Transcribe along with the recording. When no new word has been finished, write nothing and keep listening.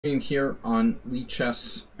Here on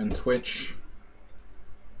lichess and Twitch.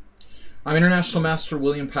 I'm International Master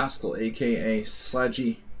William Paschall, aka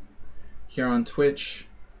Sledgy, here on Twitch,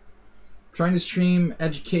 trying to stream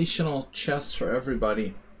educational chess for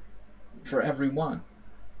everybody, for everyone,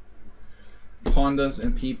 Pawndas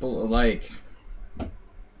and people alike.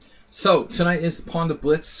 So tonight is the Pawnda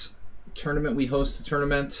Blitz tournament. We host the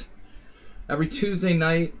tournament every Tuesday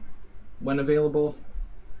night when available.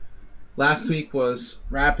 Last week was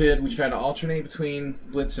Rapid. We try to alternate between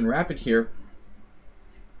Blitz and Rapid here.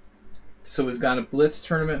 So we've got a Blitz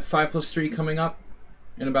tournament 5+3 coming up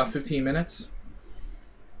in about 15 minutes.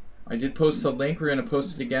 I did post the link. We're going to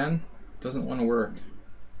post it again. Doesn't want to work.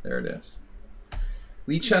 There it is.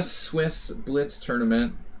 lichess Swiss Blitz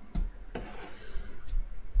tournament.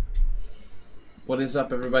 What is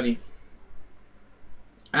up, everybody?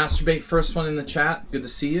 Astrobate, first one in the chat. Good to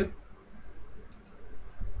see you.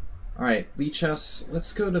 Alright, lichess,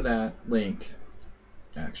 let's go to that link,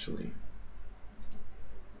 actually.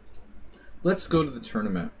 Let's go to the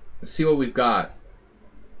tournament. Let's see what we've got.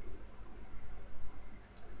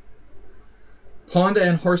 Pawnda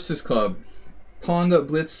and Horses Club. Pawnda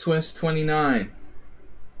Blitz Swiss 29.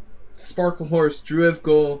 Sparkle Horse, Druev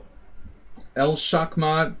Goal, El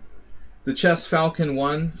Shakmad, the Chess Falcon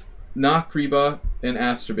 1, Knock Reba, and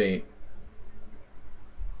Astrobate.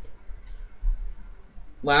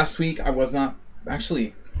 Last week I was not,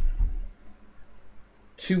 actually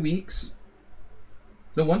 2 weeks.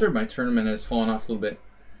 No wonder my tournament has fallen off a little bit.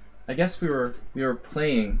 I guess we were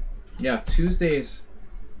playing, yeah, Tuesdays.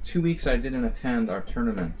 2 weeks I didn't attend our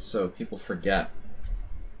tournament, so people forget.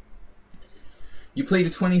 You played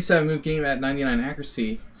a 27 move game at 99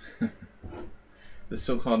 accuracy. The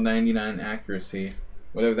so-called 99 accuracy,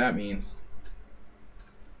 whatever that means.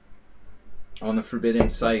 On the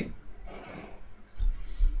forbidden site.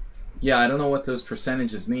 Yeah, I don't know what those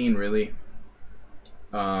percentages mean, really.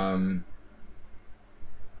 But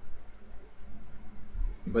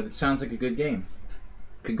it sounds like a good game.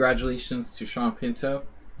 Congratulations to Sean Pinto.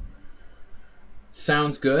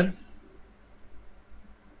 Sounds good.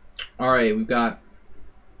 Alright, we've got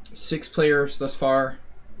 6 players thus far.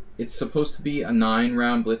 It's supposed to be a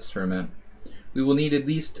 9-round Blitz tournament. We will need at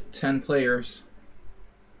least 10 players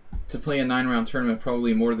to play a 9-round tournament,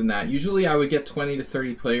 probably more than that. Usually I would get 20 to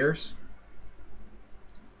 30 players.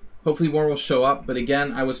 Hopefully more will show up, but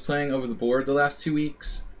again, I was playing over the board the last 2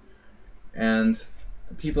 weeks, and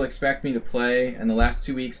people expect me to play, and the last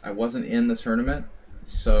 2 weeks I wasn't in the tournament,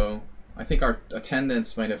 so I think our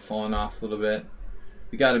attendance might have fallen off a little bit.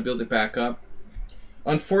 We got to build it back up.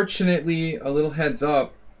 Unfortunately, a little heads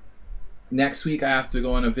up, next week I have to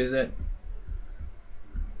go on a visit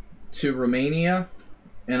to Romania,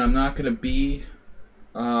 and I'm not going to be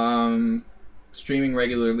streaming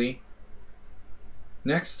regularly.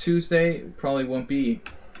 Next Tuesday probably won't be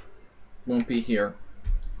here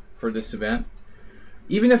for this event.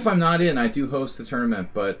 Even if I'm not in, I do host the tournament,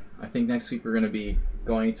 but I think next week we're going to be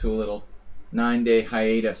going to a little 9-day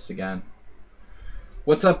hiatus again.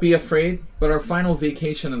 What's up, Be Afraid? But our final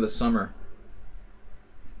vacation of the summer.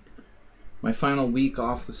 My final week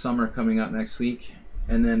off the summer coming up next week.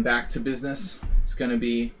 And then back to business. It's going to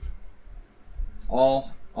be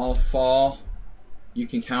all fall. You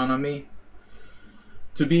can count on me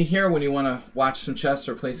to be here when you want to watch some chess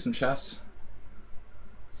or play some chess.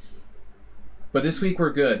 But this week we're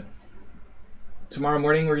good. Tomorrow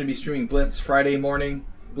morning we're going to be streaming Blitz. Friday morning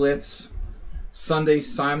Blitz. Sunday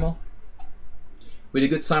Simul. We did a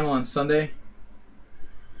good Simul on Sunday.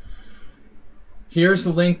 Here's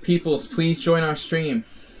the link, peoples. Please join our stream.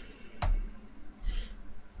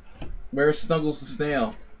 Where's Snuggles the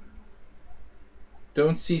Snail?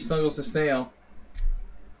 Don't see Snuggles the Snail.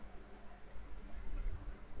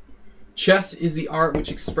 Chess is the art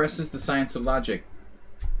which expresses the science of logic.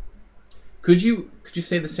 Could you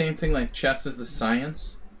say the same thing, like chess is the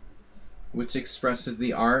science which expresses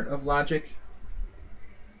the art of logic?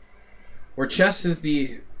 Or chess is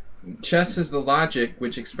the logic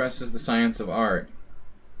which expresses the science of art?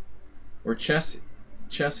 Or chess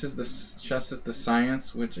is the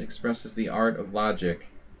science which expresses the art of logic?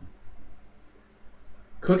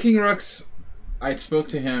 Cooking Rooks, I spoke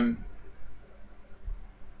to him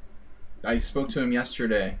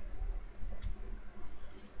yesterday.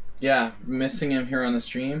 Yeah, missing him here on the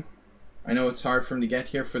stream. I know it's hard for him to get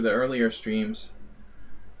here for the earlier streams.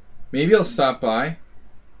 Maybe he'll stop by.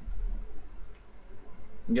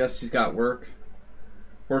 I guess he's got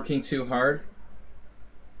working too hard.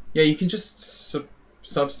 Yeah, you can just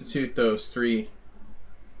substitute those 3.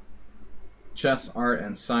 Chess, art,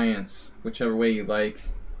 and science, whichever way you like.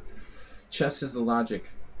 Chess is the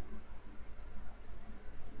logic.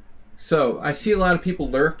 So, I see a lot of people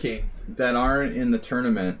lurking that aren't in the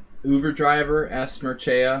tournament. Uber Driver, S.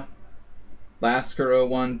 Merchea,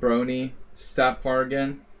 Lasker01, Brony,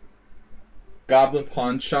 Stapvargan, Goblin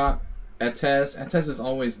Pawn Shop, Etez. Etez is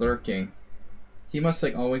always lurking. He must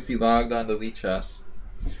like always be logged on to lichess.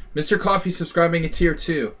 Mr. Coffee subscribing a tier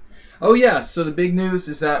 2. Oh yeah, so the big news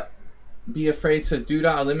is that Be Afraid says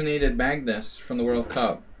Duda eliminated Magnus from the World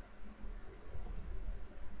Cup.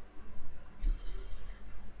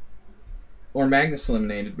 Or Magnus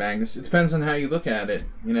eliminated Magnus. It depends on how you look at it.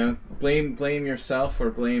 You know, blame yourself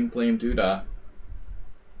or blame Duda.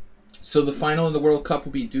 So the final of the World Cup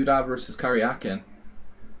will be Duda versus Karyakin.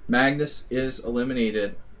 Magnus is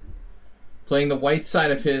eliminated. Playing the white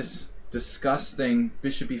side of his disgusting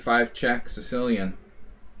Bishop E5 check Sicilian.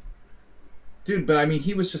 Dude, but I mean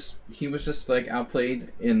he was just like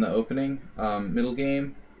outplayed in the opening middle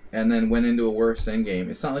game and then went into a worse end game.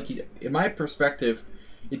 It's not like he, in my perspective,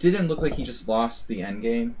 it didn't look like he just lost the end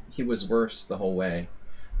game. He was worse the whole way.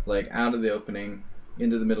 Like out of the opening,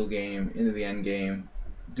 into the middle game, into the end game.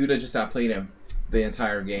 Duda just outplayed him the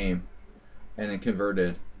entire game and then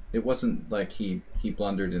converted. It wasn't like he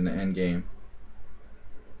blundered in the end game.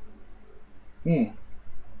 Be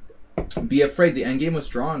Afraid, the end game was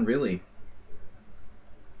drawn, really.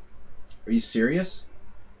 Are you serious?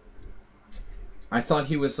 I thought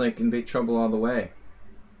he was like in big trouble all the way.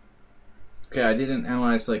 Okay, I didn't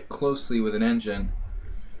analyze like closely with an engine.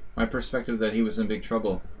 My perspective that he was in big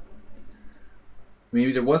trouble.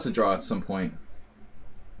 Maybe there was a draw at some point.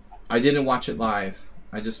 I didn't watch it live.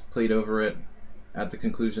 I just played over it at the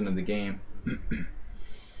conclusion of the game.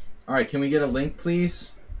 Alright, can we get a link,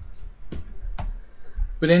 please?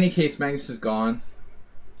 But in any case, Magnus is gone.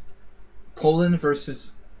 Poland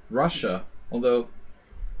versus Russia. Although,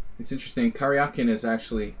 it's interesting, Karyakin is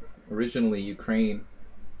actually originally Ukraine.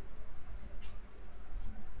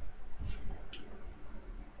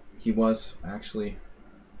 He was actually...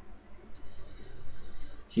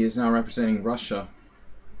 He is now representing Russia.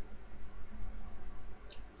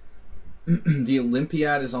 The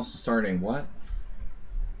Olympiad is also starting. What?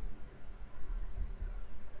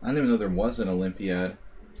 I didn't even know there was an Olympiad.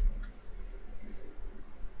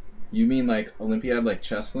 You mean like Olympiad, like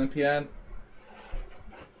chess Olympiad?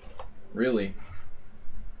 Really?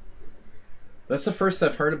 That's the first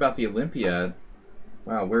I've heard about the Olympiad.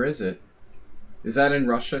 Wow, where is it? Is that in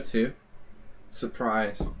Russia too?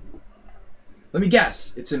 Surprise. Let me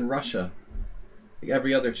guess. It's in Russia. Like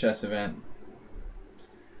every other chess event.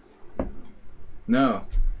 No.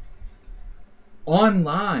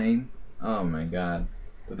 Online? Oh my god.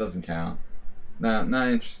 That doesn't count. No, not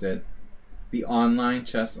interested. The online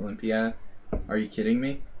chess Olympiad? Are you kidding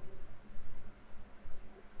me?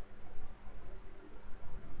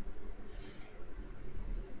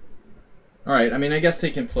 Alright, I mean, I guess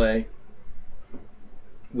they can play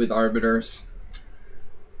with arbiters.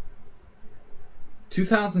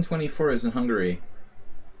 2024 is in Hungary.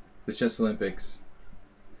 The Chess Olympics.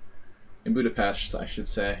 In Budapest, I should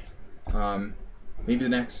say. Maybe the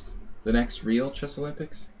next real Chess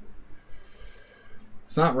Olympics?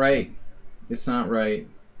 It's not right. It's not right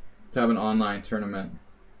to have an online tournament.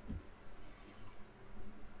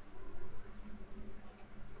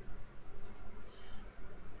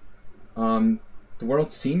 The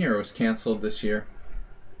World Senior was canceled this year.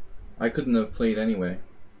 I couldn't have played anyway.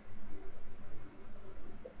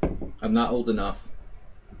 I'm not old enough.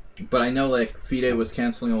 But I know like FIDE was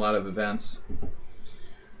canceling a lot of events.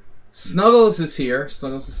 Snuggles is here.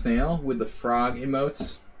 Snuggles the Snail with the frog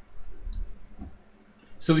emotes.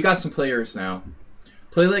 So we got some players now.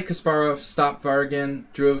 Play like Kasparov, Stop Vargan,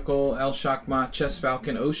 Druvkol, El Shakmat, Chess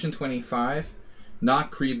Falcon, Ocean 25,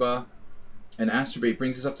 Not Kriba, and Astrobate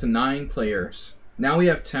brings us up to 9 players. Now we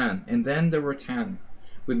have 10, and then there were 10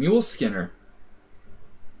 with Mule Skinner.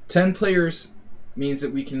 10 players means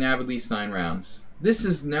that we can have at least 9 rounds. This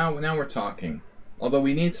is now we're talking. Although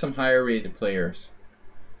we need some higher rated players.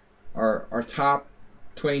 Our top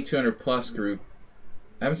 2200 plus group.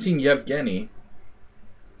 I haven't seen Yevgeny.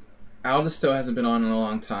 Aldisto hasn't been on in a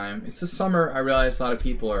long time. It's the summer. I realize a lot of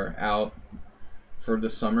people are out for the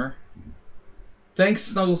summer. Thanks,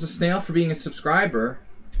 Snuggles the Snail, for being a subscriber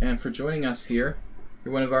and for joining us here.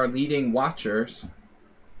 You're one of our leading watchers.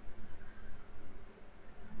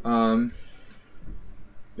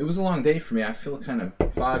 It was a long day for me. I feel kind of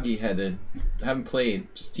foggy-headed. I haven't played,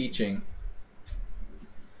 just teaching.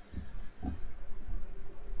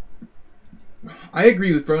 I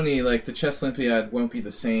agree with Brony, like, the Chess Olympiad won't be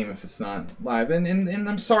the same if it's not live. And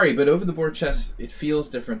I'm sorry, but over-the-board chess, it feels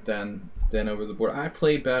different than over-the-board. I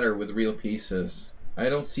play better with real pieces. I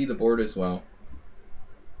don't see the board as well.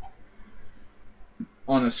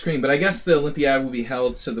 on a screen. But I guess the Olympiad will be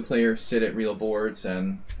held so the players sit at real boards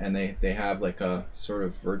and they have like a sort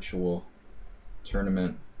of virtual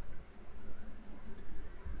tournament.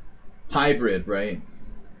 Hybrid, right?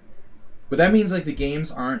 But that means like the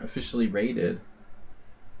games aren't officially rated.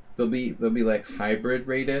 They'll be like hybrid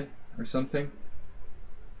rated or something.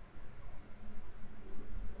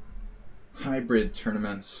 Hybrid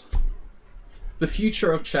tournaments. The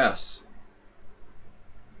future of chess.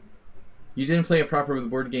 You didn't play a proper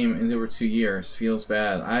board game in over 2 years. Feels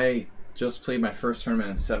bad. I just played my first tournament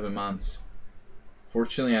in 7 months.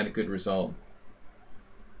 Fortunately, I had a good result.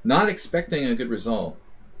 Not expecting a good result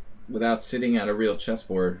without sitting at a real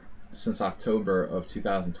chessboard since October of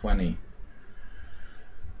 2020.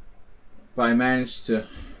 But I managed to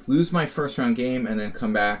lose my first round game and then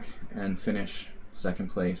come back and finish second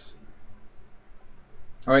place.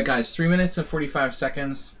 Alright guys, 3 minutes and 45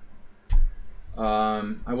 seconds.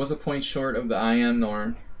 I was a point short of the IM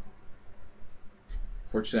norm.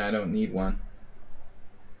 Fortunately, I don't need one.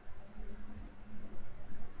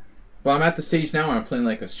 But I'm at the stage now where I'm playing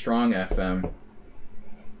like a strong FM.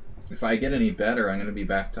 If I get any better, I'm going to be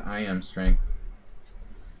back to IM strength.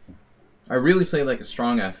 I really played like a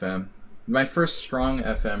strong FM. My first strong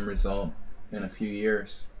FM result in a few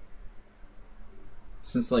years.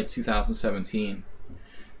 Since like 2017.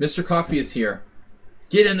 Mr. Coffee is here.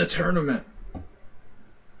 Get in the tournament.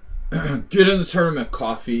 Get in the tournament,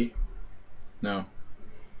 Coffee. No.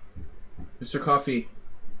 Mr. Coffee.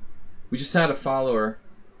 We just had a follower.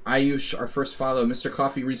 Ayush, our first follow. Mr.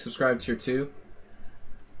 Coffee resubscribed here too.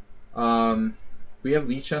 We have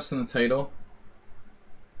lichess in the title.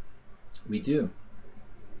 We do.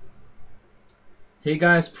 Hey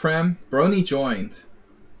guys, Prem. Brony joined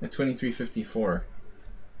at 23:54.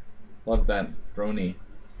 Love that, Brony.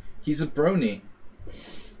 He's a brony.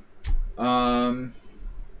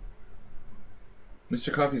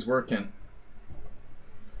 Mr. Coffee's working.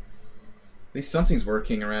 At least something's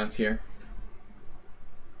working around here.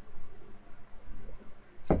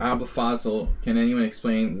 Abelfazl, can anyone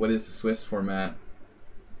explain what is the Swiss format?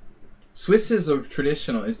 Swiss is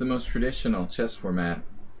the most traditional chess format.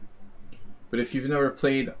 But if you've never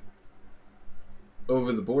played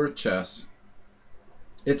over the board chess,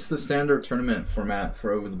 it's the standard tournament format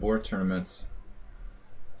for over the board tournaments.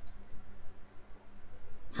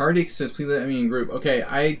 Hardik says, please let me in group. Okay,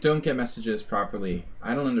 I don't get messages properly.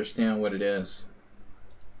 I don't understand what it is.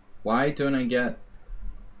 Why don't I get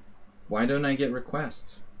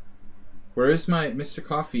requests? Where is my Mr.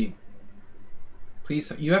 Coffee?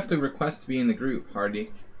 Please, you have to request to be in the group,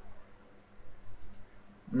 Hardik.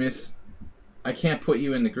 Miss, I can't put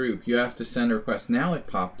you in the group. You have to send a request. Now it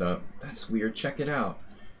popped up. That's weird. Check it out.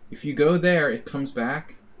 If you go there, it comes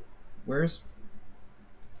back. Where's...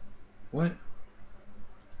 What?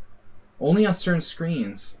 Only on certain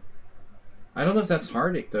screens. I don't know if that's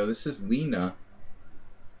Hardik, though. This is Lena.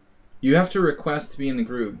 You have to request to be in the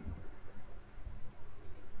group.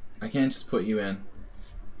 I can't just put you in.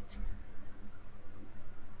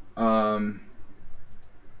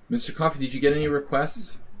 Mr. Coffee, did you get any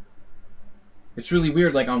requests? It's really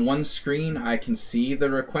weird. Like on one screen, I can see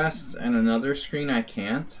the requests, and another screen, I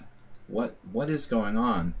can't. What is going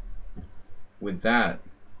on with that?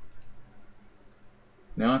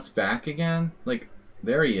 Now it's back again? Like,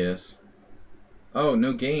 there he is. Oh,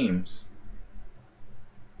 no games.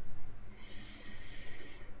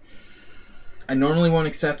 I normally won't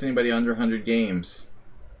accept anybody under 100 games.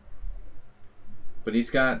 But he's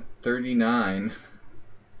got 39.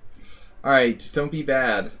 Alright, just don't be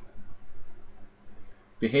bad.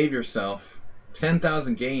 Behave yourself.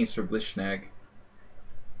 10,000 games for Blishnag.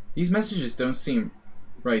 These messages don't seem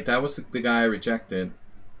right. That was the guy I rejected.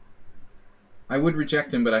 I would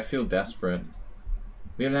reject him, but I feel desperate.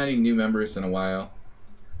 We haven't had any new members in a while.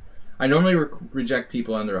 I normally reject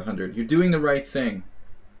people under 100. You're doing the right thing.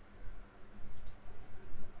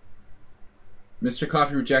 Mr.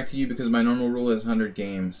 Coffee rejected you because my normal rule is 100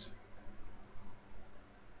 games.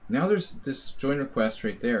 Now there's this join request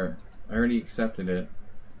right there. I already accepted it.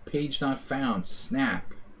 Page not found.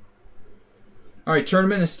 Snap. Alright,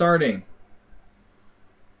 tournament is starting.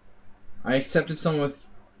 I accepted someone with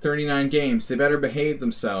 39 games. They better behave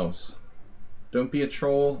themselves. Don't be a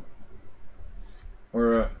troll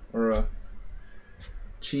or a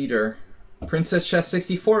cheater. Princess Chess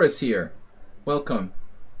 64 is here. Welcome.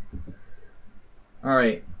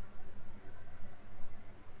 Alright.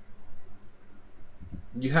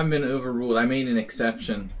 You haven't been overruled. I made an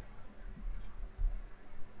exception.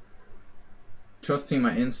 Trusting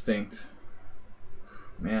my instinct.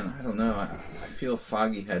 Man, I don't know. I feel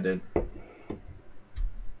foggy-headed.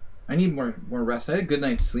 I need more rest. I had a good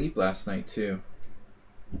night's sleep last night, too.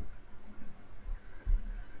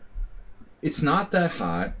 It's not that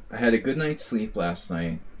hot. I had a good night's sleep last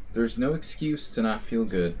night. There's no excuse to not feel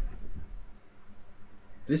good.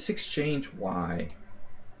 This exchange, why?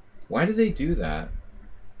 Why do they do that?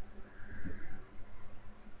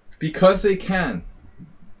 Because they can.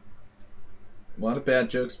 A lot of bad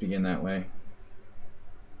jokes begin that way.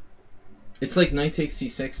 It's like knight takes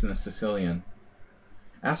c6 in the Sicilian.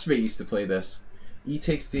 Astrobate used to play this. E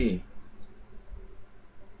takes d.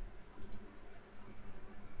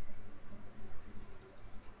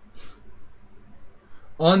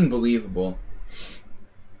 Unbelievable.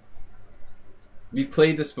 We've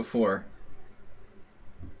played this before.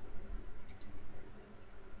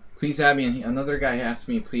 Please add me in. Another guy asked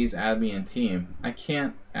me, please add me in team. I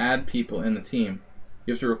can't add people in the team.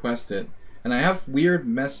 You have to request it. And I have weird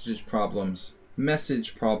message problems.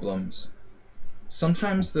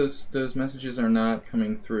 Sometimes those messages are not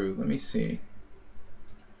coming through. Let me see.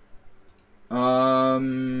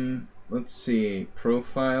 Let's see.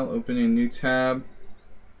 Profile, open a new tab.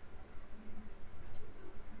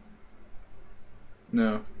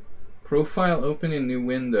 No. Profile, open a new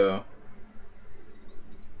window.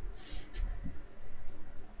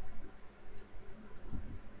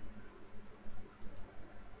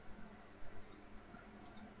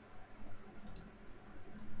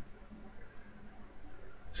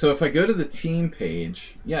 So if I go to the team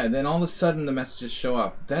page, yeah, then all of a sudden the messages show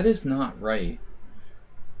up. That is not right.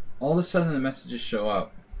 All of a sudden the messages show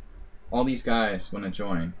up. All these guys want to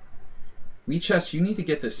join. Lichess, you need to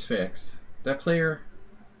get this fixed. That player,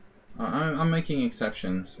 I'm making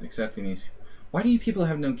exceptions, accepting these. Why do you people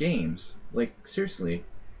have no games? Like, seriously,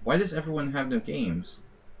 why does everyone have no games?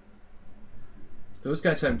 Those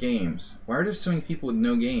guys have games. Why are there so many people with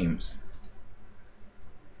no games?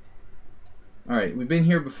 Alright, we've been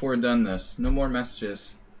here before, done this. No more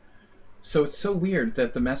messages. So it's so weird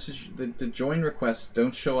that the join requests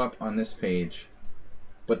don't show up on this page,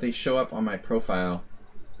 but they show up on my profile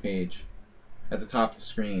page at the top of the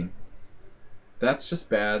screen. That's just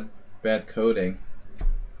bad coding.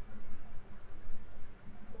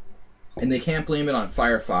 And they can't blame it on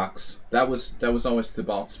Firefox. That was always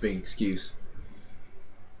Thibault's big excuse.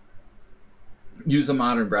 Use a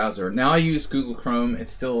modern browser. Now I use Google Chrome.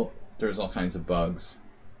 It's still, there's all kinds of bugs.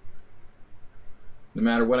 No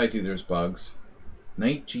matter what I do, there's bugs.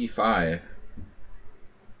 Knight g5.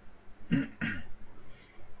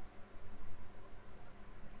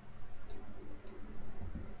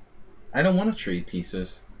 I don't want to trade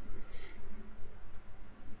pieces.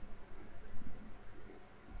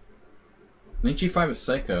 Knight g5 is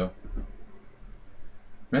psycho.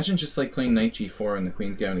 Imagine just like playing knight g4 in the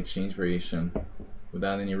Queen's Gambit exchange variation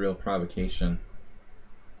without any real provocation.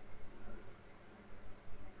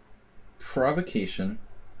 Provocation.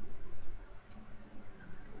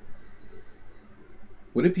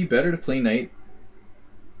 Would it be better to play knight?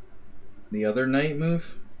 The other knight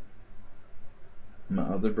move? My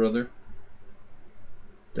other brother?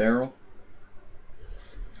 Daryl?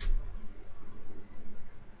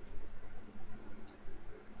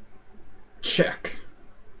 Check.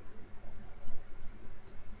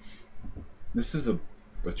 This is a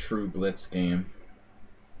true Blitz game.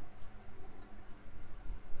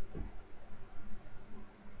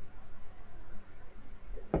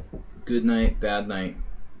 Good knight, bad knight.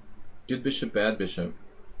 Good bishop, bad bishop.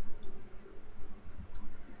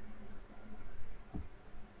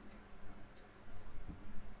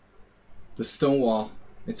 The stonewall.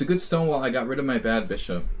 It's a good stonewall. I got rid of my bad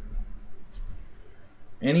bishop.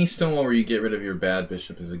 Any stonewall where you get rid of your bad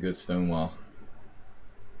bishop is a good stonewall.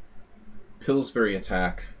 Pillsbury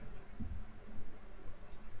attack.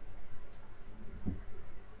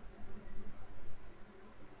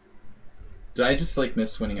 Did I just like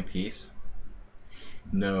miss winning a piece?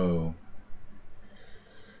 No.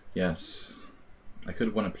 Yes. I could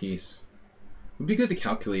have won a piece. It would be good to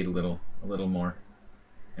calculate a little more.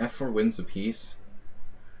 F4 wins a piece.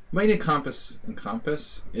 Might encompass.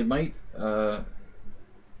 It might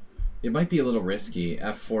be a little risky.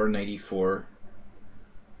 F4, knight e4,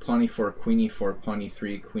 pawn e4, queen e4, pawn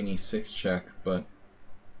e3, queen e6 check, but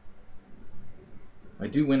I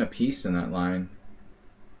do win a piece in that line.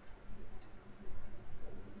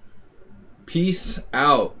 Peace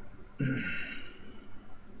out.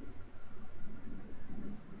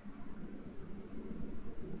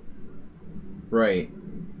 Right.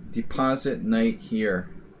 Deposit knight here.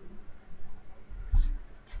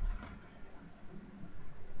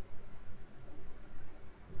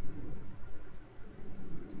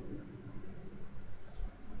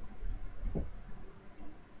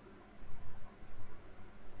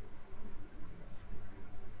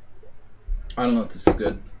 I don't know if this is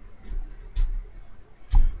good.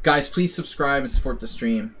 Guys, please subscribe and support the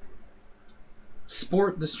stream.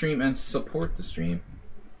 Support the stream and support the stream.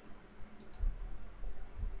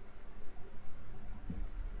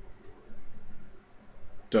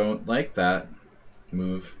 Don't like that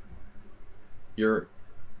move. You're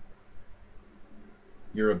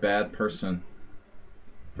a bad person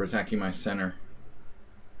for attacking my center.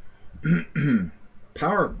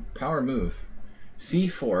 Power move.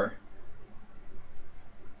 C4.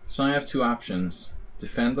 So I have two options.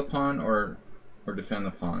 Defend the pawn or defend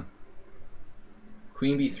the pawn.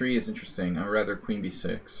 Queen b3 is interesting. I'd rather queen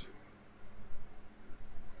b6.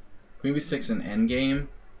 Queen b6 an endgame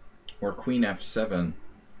or queen f7.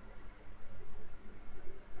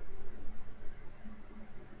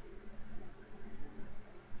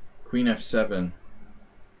 Queen f7.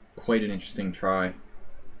 Quite an interesting try.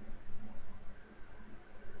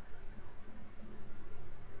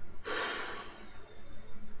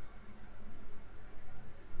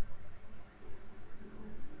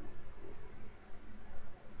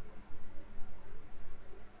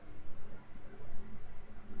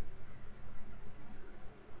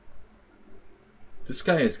 This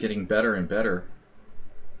guy is getting better and better.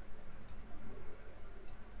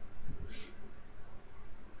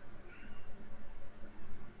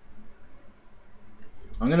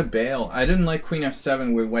 I'm gonna bail. I didn't like queen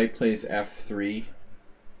f7 where white plays f3.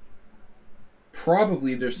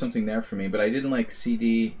 Probably there's something there for me, but I didn't like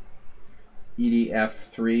cd, ed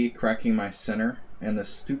f3 cracking my center and the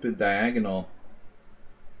stupid diagonal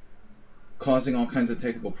causing all kinds of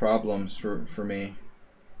technical problems for me.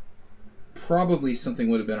 Probably something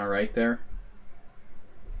would have been alright there,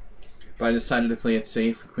 but I decided to play it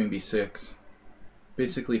safe with queen b6,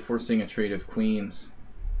 basically forcing a trade of queens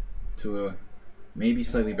to a maybe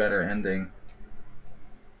slightly better ending.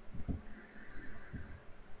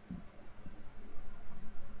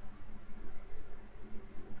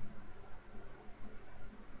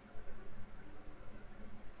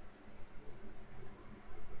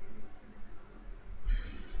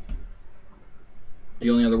 The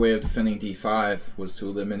only other way of defending d5 was to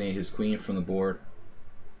eliminate his queen from the board.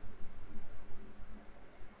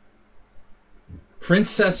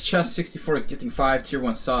 Princess Chess 64 is getting 5 tier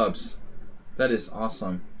 1 subs. That is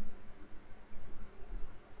awesome.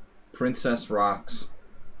 Princess rocks.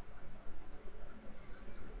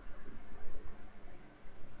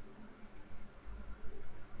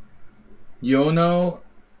 Yono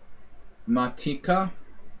Matika.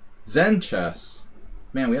 Zen Chess.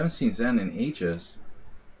 Man, we haven't seen Zen in ages.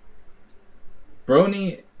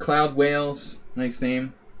 Brony Cloud Whales. Nice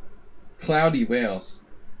name. Cloudy Whales.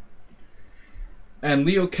 And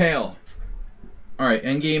Leo Kale. Alright,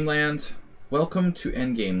 Endgame Land. Welcome to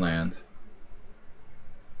Endgame Land.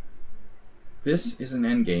 This is an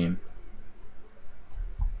endgame.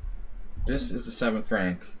 This is the 7th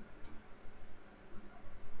rank.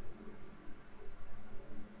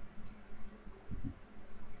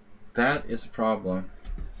 That is a problem.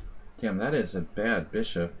 Damn, that is a bad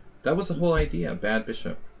bishop. That was the whole idea, bad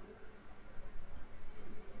bishop.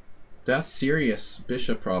 That's serious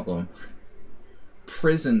bishop problem.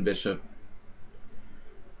 Prison bishop.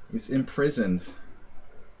 It's imprisoned.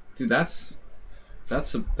 Dude, that's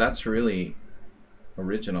really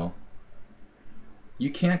original.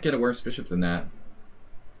 You can't get a worse bishop than that.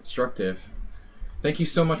 Destructive. Thank you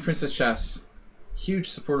so much, Princess Chess. Huge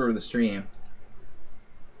supporter of the stream.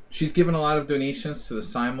 She's given a lot of donations to the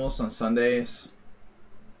Simul's on Sundays.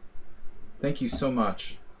 Thank you so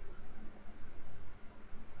much.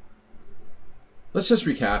 Let's just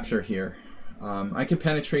recapture here. I can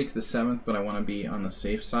penetrate to the 7th, but I want to be on the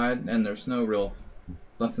safe side, and there's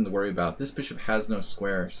nothing to worry about. This bishop has no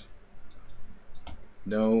squares.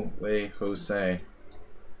 No way, Jose.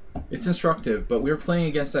 It's instructive, but we were playing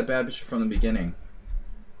against that bad bishop from the beginning.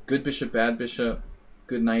 Good bishop, bad bishop.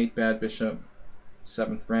 Good knight, bad bishop.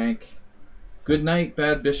 7th rank. Good knight,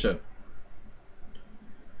 bad bishop.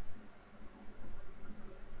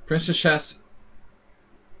 Princess Chess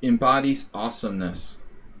embodies awesomeness.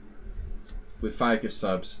 With 5 gift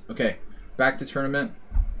subs. Okay, back to tournament.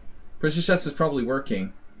 Princess Chess is probably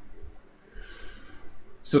working.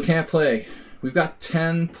 So can't play. We've got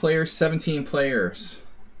 10 players, 17 players.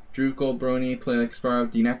 Drew Goldbrony, Play Like Sparrow,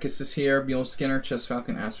 Dinekis is here, Mule Skinner, Chess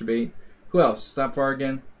Falcon, Asterbait. Who else? Stop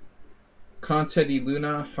Vargan. Conte di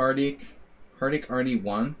Luna, Hardik. Hardik already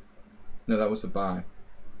won? No, that was a bye.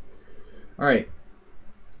 Alright.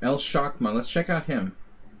 El Shakma, let's check out him.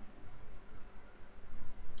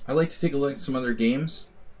 I'd like to take a look at some other games.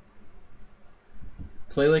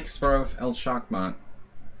 Play Like Sparrow, El Shakmat.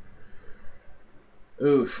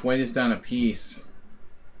 Oof, white is down a piece.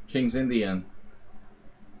 King's Indian.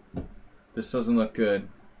 This doesn't look good.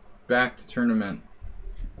 back to tournament.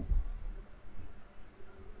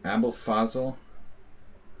 Paschall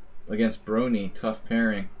against Brony. Tough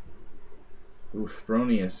pairing. Oof,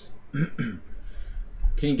 Brony is...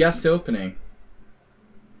 Can you guess the opening?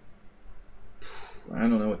 I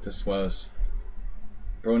don't know what this was.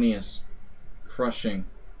 Brony is crushing.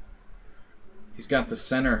 He's got the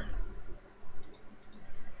center.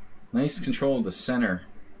 Nice control of the center.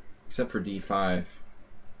 Except for d5.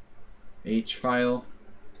 H file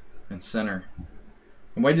and center.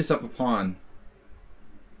 And white is up a pawn.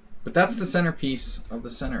 But that's the centerpiece of the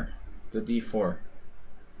center. The d4.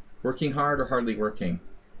 Working hard or hardly working?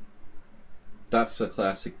 That's a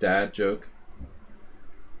classic dad joke.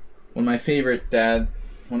 One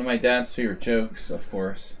of my dad's favorite jokes, of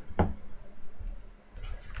course. The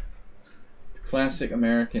classic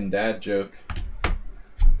American dad joke.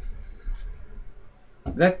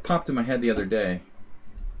 That popped in my head the other day.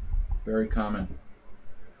 Very common.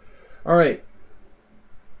 Alright.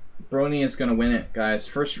 Brony is going to win it, guys.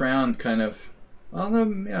 First round, kind of... Well, you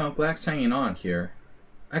know, black's hanging on here.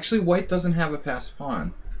 Actually, white doesn't have a passed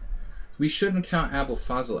pawn. We shouldn't count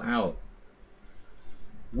Paschall out.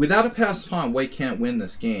 Without a passed pawn, white can't win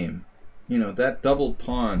this game. You know, that doubled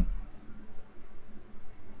pawn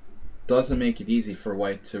doesn't make it easy for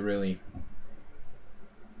white to really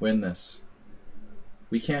win this.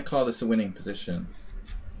 We can't call this a winning position.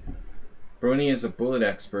 Brony is a bullet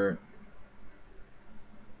expert.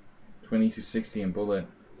 2260 in bullet.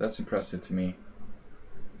 That's impressive to me.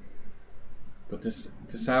 But this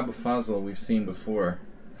Paschall we've seen before.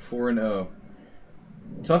 4-0.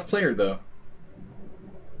 Tough player though.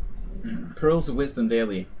 Pearls of Wisdom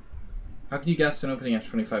Daily. How can you guess an opening after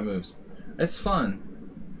 25 moves? It's fun.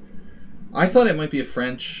 I thought it might be a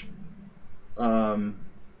French. I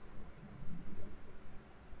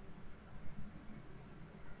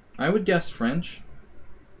would guess French.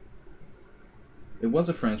 It was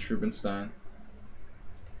a French Rubinstein.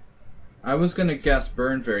 I was gonna guess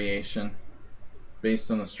Bern variation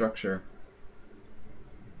based on the structure.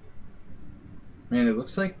 Man, it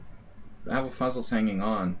looks like Paschall's hanging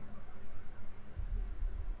on.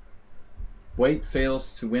 White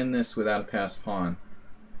fails to win this without a passed pawn.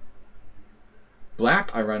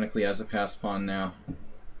 Black, ironically, has a passed pawn now.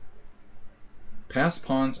 Passed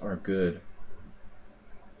pawns are good.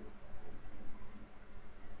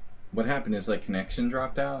 What happened is, like, connection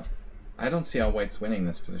dropped out. I don't see how white's winning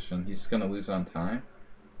this position. He's just going to lose on time.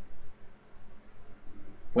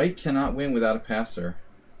 White cannot win without a passer.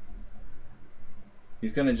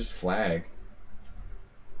 He's going to just flag.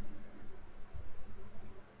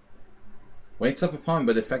 White's up a pawn,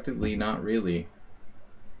 but effectively not really.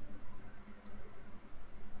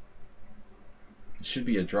 It should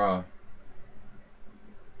be a draw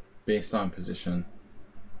based on position.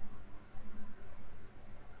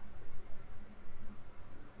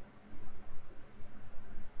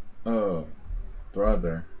 Oh,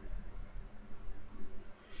 brother.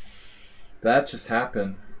 That just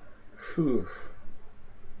happened. Whew.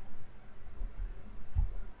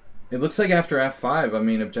 It looks like after f5, I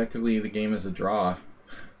mean, objectively, the game is a draw.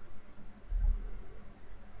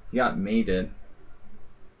 He got mated.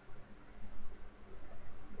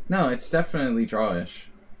 No, it's definitely drawish.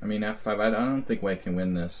 I mean, f5, I don't think white can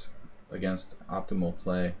win this against optimal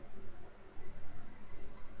play.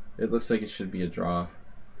 It looks like it should be a draw.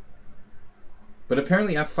 But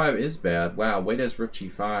apparently f5 is bad. Wow, white has rook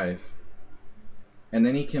g5. And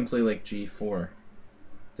then he can play like g4.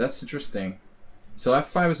 That's interesting. So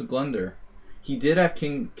f5 is a blunder. He did have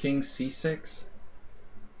king c6.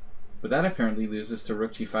 But that apparently loses to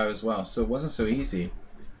rook g5 as well. So it wasn't so easy.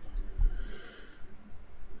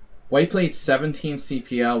 White played 17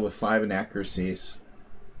 CPL with 5 inaccuracies.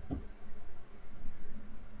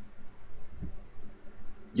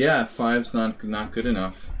 Yeah, 5's not good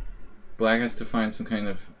enough. Black has to find some kind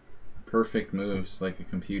of perfect moves like a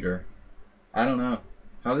computer. I don't know.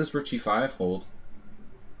 How does rook g5 hold?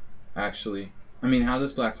 Actually. I mean, how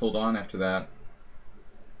does black hold on after that?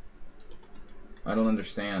 I don't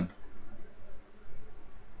understand.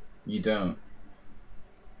 You don't.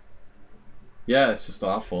 Yeah, it's just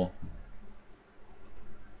awful.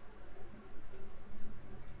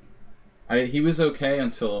 He was okay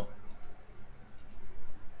until...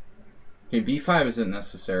 Okay, b5 isn't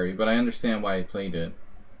necessary, but I understand why he played it.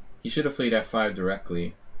 He should have played f5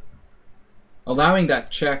 directly. Allowing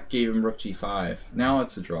that check gave him rook g5. Now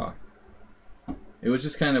it's a draw. It was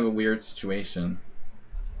just kind of a weird situation.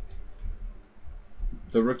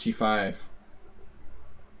 The rook g5.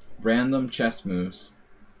 Random chess moves.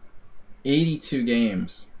 82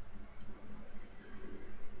 games.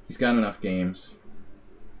 He's got enough games.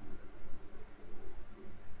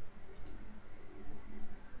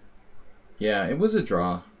 Yeah, it was a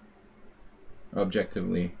draw,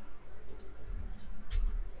 objectively.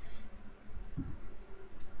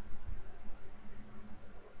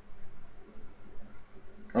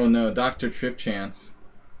 Oh no, Dr. Trip Chance.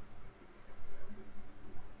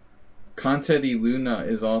 Conte di Luna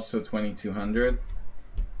is also 2200.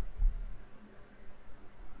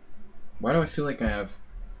 Why do I feel like I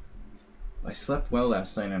slept well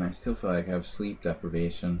last night and I still feel like I have sleep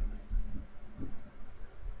deprivation.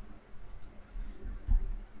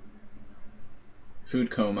 Food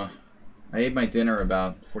coma. I ate my dinner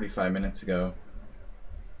about 45 minutes ago.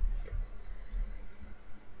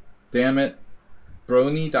 Damn it.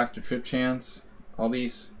 Brony, Dr. Trip Chance, all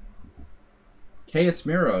these. Hey, it's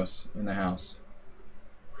Miros in the house.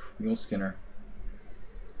 Mule Skinner.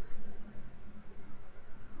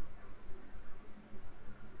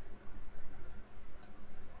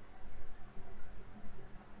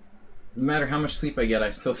 No matter how much sleep I get,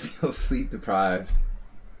 I still feel sleep deprived.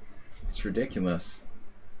 It's ridiculous.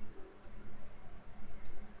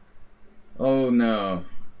 Oh no.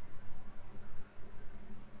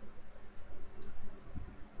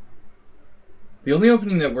 The only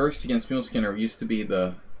opening that works against Mule Skinner used to be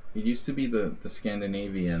the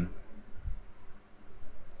Scandinavian.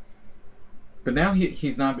 But now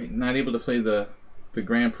he's not able to play the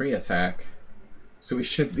Grand Prix attack. So we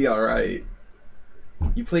should be alright.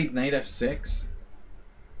 You played knight f6?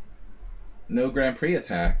 No Grand Prix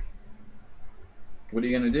attack. What are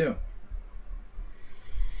you going to do?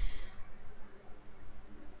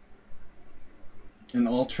 An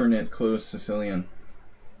alternate closed Sicilian.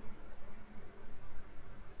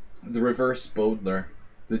 The reverse Bodler.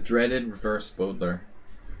 The dreaded reverse Bodler.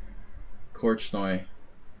 Korchnoi.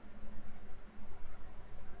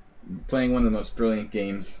 Playing one of the most brilliant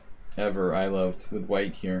games ever, I loved, with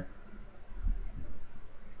white here.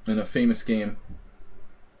 In a famous game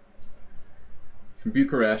from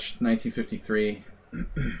Bucharest, 1953.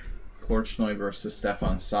 Korchnoi versus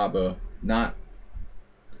Stefan Sabo. Not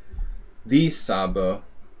the Sabo,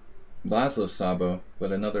 Laszlo Sabo,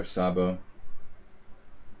 but another Sabo.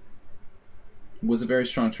 It was a very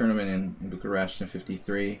strong tournament in Bucharest in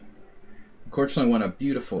 53. Korchnoi won a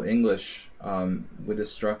beautiful English with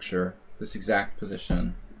this structure, this exact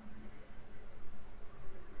position,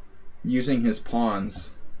 using his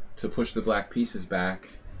pawns to push the black pieces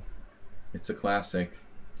back. It's a classic.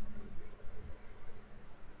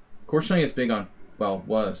 Korchnoi is big on, well,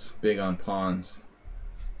 was big on pawns.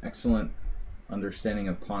 Excellent understanding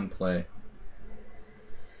of pawn play.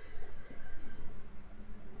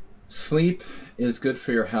 Sleep is good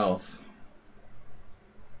for your health.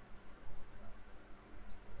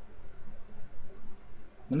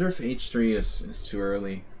 Wonder if h3 is too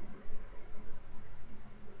early.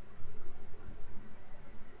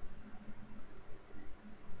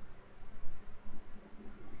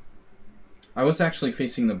 I was actually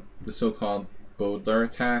facing the so-called Bodler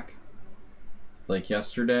attack like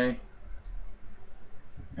yesterday,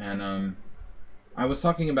 and I was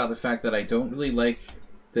talking about the fact that I don't really like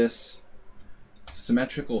this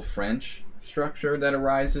symmetrical French structure that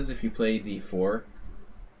arises if you play d4.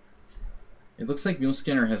 It looks like Mule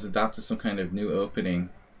Skinner has adopted some kind of new opening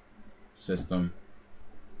system,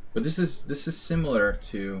 but this is similar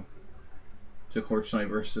to Korchnoi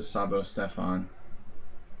versus Sabo Stefan.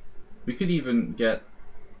 We could even get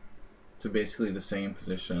to basically the same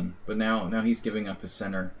position, but now he's giving up his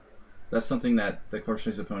center. That's something that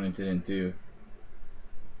Korchnoi's opponent didn't do.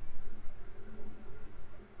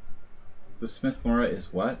 The Smith-Morra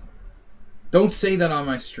is what? Don't say that on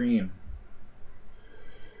my stream.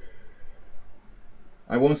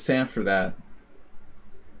 I won't stand for that.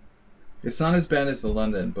 It's not as bad as the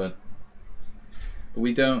London, but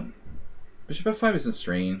we don't. Bishop f5 isn't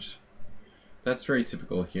strange. That's very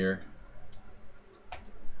typical here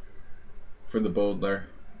for the Bodler.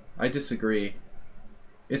 I disagree.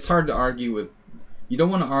 It's hard to argue with. You don't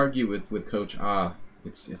want to argue with Coach Ah.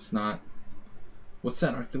 It's not. What's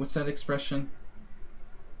that expression?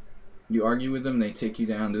 You argue with them, they take you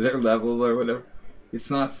down to their level or whatever.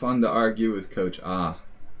 It's not fun to argue with Coach Ah.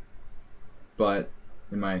 But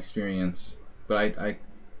in my experience, but I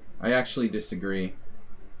actually disagree.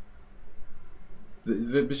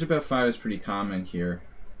 The Bishop f5 is pretty common here.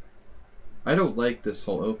 I don't like this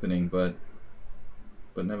whole opening, but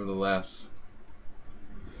nevertheless.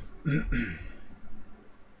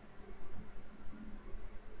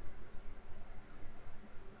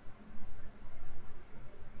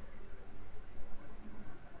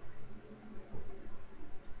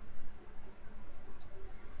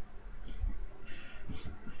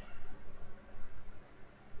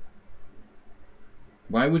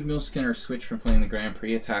 Why would Milskinner switch from playing the Grand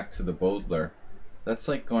Prix attack to the Bodler? That's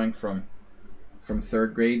like going from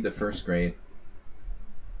 3rd grade to 1st grade.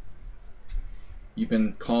 You've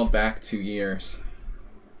been called back 2 years.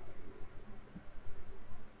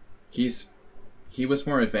 He was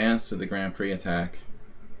more advanced to the Grand Prix attack.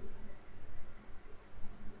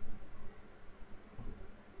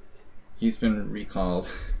 He's been recalled.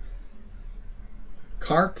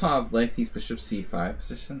 Karpov liked these bishop c5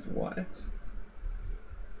 positions. What?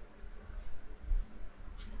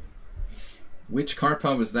 Which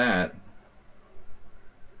Karpov was that?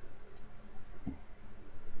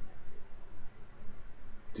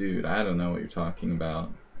 Dude, I don't know what you're talking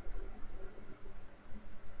about.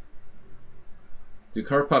 Dude,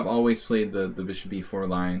 Karpov always played the bishop b4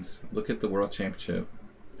 lines. Look at the World Championship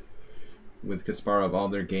with Kasparov, all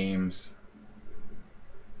their games.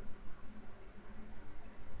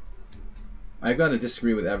 I've got to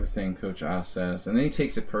disagree with everything Coach Ah says, and then he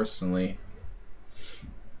takes it personally.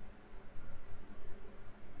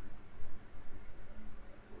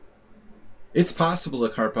 It's possible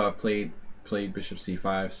that Karpov played bishop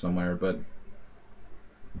c5 somewhere, but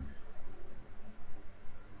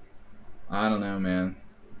I don't know, man.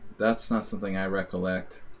 That's not something I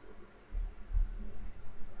recollect.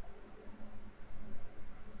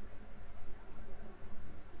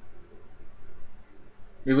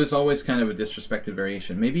 It was always kind of a disrespected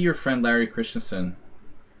variation. Maybe your friend Larry Christensen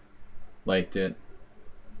liked it.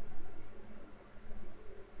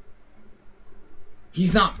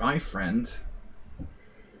 He's not my friend.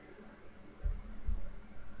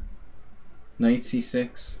 Knight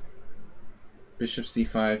c6. Bishop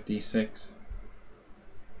c5, d6.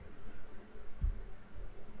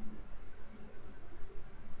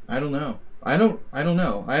 I don't know. I don't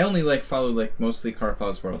know. I only follow mostly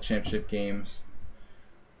Karpov's World Championship games.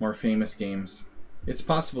 More famous games. It's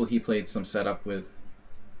possible he played some setup with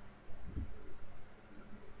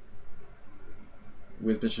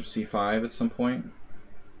bishop c5 at some point.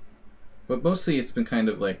 But mostly it's been kind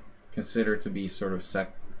of considered to be sort of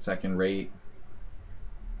second rate.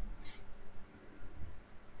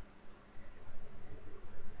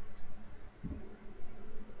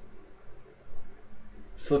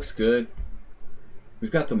 This looks good. We've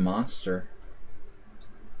got the monster.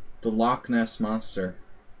 The Loch Ness Monster.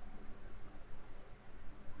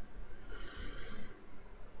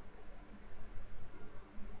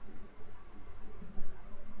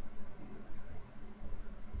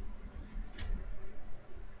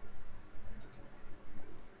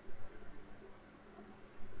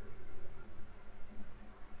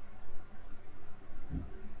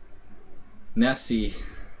 Nessie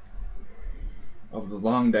of the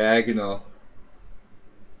long diagonal.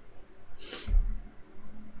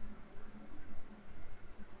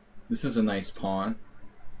 This is a nice pawn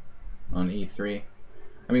on e3.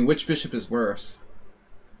 I mean, which bishop is worse?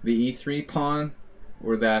 The e3 pawn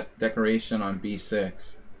or that decoration on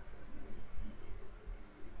b6?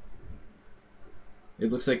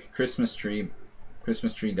 It looks like a Christmas tree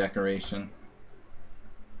decoration.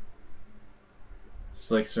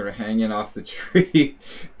 It's sort of hanging off the tree.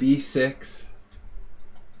 b6.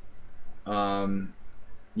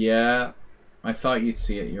 Yeah, I thought you'd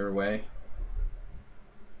see it your way.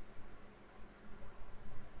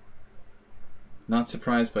 Not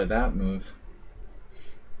surprised by that move.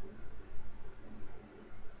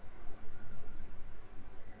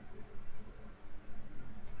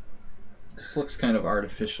 This looks kind of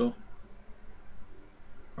artificial.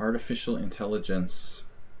 Artificial intelligence.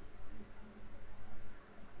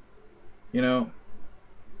 You know,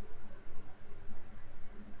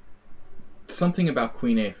 something about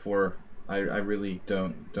Queen A4 I really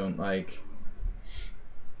don't like.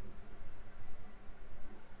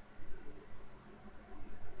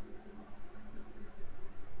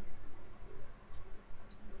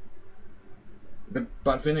 But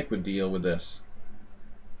Botvinnik would deal with this.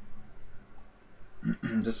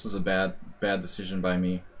 This was a bad decision by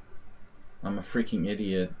me. I'm a freaking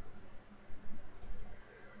idiot.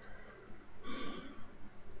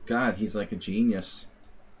 God, he's like a genius.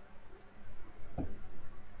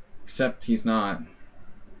 Except he's not.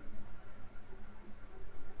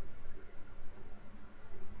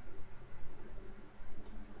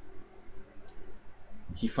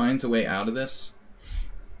 He finds a way out of this.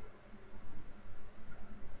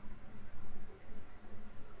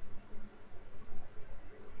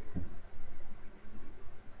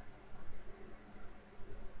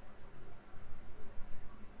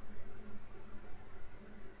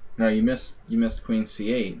 No, you missed Queen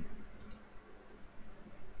c8.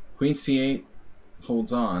 Queen c8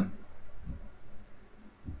 holds on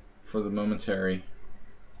for the momentary.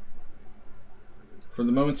 For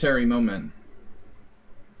the momentary moment.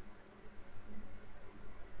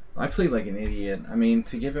 I played like an idiot. I mean,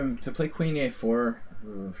 to play Queen A4,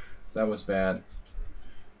 oof, that was bad.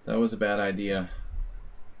 That was a bad idea.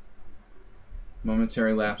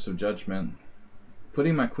 Momentary lapse of judgment.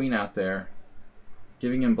 Putting my queen out there,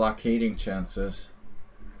 giving him blockading chances.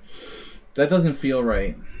 That doesn't feel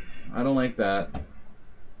right. I don't like that.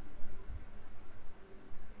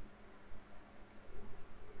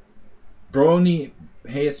 Brony,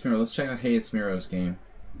 hey, it's Miro. Let's check out Hey, it's Miro's game.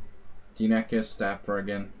 Dinekis,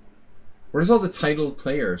 Stapvergen. Where's all the titled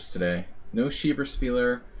players today? No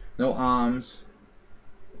Schieberspieler, no Ahms.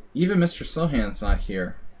 Even Mr. Slowhand's not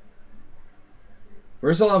here.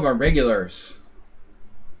 Where's all of our regulars?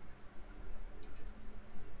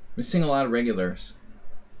 Missing a lot of regulars.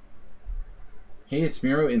 Hey, it's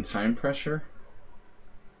Miro in time pressure?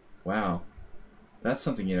 Wow. That's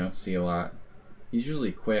something you don't see a lot. He's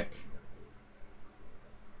usually quick.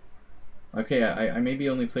 Okay, I maybe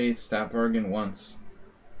only played Stapvergen once.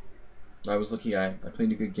 I was lucky I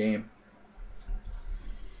played a good game.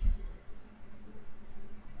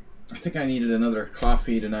 I think I needed another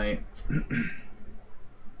coffee tonight.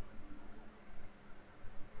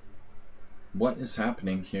 What is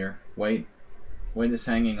happening here? White is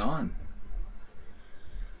hanging on.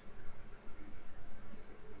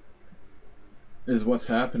 Is what's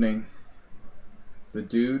happening. The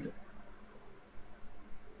dude.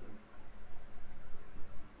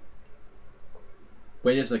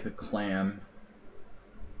 White is like a clam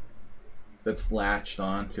that's latched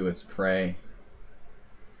onto its prey.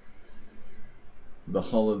 The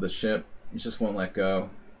hull of the ship, it just won't let go.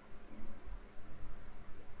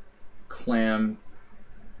 Clam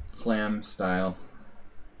style.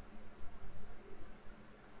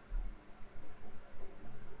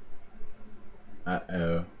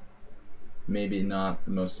 Uh-oh. Maybe not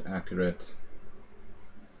the most accurate.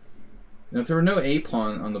 Now, if there were no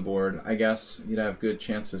A-pawn on the board, I guess you'd have good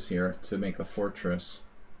chances here to make a fortress.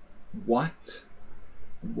 What?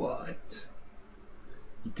 What?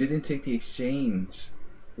 He didn't take the exchange.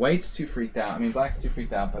 White's too freaked out. I mean, Black's too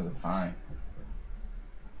freaked out by the time.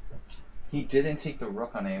 He didn't take the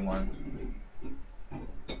rook on A1.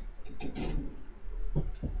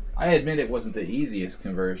 I admit it wasn't the easiest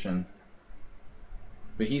conversion.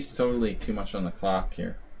 But he's totally too much on the clock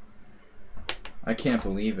here. I can't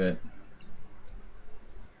believe it.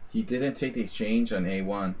 He didn't take the exchange on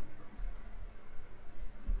A1.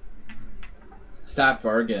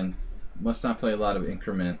 Stapvergen must not play a lot of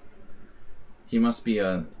increment. He must be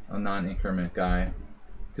a non-increment guy,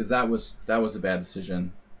 because that was a bad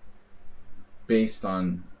decision. Based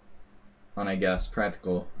on I guess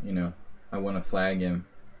practical, you know, I want to flag him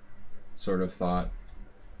sort of thought.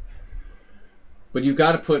 But you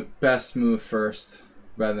got to put best move first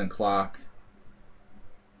rather than clock.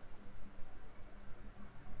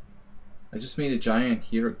 I just made a giant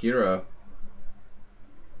gyro.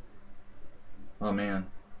 Oh man.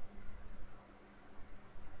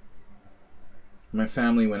 My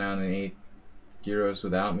family went out and ate gyros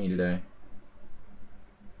without me today.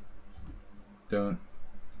 Don't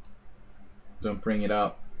bring it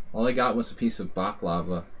up. All I got was a piece of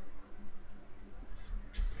baklava.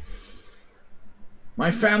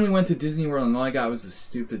 My family went to Disney World and all I got was a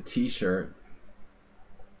stupid t-shirt.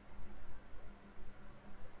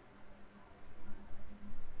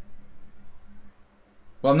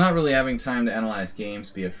 Well, I'm not really having time to analyze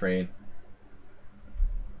games, be afraid.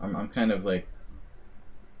 I'm kind of like...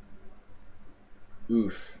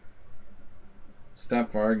 Oof.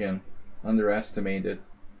 Stapvergen. Underestimated.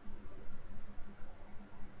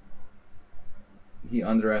 He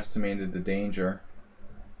underestimated the danger.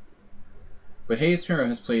 But Hey, it's Miro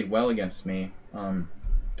has played well against me,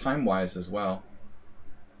 time-wise as well.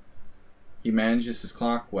 He manages his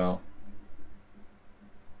clock well.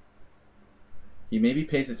 He maybe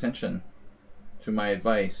pays attention to my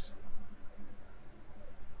advice.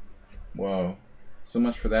 Whoa. So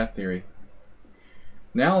much for that theory.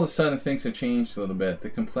 Now all of a sudden things have changed a little bit. The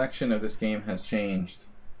complexion of this game has changed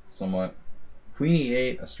somewhat. Queen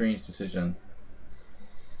E8, a strange decision.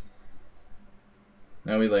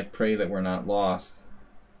 Now we like pray that we're not lost.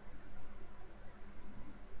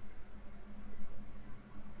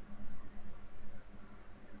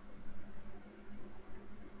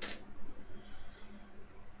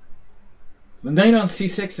 The knight on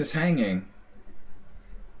C6 is hanging.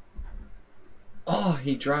 Oh,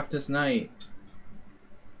 he dropped his knight.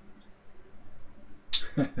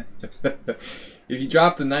 If you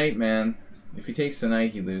drop the knight, man, if he takes the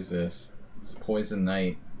knight, he loses. It's poison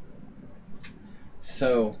knight.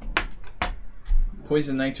 So,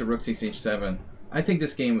 poison knight to rook takes h7. I think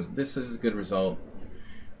this is a good result.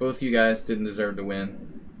 Both you guys didn't deserve to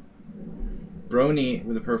win. Brony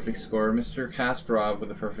with a perfect score. Mr. Kasparov with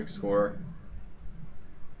a perfect score.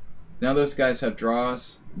 Now those guys have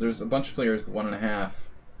draws. There's a bunch of players with 1.5.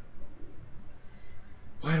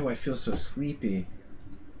 Why do I feel so sleepy?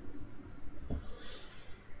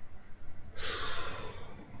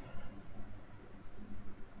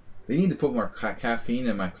 They need to put more caffeine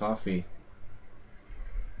in my coffee.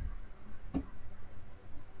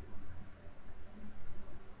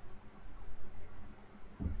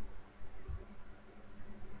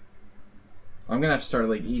 I'm gonna have to start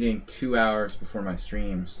like eating 2 hours before my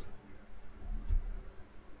streams.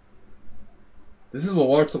 This is what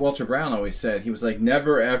Walter Brown always said. He was like,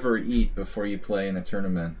 never ever eat before you play in a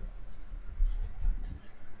tournament.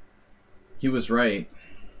 He was right.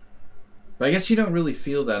 But I guess you don't really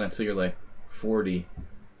feel that until you're like 40.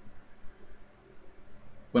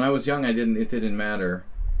 When I was young, it didn't matter.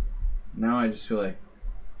 Now I just feel like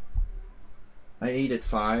I ate at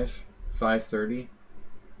 5:30.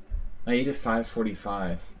 I ate at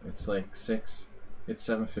 5:45. It's like 6. It's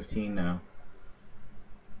 7:15 now.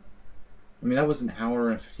 I mean, that was an hour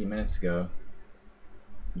and 15 minutes ago.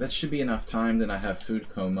 That should be enough time that I have food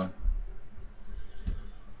coma.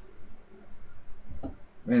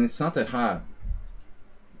 And it's not that hot.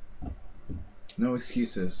 No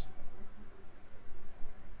excuses.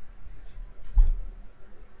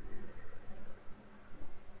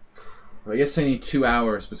 I guess I need 2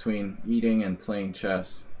 hours between eating and playing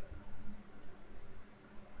chess.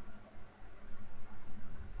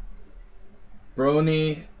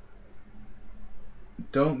 Brony,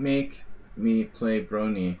 don't make me play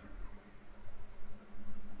Brony.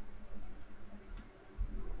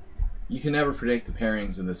 You can never predict the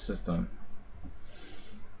pairings of this system.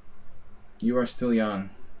 You are still young.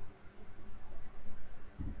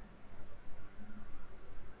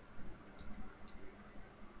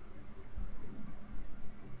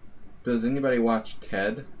 Does anybody watch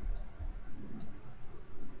TED?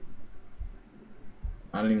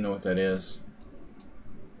 I don't even know what that is.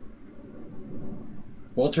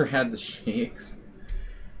 Walter had the shakes.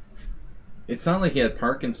 It's not like he had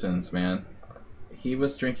Parkinson's, man. He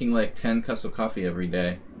was drinking like 10 cups of coffee every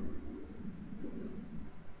day.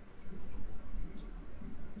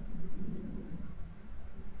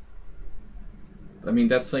 I mean,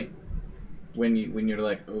 that's like when you're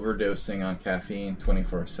like overdosing on caffeine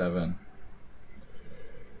 24/7.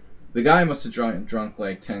 The guy must have drunk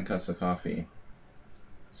like 10 cups of coffee.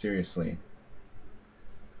 Seriously.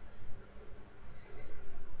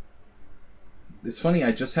 It's funny,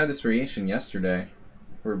 I just had this variation yesterday,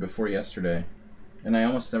 or before yesterday, and I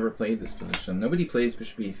almost never played this position. Nobody plays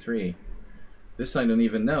bishop e3. This I don't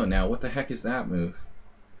even know now. What the heck is that move?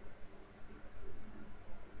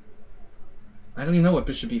 I don't even know what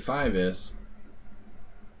bishop e5 is.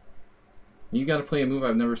 You gotta play a move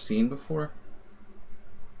I've never seen before?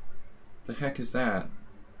 The heck is that?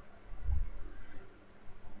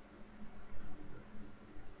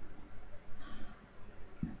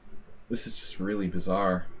 This is just really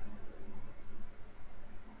bizarre.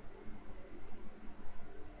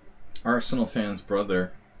 Arsenal fan's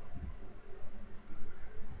brother.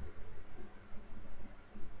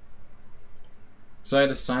 So I had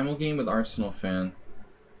a simul game with Arsenal fan.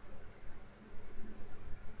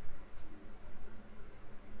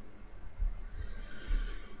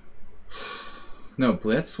 No,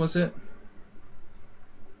 Blitz, was it?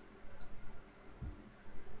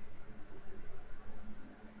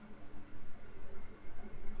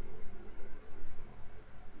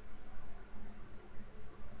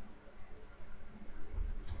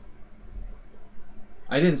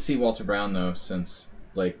 I didn't see Walter Brown though since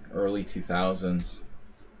like early 2000s.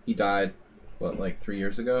 He died, what, like 3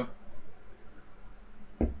 years ago?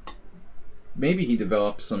 Maybe he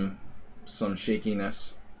developed some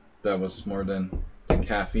shakiness that was more than the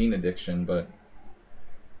caffeine addiction, but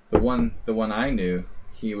the one I knew,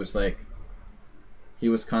 he was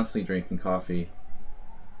constantly drinking coffee.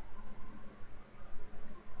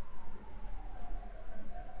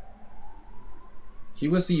 He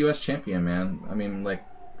was the U.S. champion, man. I mean, like,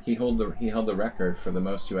 he held the record for the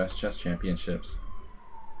most U.S. chess championships.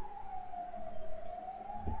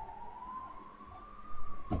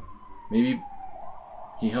 Maybe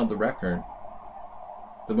he held the record.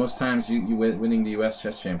 The most times you winning the U.S.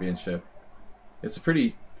 chess championship. It's a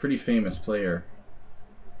pretty famous player.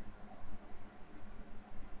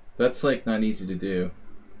 That's like not easy to do.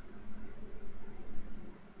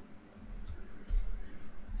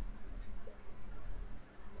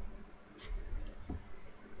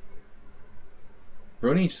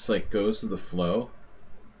 Brony just like goes with the flow.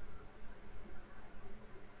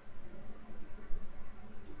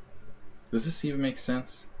 Does this even make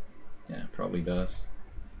sense? Yeah, it probably does.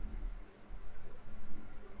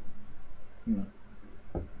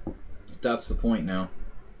 That's the point now.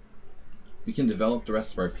 We can develop the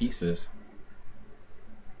rest of our pieces.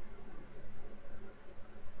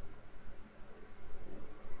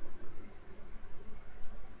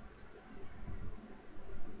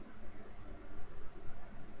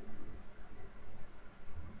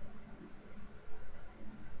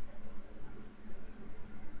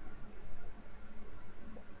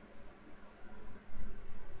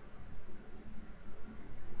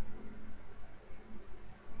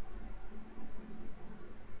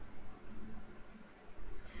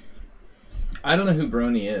 I don't know who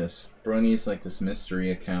Brony is. Brony's like this mystery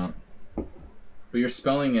account. But you're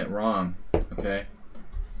spelling it wrong, okay?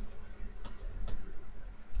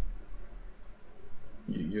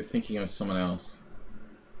 You're thinking of someone else.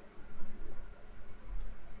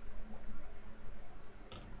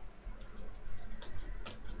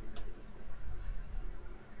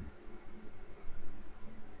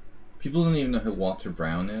 People don't even know who Walter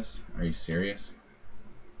Brown is. Are you serious?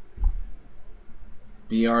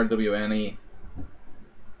 BRWNE.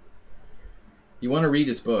 You want to read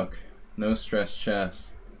his book, No Stress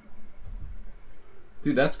Chess.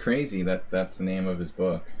 Dude, that's crazy that that's the name of his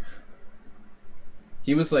book.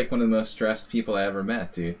 He was like one of the most stressed people I ever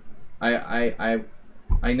met, dude. I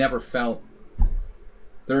never felt...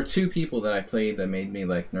 There are two people that I played that made me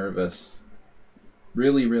like nervous.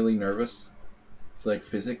 Really, really nervous. Like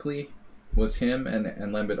physically. Was him and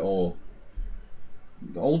Lembit Ol.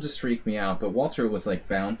 Ol just freaked me out, but Walter was like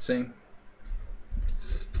bouncing.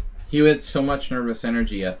 He had so much nervous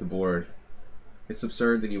energy at the board. It's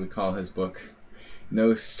absurd that he would call his book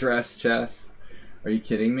No Stress Chess. Are you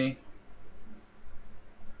kidding me?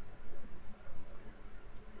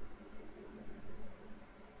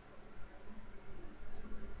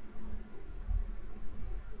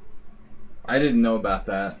 I didn't know about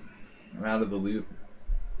that. I'm out of the loop.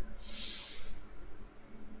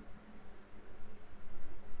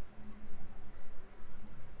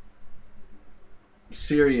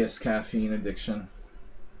 Serious caffeine addiction.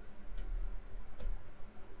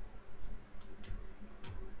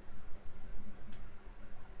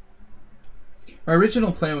 My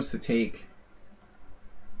original plan was to take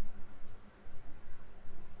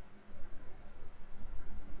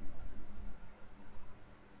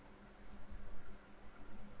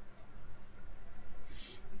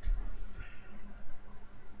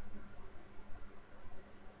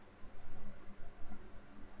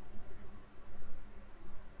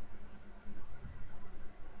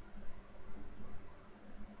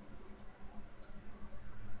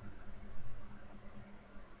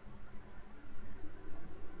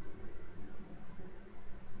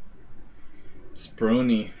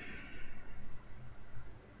Brony.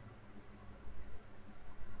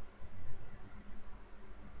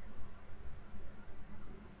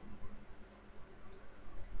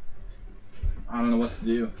 I don't know what to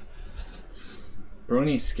do.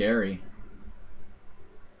 Brony's scary.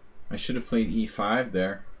 I should have played e5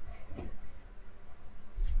 there.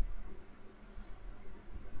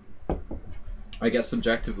 I guess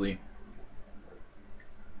subjectively.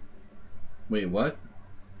 Wait, what?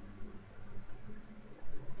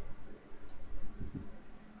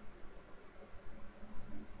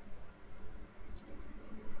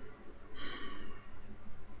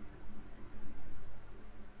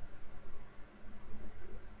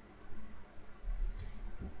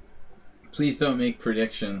 Please don't make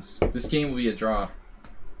predictions. This game will be a draw.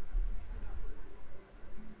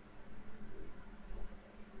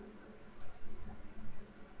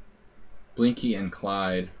 Blinky and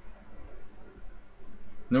Clyde.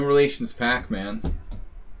 No relations, Pac-Man.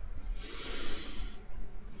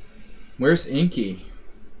 Where's Inky?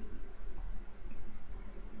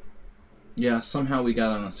 Yeah, somehow we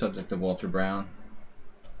got on the subject of Walter Brown.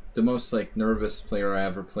 The most like nervous player I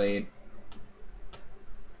ever played.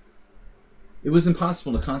 It was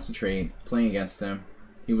impossible to concentrate playing against him.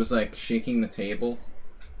 He was like shaking the table.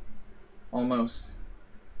 Almost.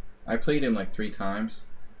 I played him like 3 times.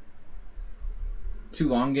 2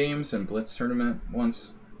 long games and Blitz tournament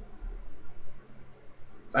once.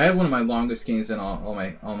 I had one of my longest games in all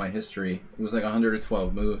my history. It was like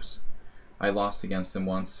 112 moves. I lost against him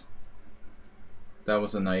once. That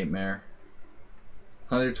was a nightmare.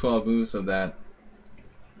 112 moves of that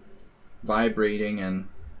vibrating and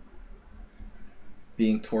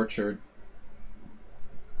being tortured.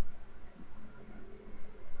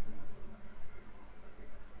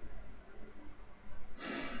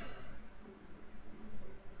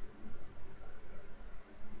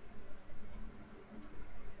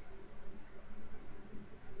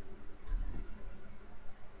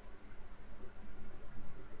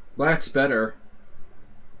 Black's better.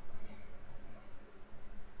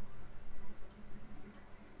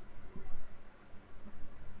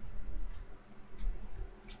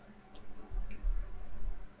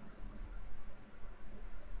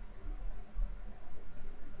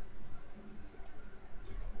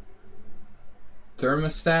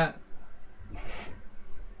 Thermostat?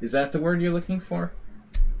 Is that the word you're looking for?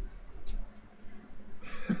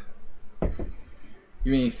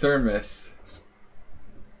 You mean thermos.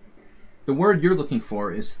 The word you're looking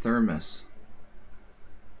for is thermos.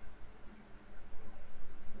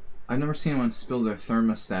 I've never seen anyone spill their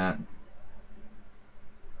thermostat.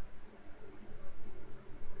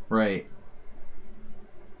 Right.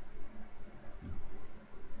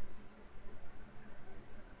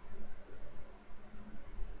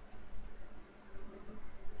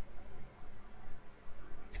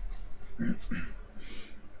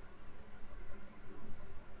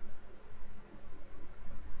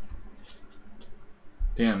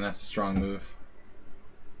 Damn, that's a strong move.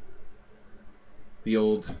 The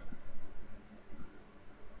old...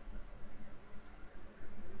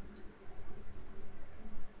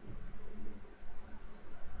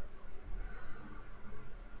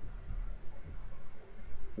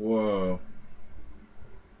 Whoa.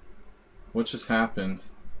 What just happened?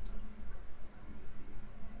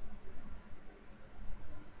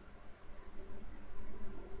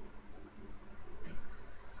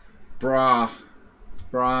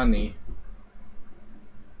 Brawny.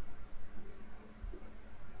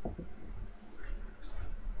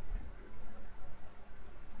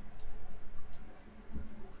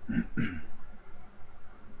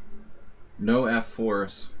 No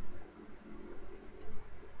F4s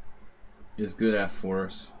is good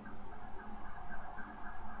F4s.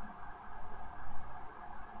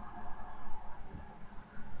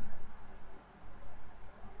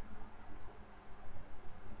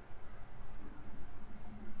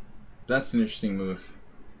 That's an interesting move.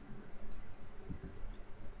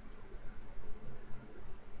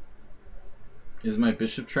 Is my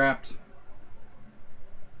bishop trapped?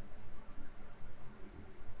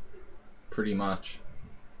 Pretty much.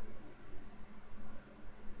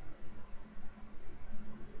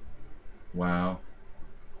 Wow.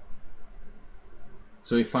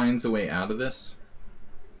 So he finds a way out of this?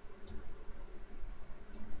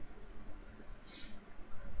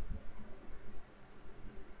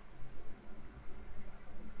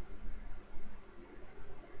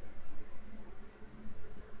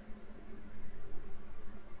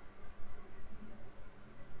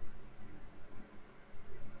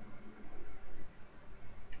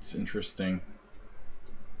 It's interesting.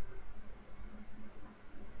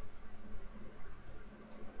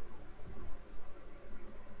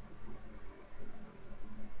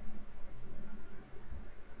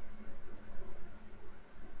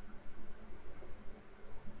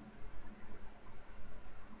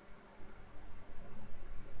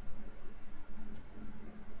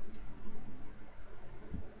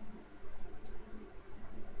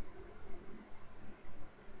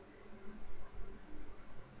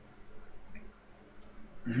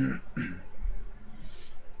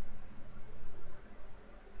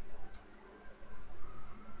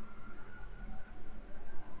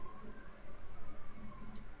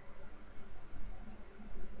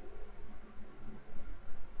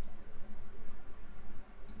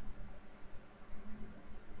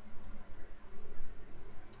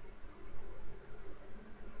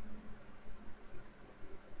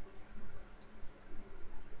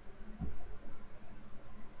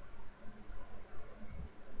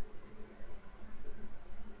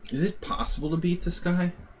 Is it possible to beat this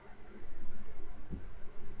guy?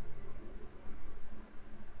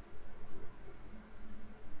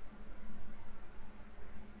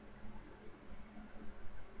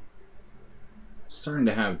 Starting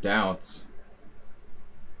to have doubts.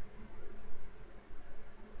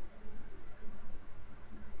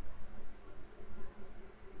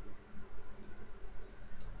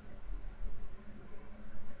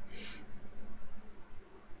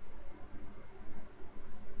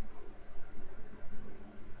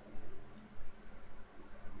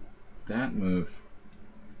 That move.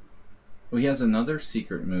 Oh, he has another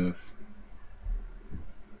secret move.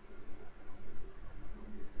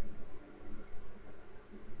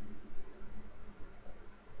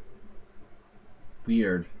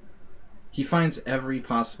 Weird. He finds every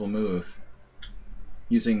possible move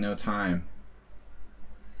using no time.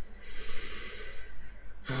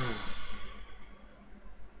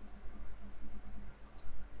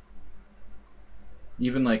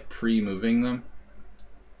 Even like pre-moving them.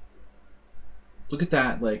 Look at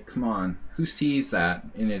that, like, come on. Who sees that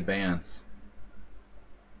in advance?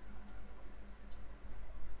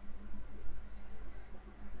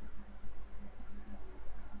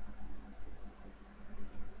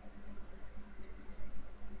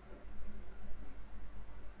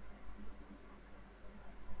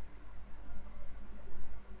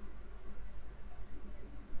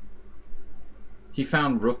 He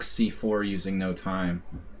found rook c4 using no time.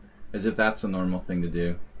 As if that's a normal thing to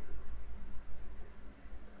do.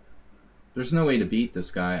 There's no way to beat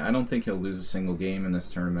this guy. I don't think he'll lose a single game in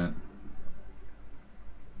this tournament.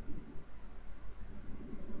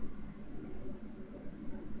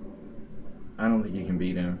 I don't think you can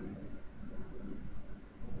beat him.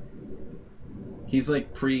 He's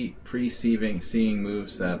like seeing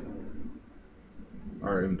moves that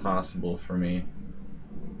are impossible for me.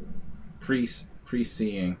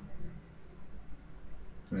 Pre-seeing.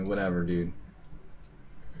 I mean, whatever, dude.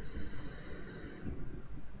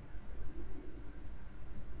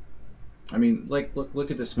 I mean, like,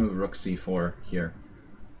 look at this move, rook c4 here.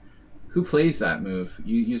 Who plays that move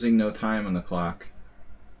using no time on the clock?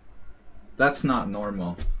 That's not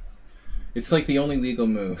normal. It's like the only legal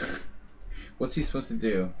move. What's he supposed to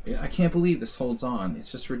do? I can't believe this holds on.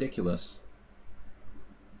 It's just ridiculous.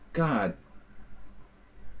 God.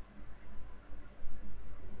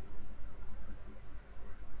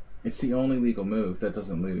 It's the only legal move that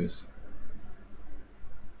doesn't lose.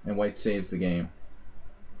 And white saves the game.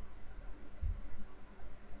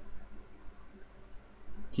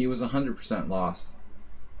 He was 100% lost.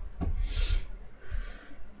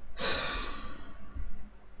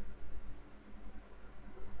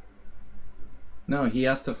 No, he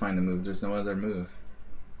has to find a move. There's no other move.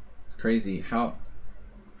 It's crazy how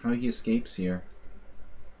he escapes here.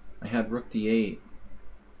 I had rook d8.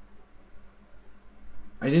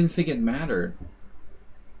 I didn't think it mattered.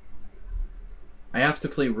 I have to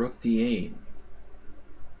play rook d8.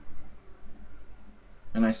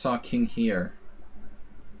 And I saw king here.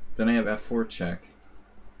 Then I have f4 check.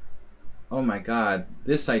 Oh my god.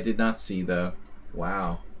 This I did not see though.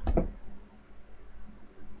 Wow.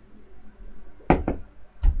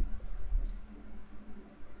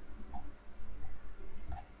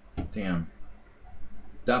 Damn.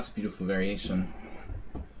 That's a beautiful variation.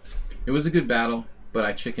 It was a good battle, but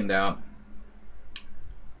I chickened out.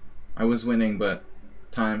 I was winning, but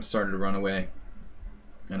time started to run away.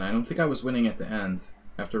 And I don't think I was winning at the end,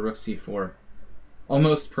 after rook c4.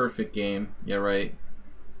 Almost perfect game. Yeah, right.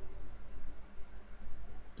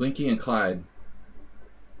 Blinky and Clyde.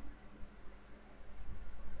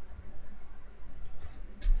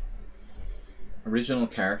 Original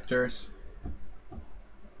characters.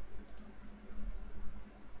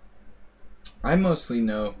 I mostly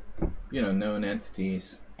know, you know, known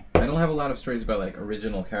entities. I don't have a lot of stories about like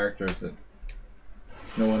original characters that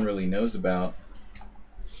no one really knows about.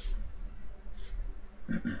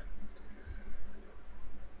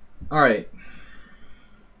 All right.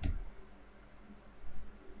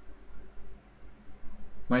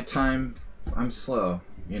 My time, I'm slow,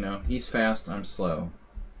 you know. He's fast, I'm slow.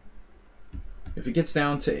 If it gets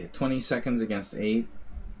down to 20 seconds against 8,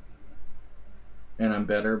 and I'm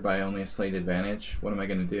better by only a slight advantage, what am I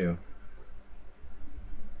going to do?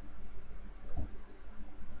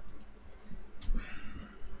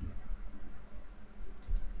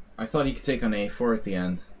 I thought he could take on a4 at the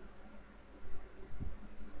end.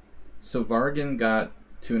 So Vargan got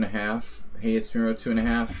 2.5. Hey, it's Miro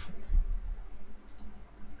 2.5.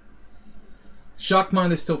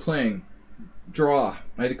 Shockmon is still playing. Draw.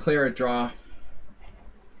 I declare a draw.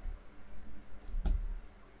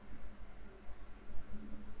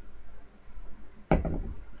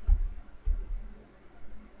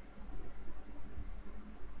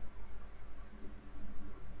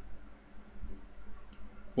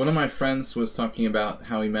 One of my friends was talking about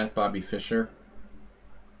how he met Bobby Fischer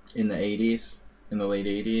in the 80s, in the late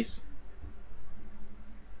 80s.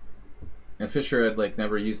 And Fischer had like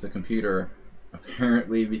never used a computer,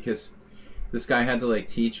 apparently, because this guy had to like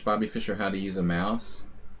teach Bobby Fischer how to use a mouse.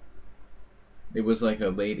 It was like a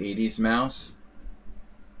late 80s mouse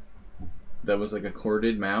that was like a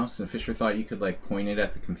corded mouse, and Fischer thought you could like point it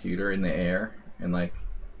at the computer in the air and like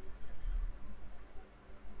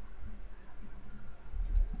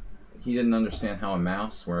he didn't understand how a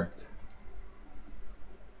mouse worked.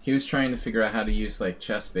 He was trying to figure out how to use like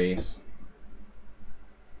chess base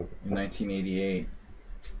in 1988.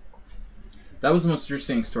 That was the most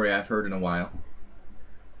interesting story I've heard in a while.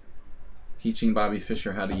 Teaching Bobby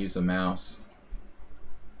Fischer how to use a mouse.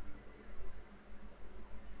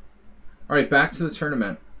 Alright, back to the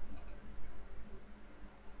tournament.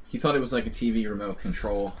 He thought it was like a TV remote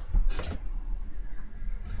control.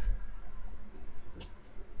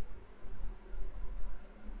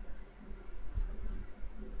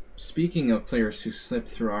 Speaking of players who slip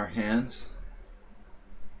through our hands,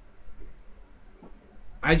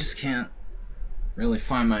 I just can't really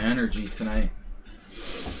find my energy tonight.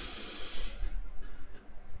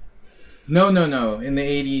 No. In the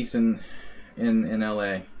 80s in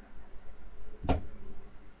LA.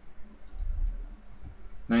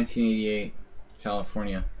 1988,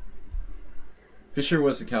 California. Fisher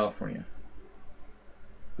was in California.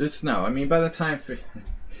 No, I mean, by the time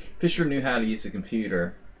Fisher knew how to use a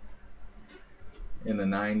computer in the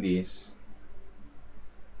 90s.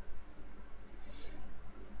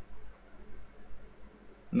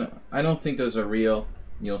 No, I don't think those are real,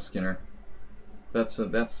 Neil Skinner. That's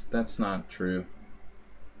not true.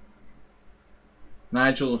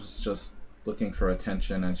 Nigel is just looking for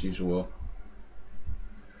attention as usual.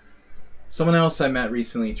 Someone else I met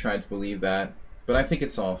recently tried to believe that, but I think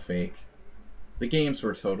it's all fake. The games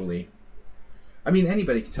were totally... I mean,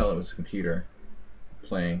 anybody could tell it was a computer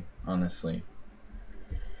playing, honestly.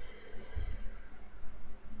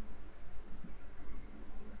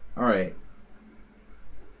 Alright.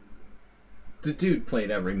 The dude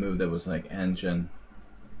played every move that was like engine.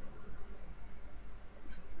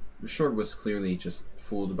 Short was clearly just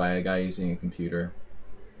fooled by a guy using a computer.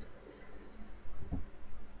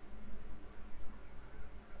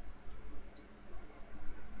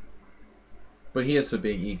 But he has a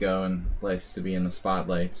big ego and likes to be in the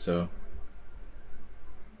spotlight, so...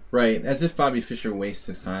 Right, as if Bobby Fischer wastes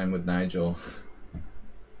his time with Nigel.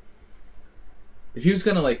 If he was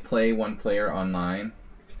gonna like play one player online,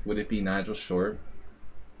 would it be Nigel Short?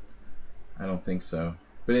 I don't think so.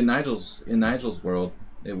 But in Nigel's world,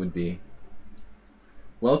 it would be.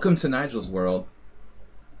 Welcome to Nigel's world.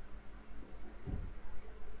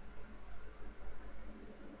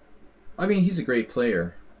 I mean, he's a great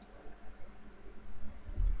player.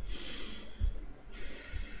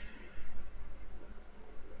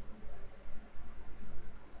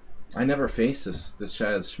 I never faced this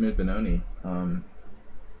Chad Schmid-Benoni.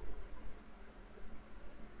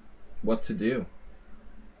 What to do?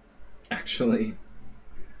 Actually.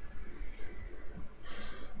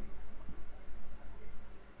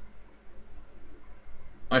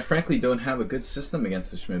 I frankly don't have a good system against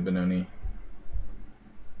the Schmid-Benoni.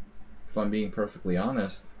 If I'm being perfectly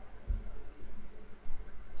honest.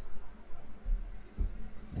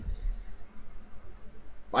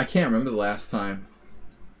 I can't remember the last time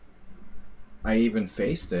I even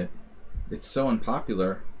faced it. It's so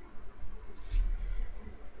unpopular.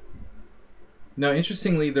 No,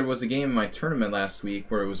 interestingly, there was a game in my tournament last week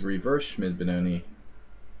where it was reverse Schmid-Benoni.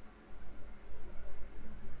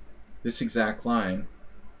 This exact line.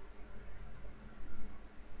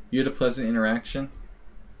 You had a pleasant interaction?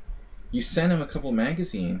 You sent him a couple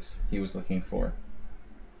magazines he was looking for.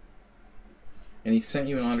 And he sent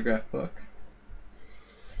you an autographed book.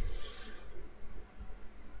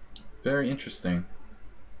 Very interesting.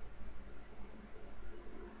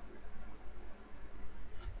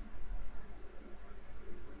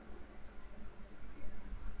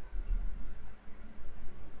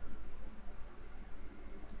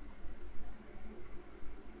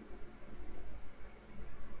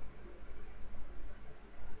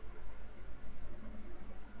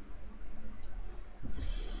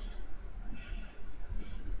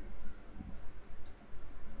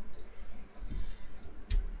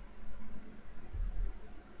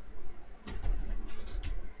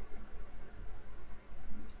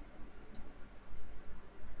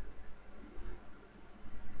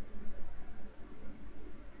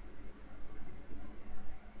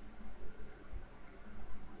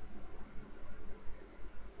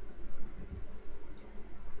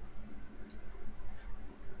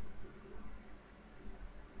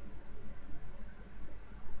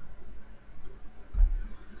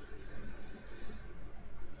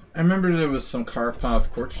 I remember there was some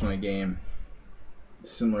Karpov-Korchnoi game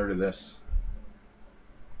similar to this.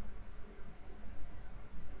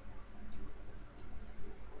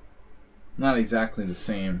 Not exactly the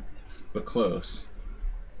same, but close.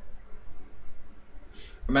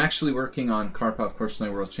 I'm actually working on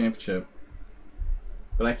Karpov-Korchnoi World Championship,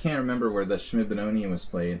 but I can't remember where the Schmid-Benoni was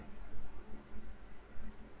played.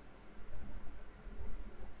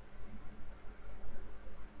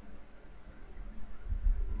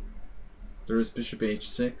 There was bishop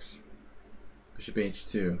h6, bishop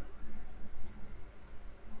h2.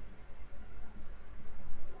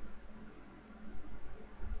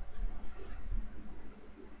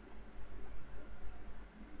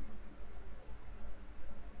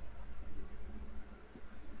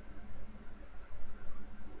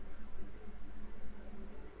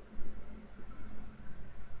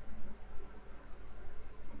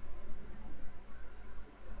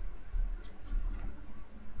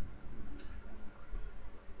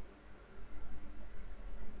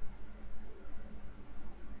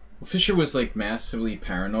 Well, Fischer was like massively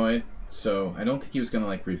paranoid, so I don't think he was gonna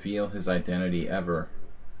like reveal his identity ever.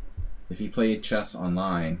 If he played chess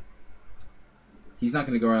online, He's not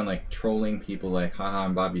going to go around like trolling people like, haha,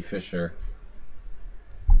 I'm Bobby Fischer.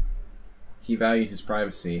 He valued his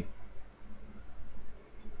privacy.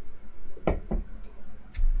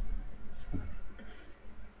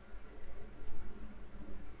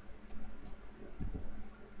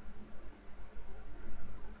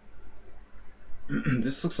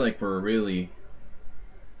 This looks like we're really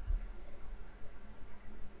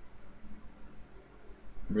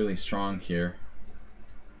strong here.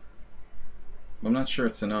 I'm not sure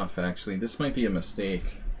it's enough, actually. This might be a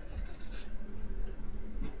mistake.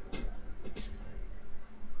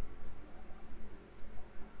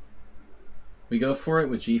 We go for it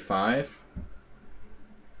with g5.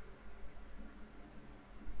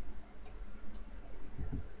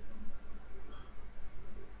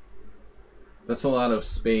 That's a lot of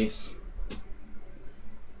space.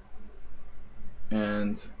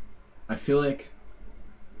 And I feel like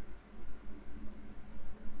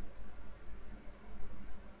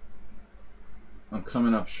I'm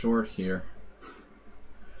coming up short here.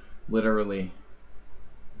 Literally.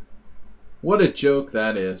 What a joke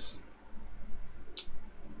that is.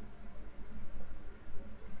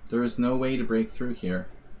 There is no way to break through here.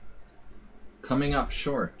 Coming up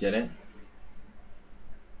short, get it?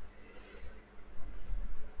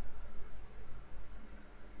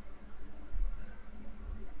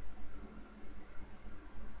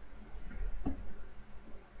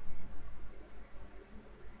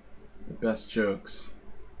 The best jokes.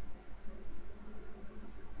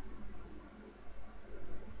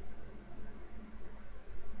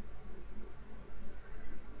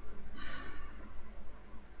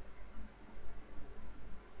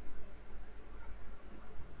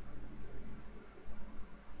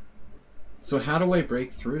 So how do I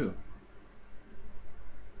break through?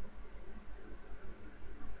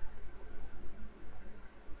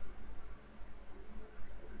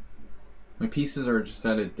 My pieces are just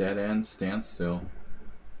at a dead end standstill.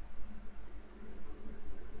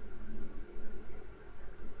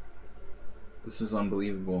 This is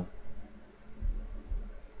unbelievable.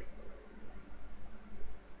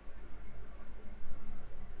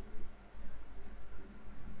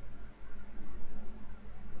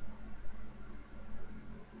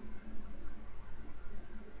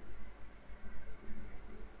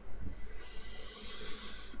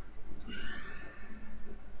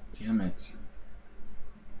 Damn it.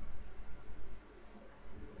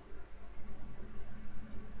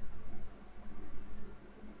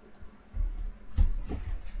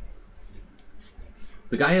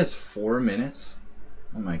 The guy has 4 minutes?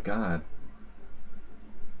 Oh my god.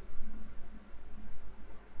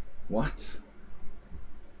 What?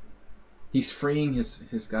 He's freeing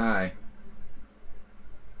his guy.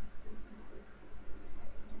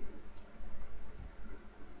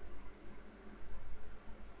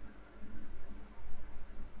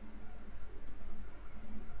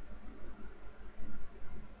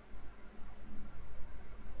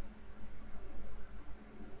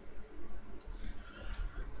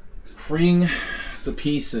 Freeing the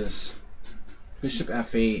pieces. Bishop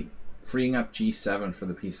f8, freeing up g7 for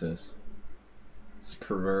the pieces. It's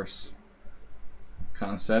perverse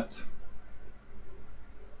concept.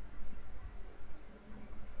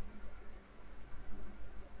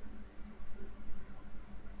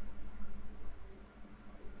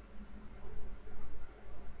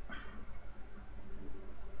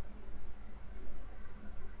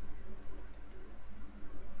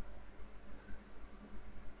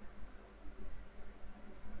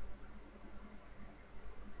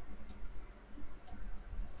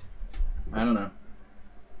 I don't know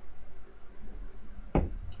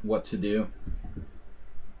what to do.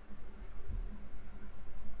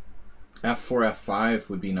 F4, F5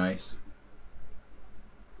 would be nice.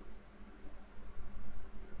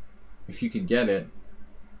 If you could get it.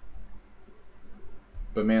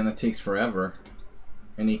 But man, that takes forever.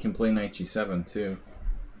 And he can play knight g7 too.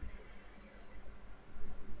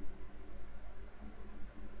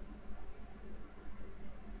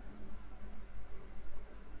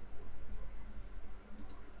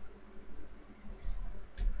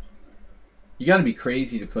 You gotta be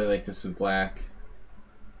crazy to play like this with black.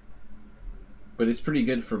 But it's pretty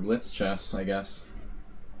good for blitz chess, I guess.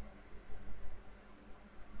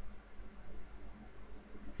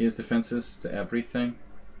 He has defenses to everything.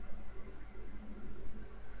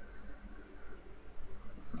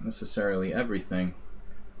 Not necessarily everything.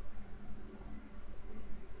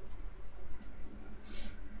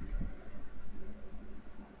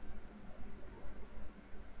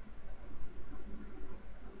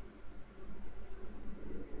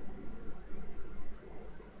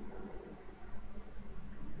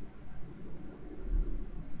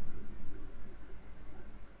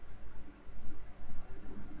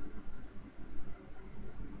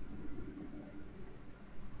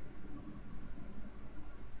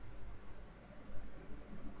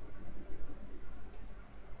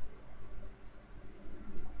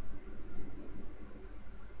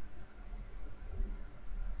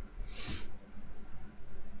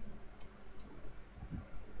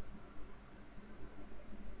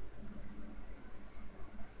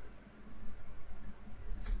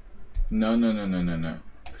 No, no, no, no, no, no.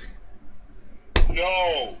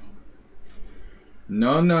 No.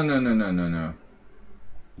 No, no, no, no, no, no, no.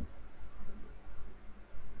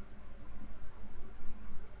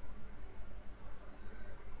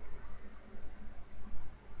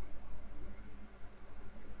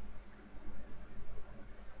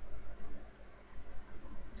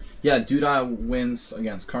 Yeah, Duda wins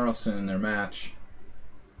against Carlsen in their match.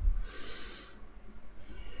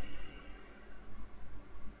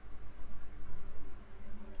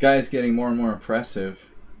 Guy's getting more and more impressive.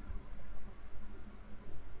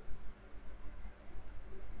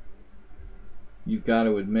 You've got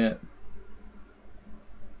to admit.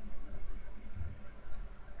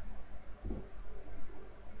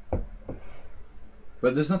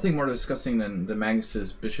 But there's nothing more disgusting than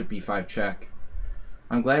Magnus's bishop e5 check.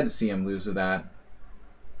 I'm glad to see him lose with that.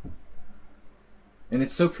 And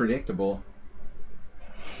it's so predictable.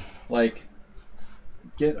 Like,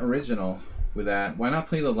 get original with that. Why not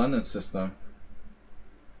play the London system?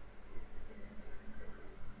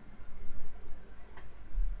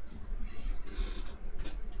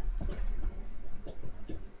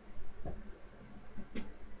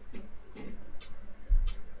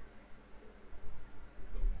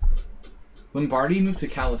 Lombardi moved to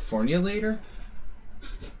California later?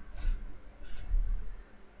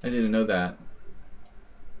 I didn't know that.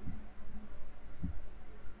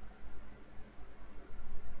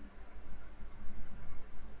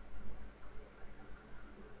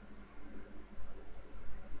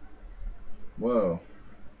 Whoa.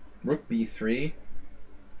 Rook b3?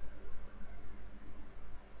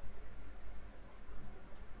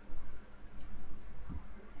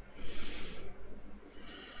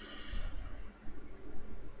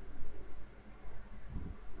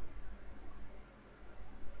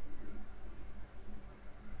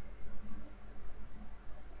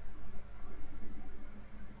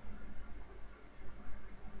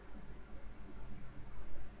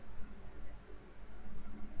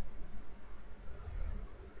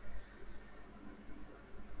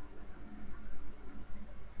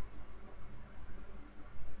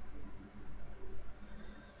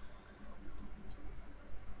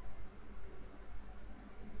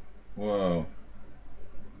 Whoa.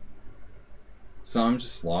 So I'm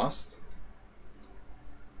just lost?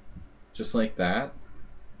 Just like that?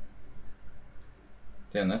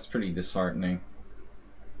 Damn, that's pretty disheartening.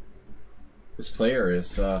 This player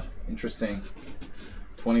is interesting.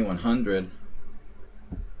 2100.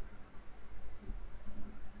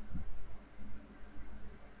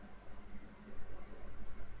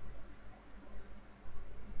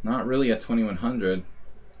 Not really at 2100.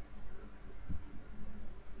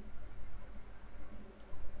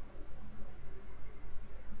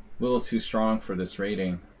 A little too strong for this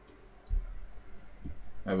rating,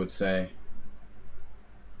 I would say.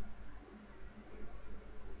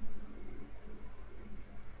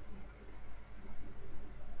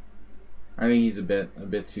 I think he's a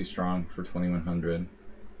bit too strong for 2100.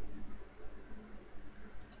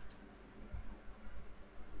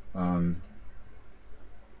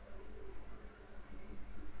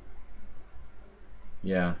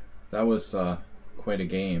 Yeah, that was quite a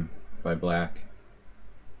game by Black.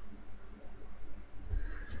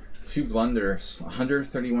 2 blunders,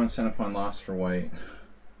 131 cent upon loss for White.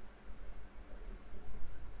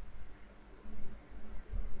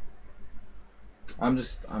 I'm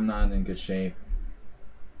not in good shape.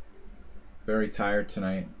 Very tired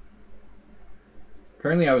tonight.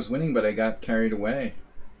 Apparently I was winning, but I got carried away.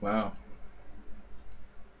 Wow.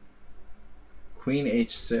 Queen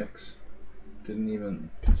h6. Didn't even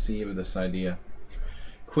conceive of this idea.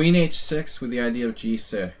 Queen h6 with the idea of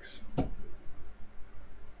g6.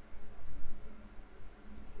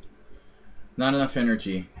 Not enough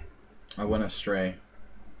energy. I went astray.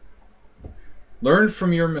 Learn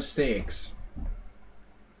from your mistakes.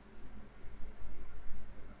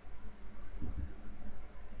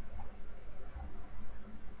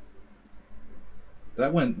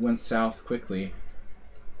 That went south quickly.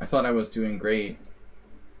 I thought I was doing great.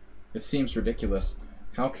 It seems ridiculous.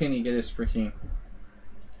 How can he get his freaking...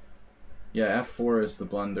 Yeah, f4 is the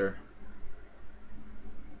blunder.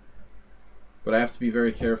 But I have to be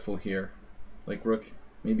very careful here. Like rook,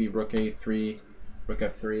 maybe rook a3, rook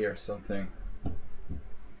f3 or something.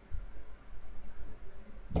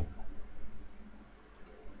 I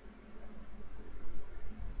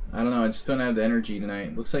don't know, I just don't have the energy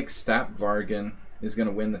tonight. Looks like Stap Vargan is going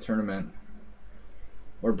to win the tournament.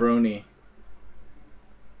 Or Brony.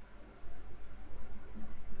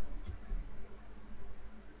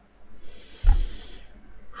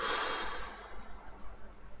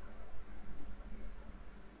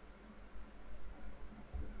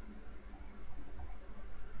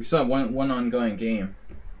 We still have one ongoing game.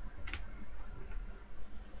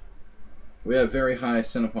 We have very high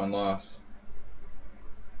sin upon loss.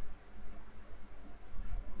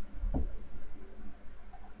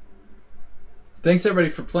 Thanks everybody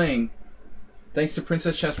for playing. Thanks to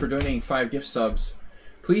Princess Chess for donating 5 gift subs.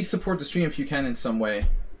 Please support the stream if you can in some way.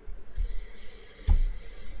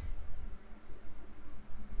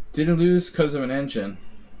 Didn't lose because of an engine.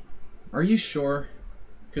 Are you sure?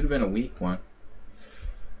 Could have been a weak one.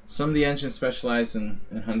 Some of the engines specialize in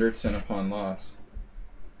 100 sin upon loss.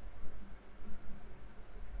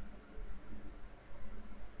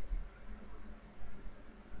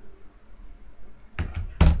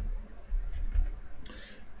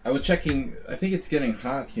 I was checking, I think it's getting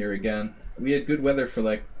hot here again. We had good weather for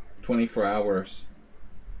like 24 hours.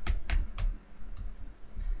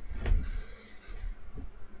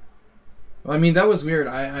 Well, I mean, that was weird.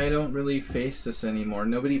 I don't really face this anymore.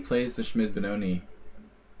 Nobody plays the Schmid-Benoni.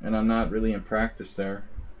 And I'm not really in practice there.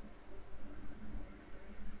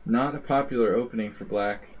 Not a popular opening for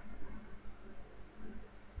black.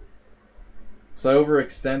 So I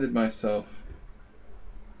overextended myself.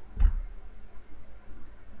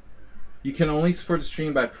 You can only support the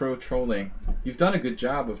stream by pro-trolling. You've done a good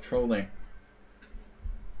job of trolling.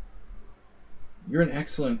 You're an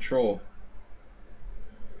excellent troll.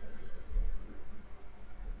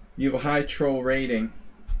 You have a high troll rating.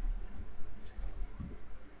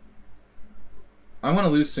 I want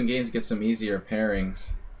to lose some games, get some easier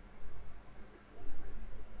pairings.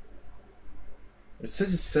 It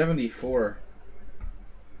says it's 74.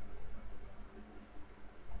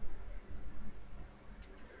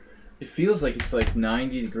 It feels like it's like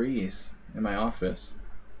 90 degrees in my office.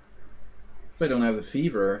 If I don't have the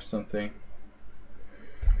fever or something.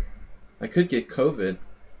 I could get COVID.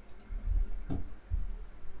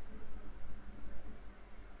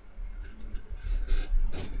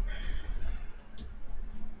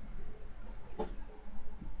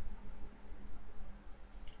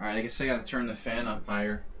 Alright, I guess I gotta turn the fan up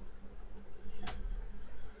higher.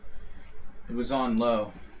 It was on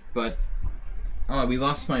low, but... Oh, we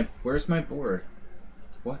lost my... Where's my board?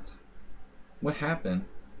 What? What happened?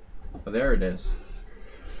 Oh, there it is.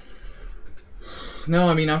 No,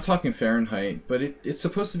 I mean, I'm talking Fahrenheit, but it's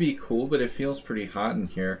supposed to be cool, but it feels pretty hot in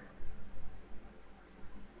here.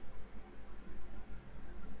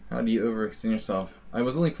 How do you overextend yourself? I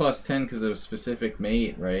was only plus 10 because of a specific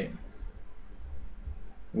mate, right?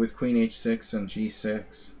 With Queen H6 and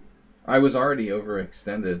G6. I was already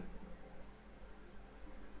overextended.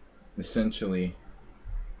 Essentially.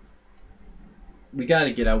 We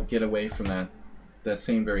gotta get away from that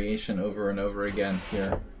same variation over and over again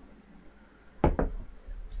here.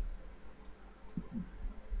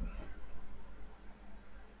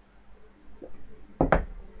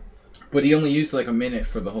 But he only used like a minute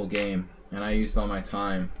for the whole game, and I used all my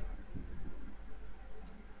time.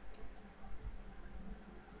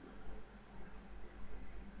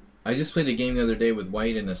 I just played a game the other day with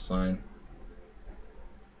white in this line.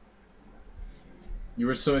 You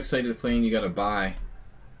were so excited to play and you got to buy.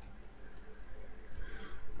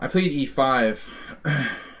 I played E5.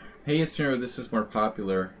 Hey, it's mirror, this is more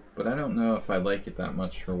popular, but I don't know if I like it that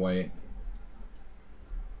much for white.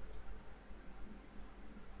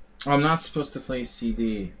 Oh, I'm not supposed to play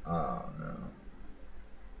CD. Oh, no.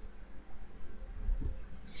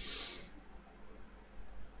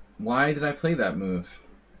 Why did I play that move?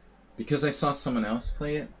 Because I saw someone else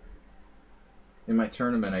play it? In my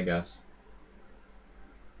tournament, I guess.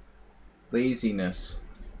 Laziness.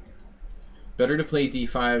 Better to play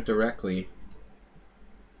D5 directly.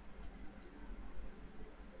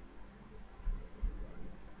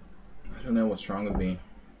 I don't know what's wrong with me.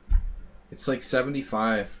 It's like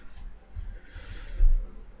 75.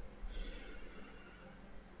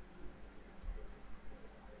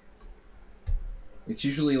 It's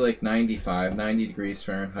usually like 95, 90 degrees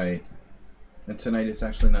Fahrenheit. And tonight it's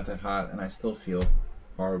actually not that hot and I still feel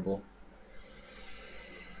horrible.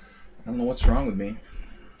 I don't know what's wrong with me.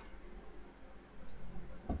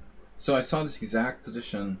 So I saw this exact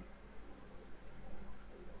position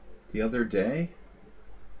the other day.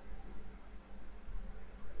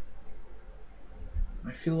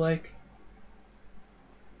 I feel like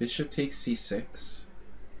bishop takes c6.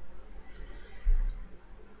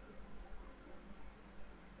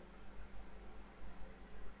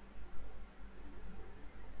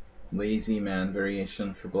 Lazy man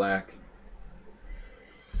variation for black.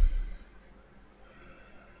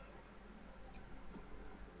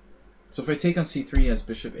 So if I take on c3, he has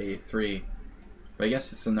bishop a3. But I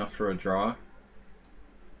guess it's enough for a draw.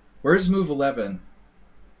 Where's move 11?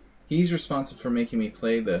 He's responsible for making me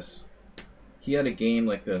play this. He had a game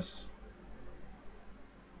like this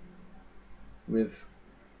with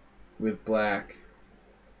black.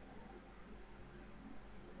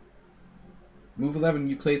 Move 11,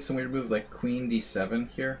 you played some weird move like Queen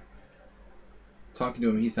D7 here. Talking to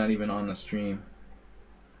him, he's not even on the stream.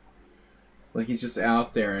 Like he's just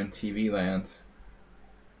out there in TV land.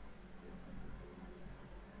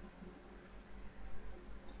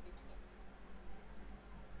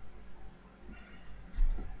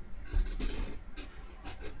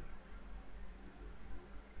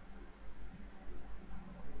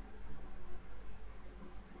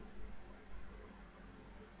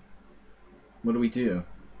 What do we do?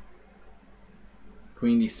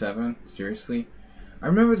 Queen D7? Seriously? I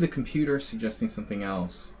remember the computer suggesting something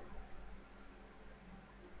else.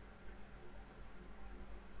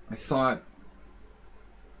 I thought...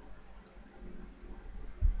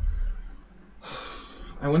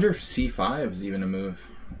 I wonder if C5 is even a move.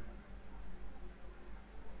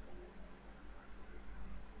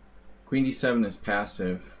 Queen D7 is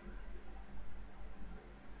passive.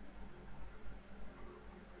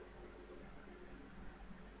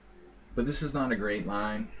 But this is not a great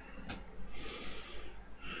line.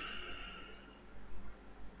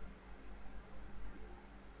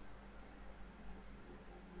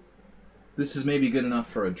 This is maybe good enough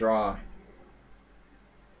for a draw.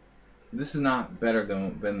 This is not better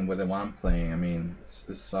than what I'm playing. I mean,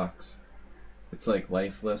 this sucks. It's like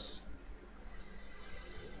lifeless.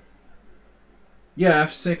 Yeah,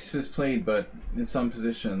 F6 is played, but in some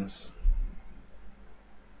positions.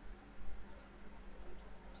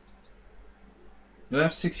 With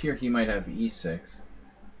F6 here, he might have E6.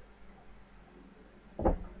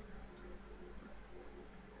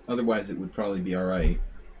 Otherwise, it would probably be alright.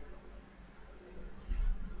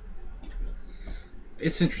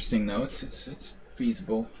 It's interesting though. It's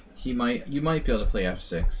feasible. You might be able to play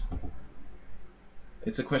F6.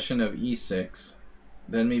 It's a question of E6,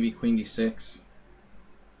 then maybe Queen D6.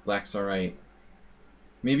 Black's alright.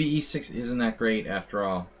 Maybe E6 isn't that great after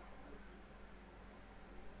all.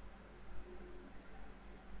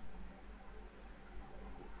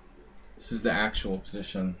 This is the actual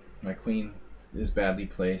position. My queen is badly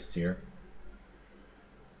placed here.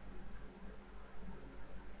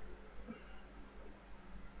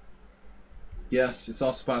 Yes, it's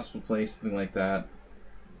also possible to play something like that.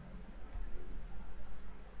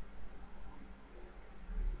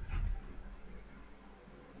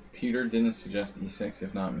 Computer didn't suggest E6,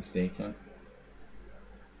 if not mistaken.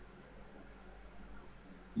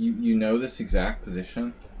 You know this exact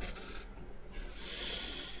position?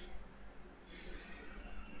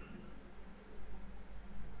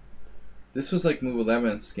 This was like Move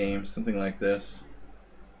 11's game, something like this.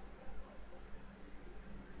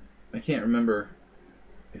 I can't remember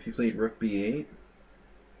if he played Rook B8.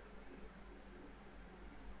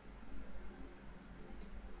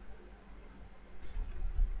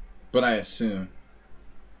 But I assume.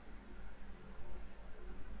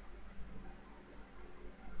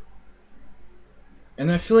 And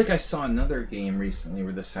I feel like I saw another game recently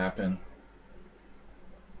where this happened.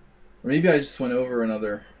 Or maybe I just went over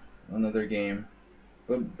another game.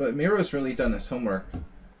 But Miro's really done his homework.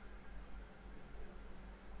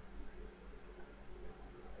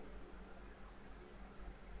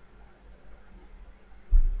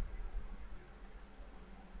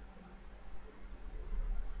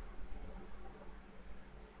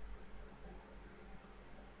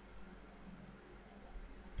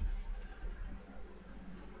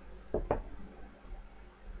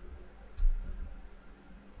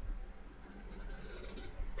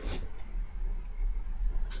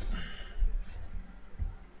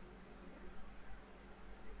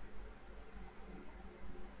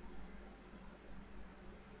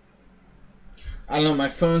 I don't know, my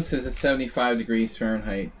phone says it's 75 degrees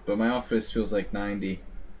Fahrenheit, but my office feels like 90.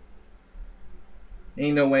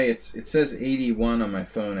 Ain't no way, it says 81 on my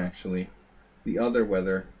phone actually. The other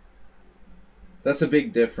weather. That's a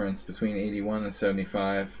big difference between 81 and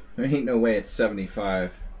 75. There ain't no way it's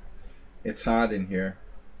 75. It's hot in here.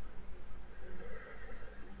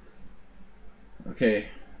 Okay,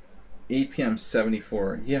 8 p.m.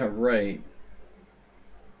 74. Yeah, right.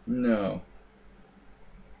 No.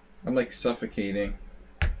 I'm like suffocating.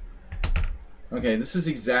 Okay, this is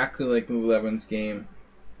exactly like Move 11's game.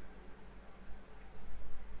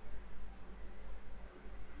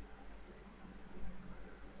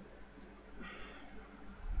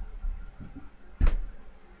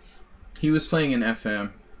 He was playing an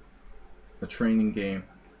FM, a training game.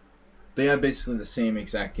 They had basically the same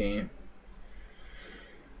exact game.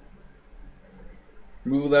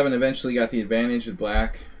 Move 11 eventually got the advantage with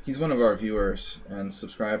black. He's one of our viewers and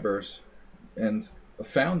subscribers, and a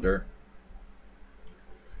founder.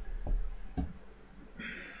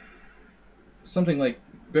 Something like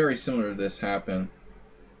very similar to this happened.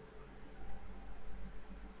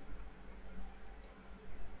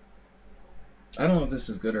 I don't know if this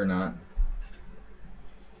is good or not.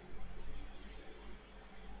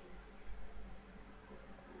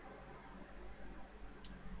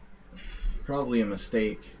 Probably a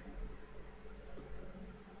mistake.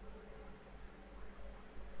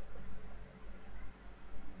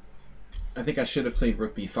 I think I should have played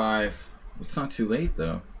rook b5. It's not too late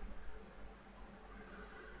though.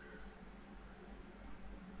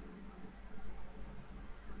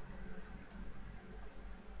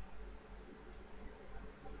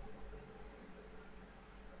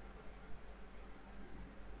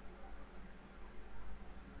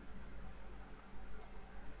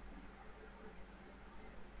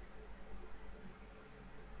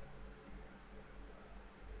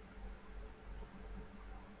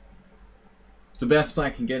 The best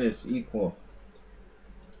black can get is equal.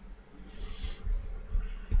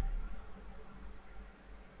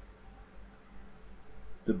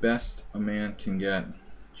 The best a man can get,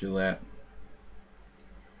 Gillette.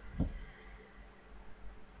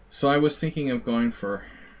 So I was thinking of going for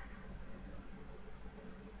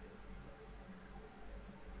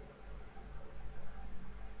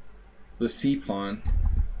the C pawn.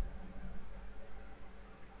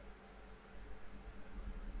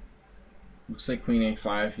 Looks like queen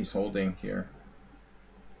a5 he's holding here.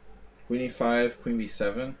 Queen a5, queen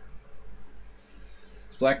b7.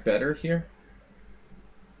 Is black better here?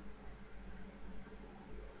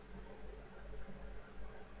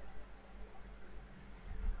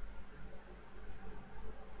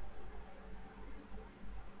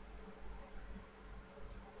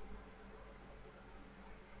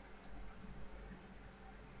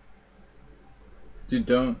 Dude,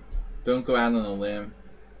 don't go out on a limb,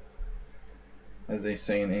 as they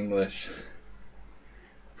say in English.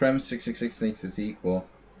 Prem 666 thinks it's equal.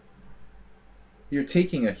 You're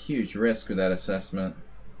taking a huge risk with that assessment.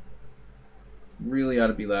 Really ought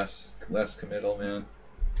to be less committal, man.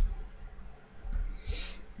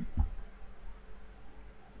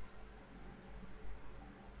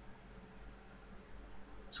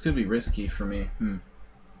 This could be risky for me.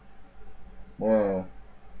 Whoa.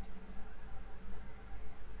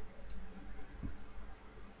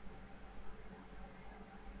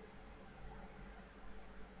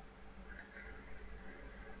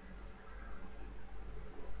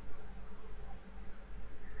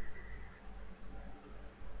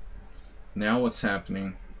 Now what's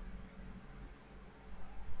happening?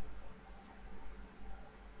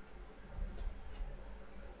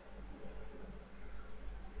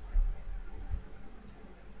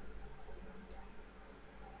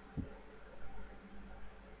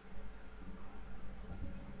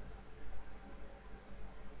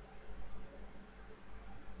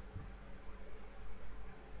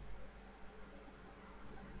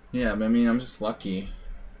 Yeah, but I mean, I'm just lucky.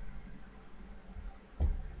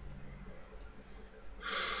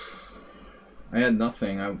 I had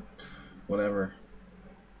nothing. Whatever.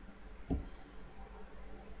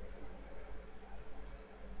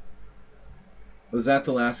 Was that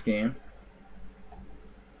the last game?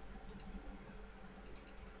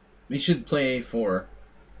 We should play a4.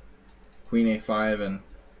 Queen a5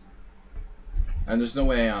 and there's no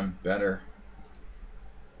way I'm better.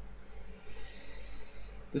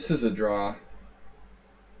 This is a draw.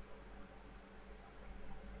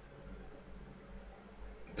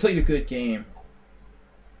 Played a good game.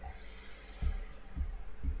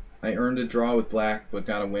 I earned a draw with black, but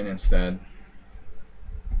got a win instead.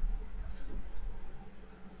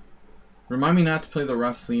 Remind me not to play the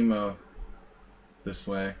Russ Limo this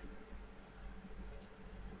way.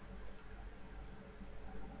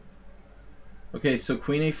 Okay, so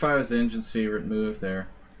queen a5 is the engine's favorite move there.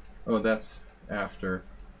 Oh, that's after.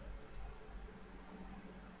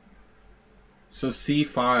 So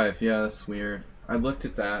c5, yeah, that's weird. I looked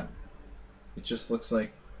at that. It just looks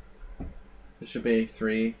like bishop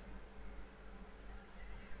a3.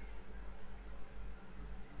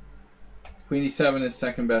 Queen e7 is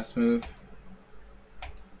second best move.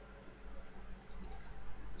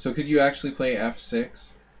 So could you actually play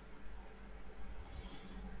f6?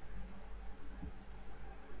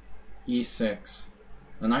 e6.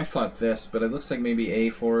 And I thought this, but it looks like maybe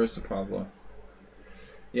a4 is the problem.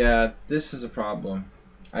 Yeah, this is a problem.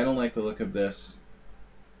 I don't like the look of this.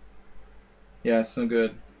 Yeah, it's no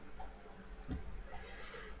good.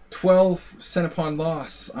 12 centipede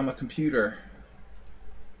loss. I'm a computer.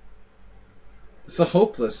 It's a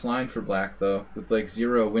hopeless line for black, though, with like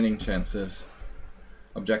 0 winning chances,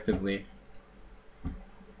 objectively.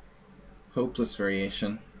 Hopeless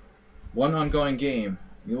variation. One ongoing game.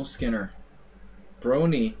 Mule Skinner.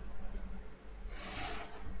 Brony.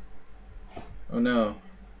 Oh no.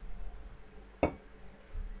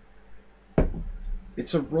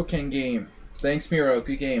 It's a rook endgame. Thanks, Miro.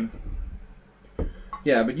 Good game.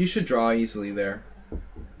 Yeah, but you should draw easily there.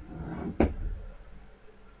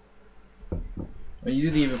 And you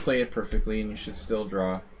didn't even play it perfectly, and you should still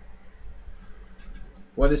draw.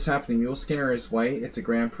 What is happening? Mule Skinner is white? It's a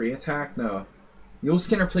Grand Prix attack? No. Mule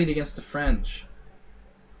Skinner played against the French.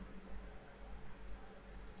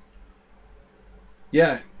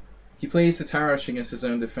 Yeah. He plays the Tarash against his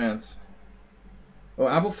own defense. Oh,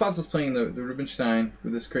 Abulfaz is playing the Rubinstein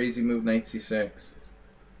with this crazy move, knight c6.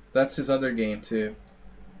 That's his other game, too.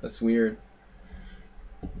 That's weird.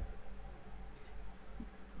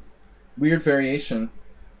 Weird variation.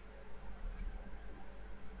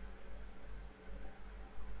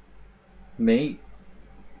 Mate.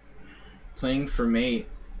 Playing for mate.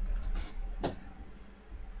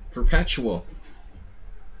 Perpetual.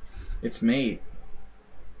 It's mate.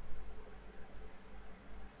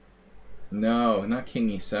 No, not king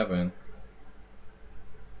e7.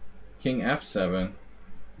 King f7.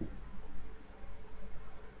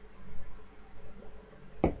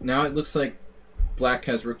 Now it looks like black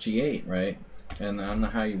has rook g8, right? And I don't know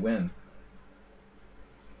how you win.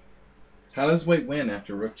 How does white win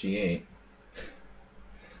after rook g8?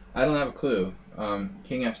 I don't have a clue.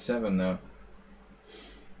 King f7 though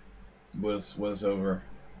was over.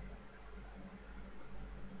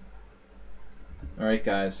 All right,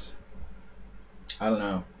 guys. I don't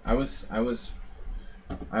know. I was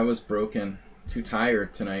broken. Too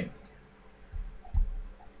tired tonight.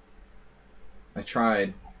 I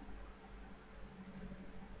tried.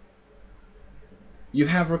 You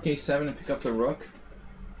have rook a7 to pick up the rook?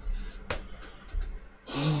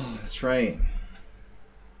 Oh, that's right.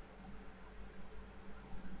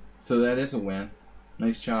 So that is a win.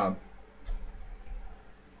 Nice job.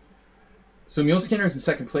 So Mule Skinner is in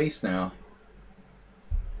second place now.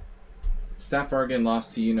 Stapvargan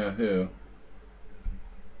lost to you-know-who.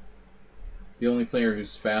 The only player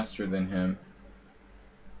who's faster than him.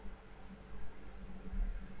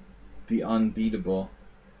 The unbeatable.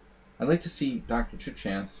 I'd like to see Dr.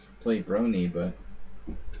 Chuchance play Brony, but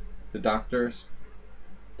the doctor's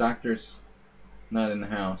not in the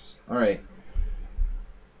house. Alright.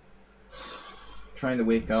 Trying to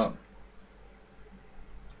wake up.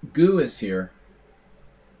 Goo is here.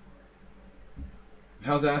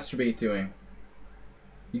 How's Astrobate doing?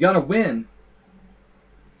 You gotta win!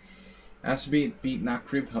 Astrobate beat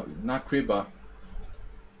Nakriba.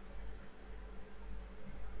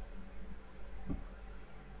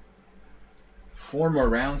 Four more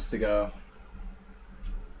rounds to go.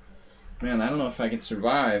 Man, I don't know if I can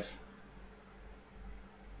survive.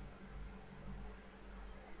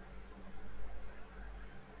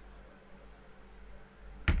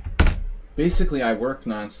 Basically, I work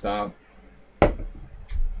non-stop.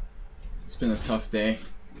 It's been a tough day.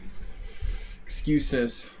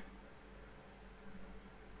 Excuses.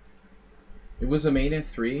 It was a mate in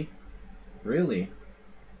 3? Really?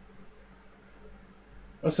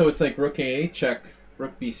 Oh, so it's like rook a8 check,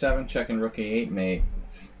 rook b7 check, and rook a8 mate.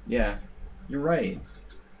 Yeah, you're right.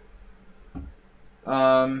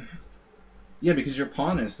 Yeah, because your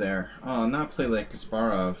pawn is there. Oh, not play like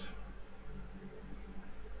Kasparov.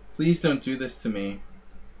 Please don't do this to me.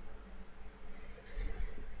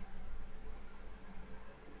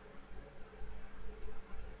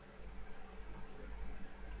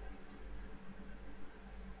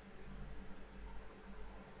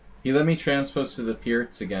 He let me transpose to the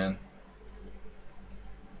Pirts again.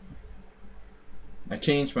 I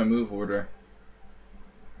changed my move order.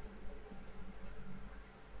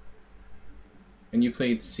 And you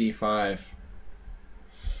played c5.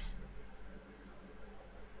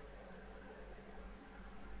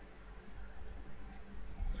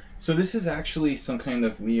 So this is actually some kind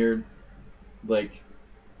of weird, like,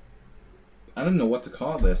 I don't know what to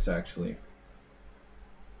call this actually.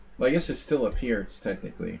 Well, I guess it's still a Pirts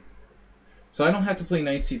technically. So I don't have to play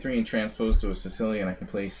knight c3 and transpose to a Sicilian. I can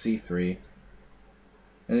play c3.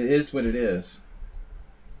 And it is what it is.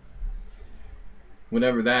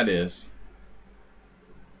 Whatever that is.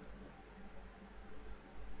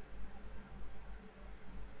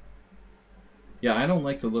 Yeah, I don't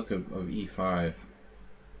like the look of e5.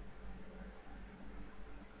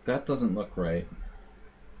 That doesn't look right.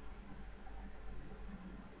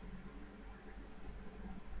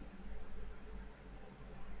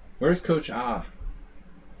 Where's Coach Ah?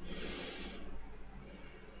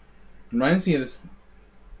 Reminds me of this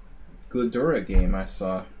Gladura game I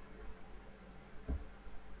saw.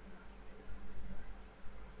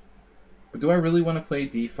 Do I really want to play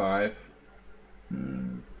d5?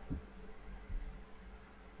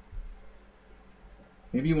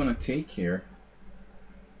 Maybe you want to take here.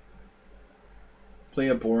 Play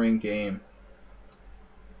a boring game.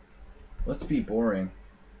 Let's be boring.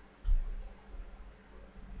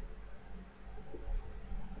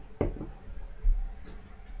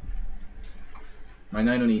 My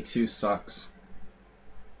knight on e2 sucks.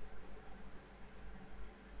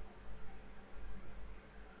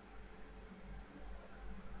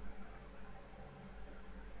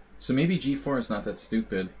 So maybe g4 is not that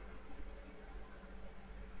stupid.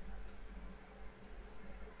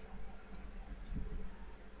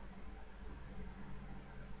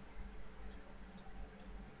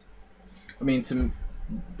 I mean, to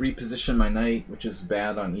reposition my knight, which is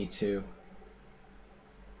bad on e2.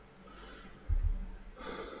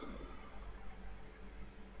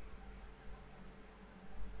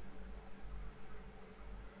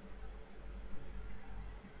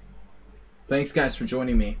 Thanks, guys, for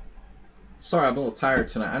joining me. Sorry, I'm a little tired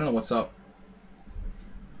tonight. I don't know what's up.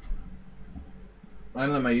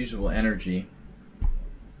 I'm not my usual energy.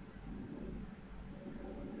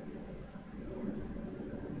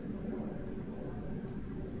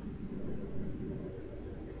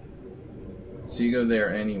 So you go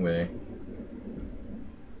there anyway.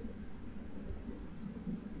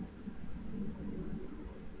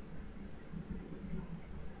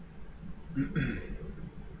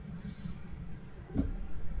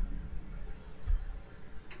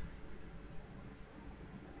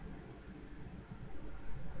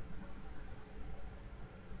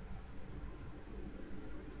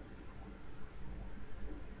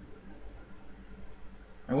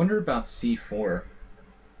 I wonder about c4.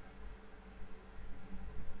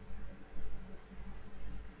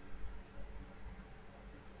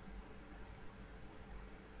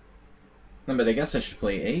 No, but I guess I should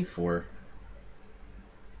play a4.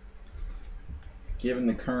 Given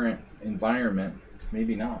the current environment,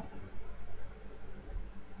 maybe not.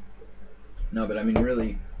 No, but I mean,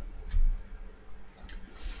 really,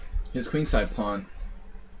 his queenside pawn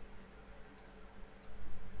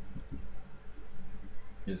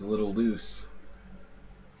is a little loose.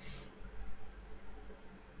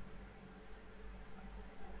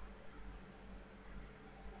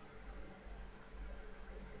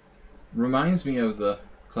 Reminds me of the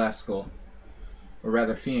classical, or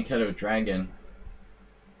rather Fianchetto Dragon.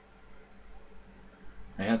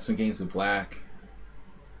 I had some games with black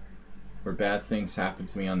where bad things happened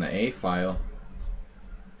to me on the A file.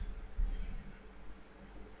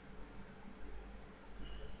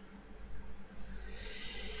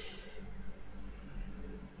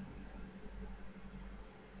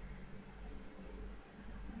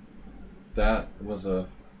 That was a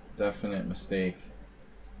definite mistake.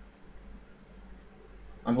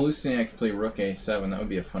 I'm hallucinating I could play rook a7. That would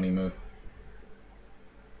be a funny move.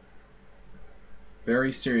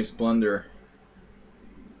 Very serious blunder.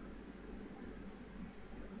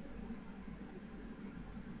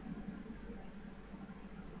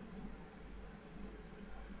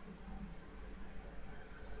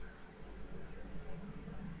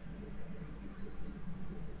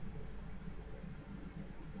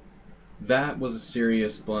 That was a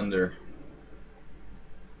serious blunder.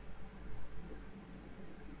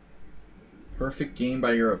 Perfect game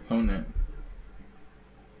by your opponent.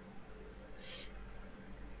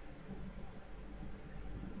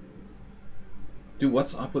 Dude,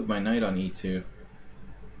 what's up with my knight on e2?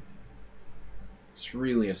 It's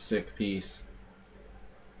really a sick piece.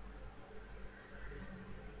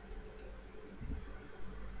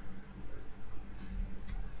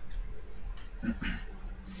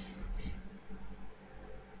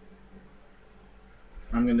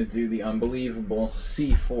 I'm gonna do the unbelievable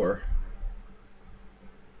c4.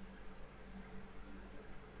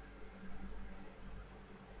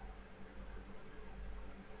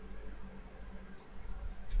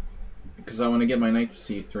 Because I want to get my knight to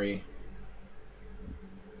c3.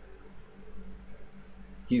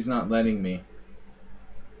 He's not letting me.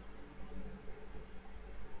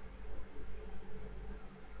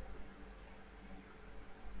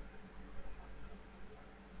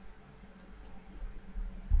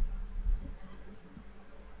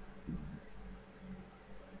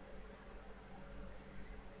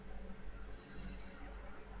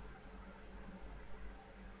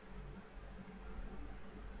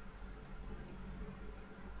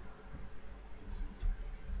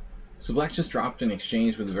 So black just dropped an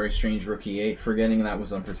exchange with a very strange rook e8, forgetting that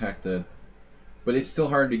was unprotected. But it's still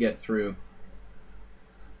hard to get through.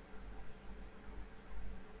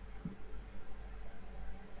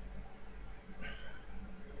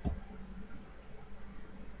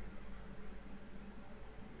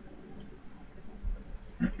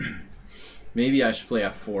 Maybe I should play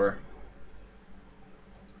f4.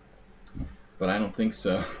 But I don't think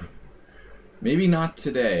so. Maybe not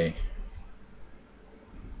today.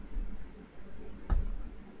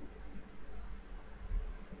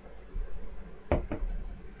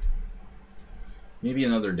 Maybe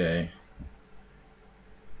another day.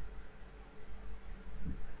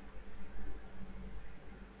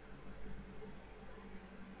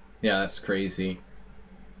 Yeah, that's crazy.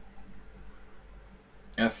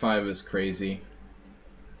 F5 is crazy.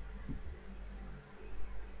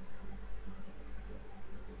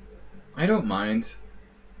 I don't mind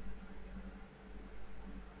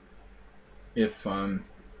if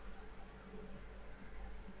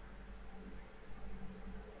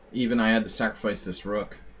even I had to sacrifice this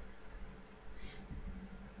rook.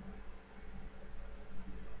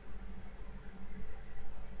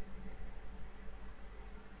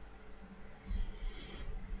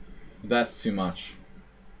 That's too much.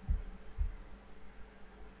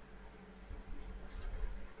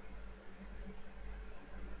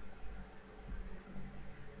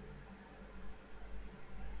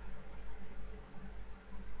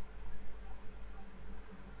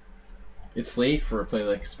 It's late for a play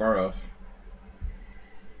like Kasparov.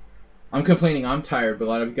 I'm complaining I'm tired, but a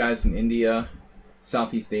lot of guys in India,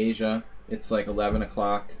 Southeast Asia, it's like 11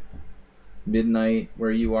 o'clock, midnight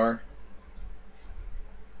where you are.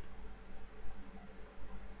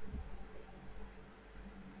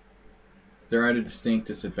 They're at a distinct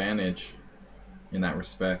disadvantage in that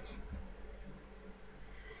respect.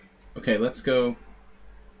 Okay, let's go.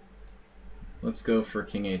 Let's go for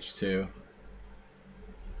King H2.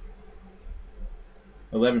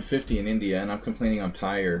 11:50 in India, and I'm complaining I'm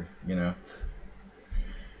tired, you know.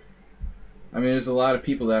 I mean, there's a lot of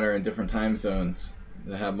people that are in different time zones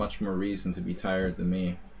that have much more reason to be tired than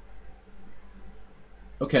me.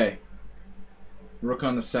 Okay. Rook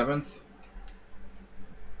on the 7th.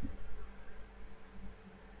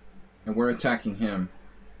 And we're attacking him.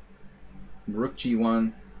 Rook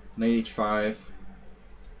G1, Knight H5.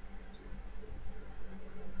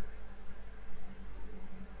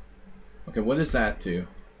 Okay, what does that do?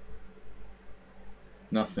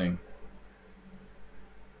 Nothing.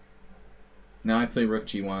 Now I play Rook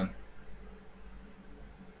G1.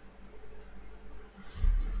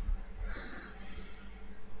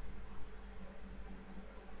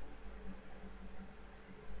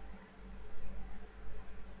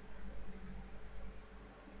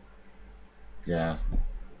 Yeah.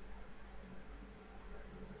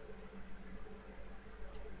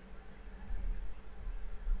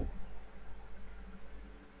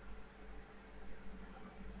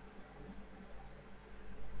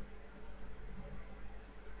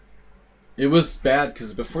 It was bad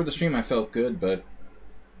because before the stream I felt good, but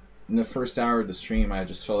in the first hour of the stream I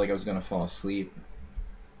just felt like I was going to fall asleep.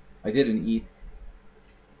 I didn't eat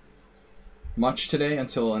much today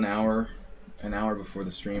until an hour before the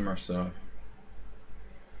stream or so.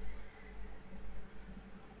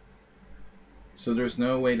 So there's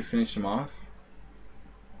no way to finish him off?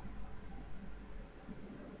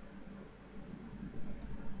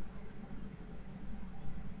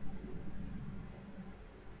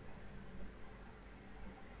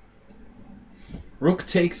 Rook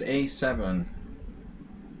takes A7.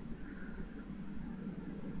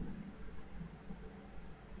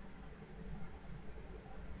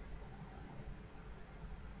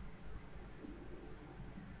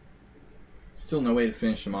 Still no way to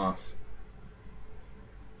finish him off.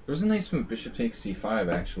 There's a nice move, bishop takes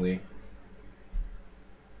C5 actually.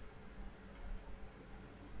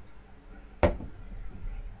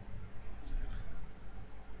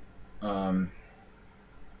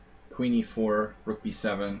 Queen E4, Rook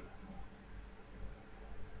B7.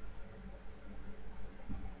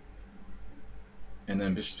 And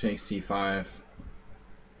then bishop takes C5.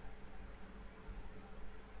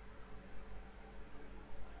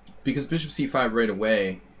 Because bishop C5 right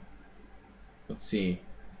away, let's see,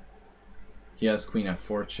 he has Queen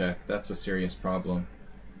F4 check. That's a serious problem.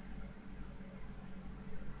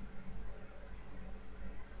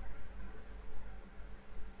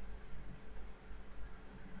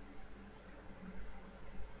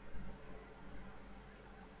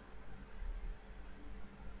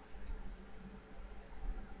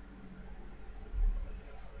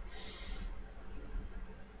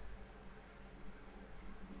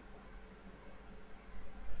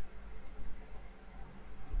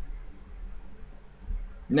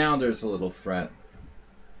 Now there's a little threat.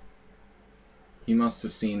 He must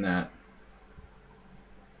have seen that.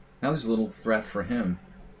 Now there's a little threat for him.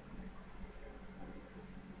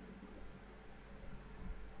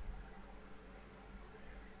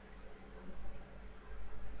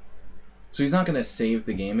 So So he's not going to save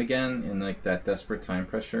the game again in like that desperate time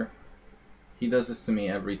pressure. He does this to me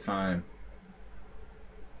every time.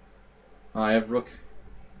 I have rook.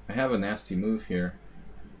 I have a nasty move here.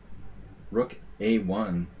 Rook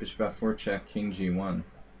A1, bishop F4 check, king G1.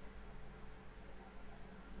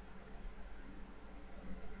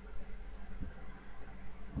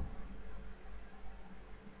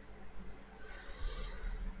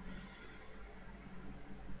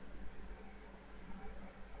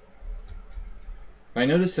 I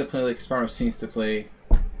noticed that player like Kasparov seems to play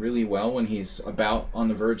really well when he's about on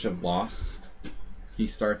the verge of lost. He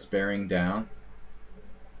starts bearing down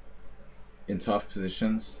in tough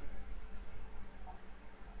positions.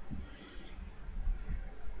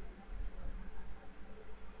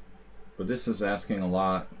 But this is asking a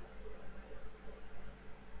lot.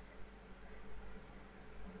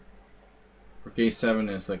 Rook A7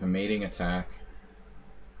 is like a mating attack.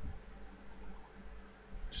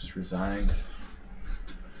 Just resigned.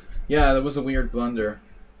 Yeah, that was a weird blunder.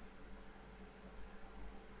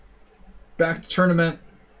 Back to tournament.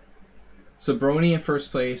 Sabroni in first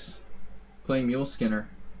place, playing Mule Skinner.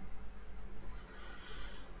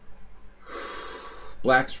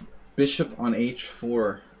 Black's bishop on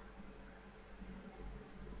H4.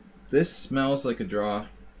 This smells like a draw.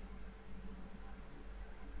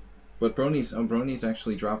 But Brony's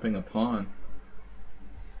actually dropping a pawn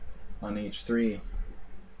on H3.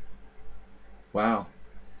 Wow.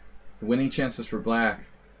 The winning chances for Black.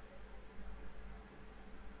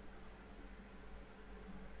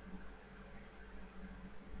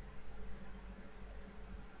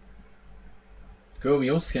 Go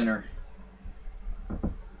Mule Skinner.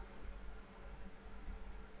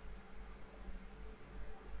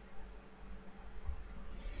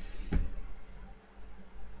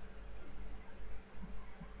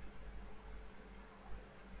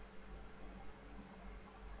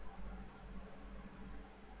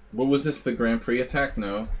 What was this, the Grand Prix attack?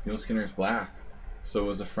 No, Mule Skinner's black. So it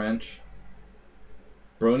was a French.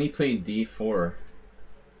 Brony played D4.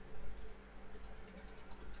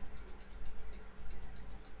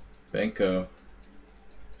 Benko.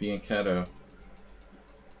 Bianchetto.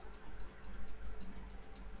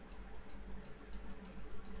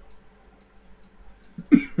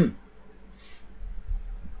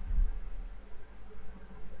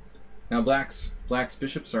 Now Black's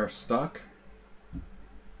bishops are stuck.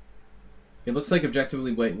 It looks like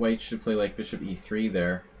objectively White should play like bishop E3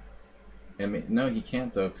 there. And no, he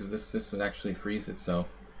can't though, because this would actually freeze itself.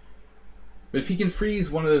 But if he can freeze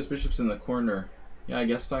one of those bishops in the corner, yeah, I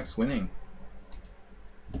guess Black's winning.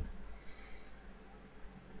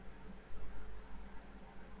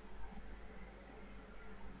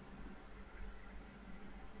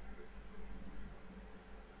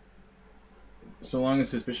 So long as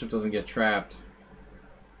his bishop doesn't get trapped.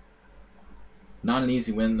 Not an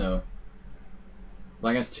easy win though.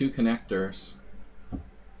 Black has two connectors.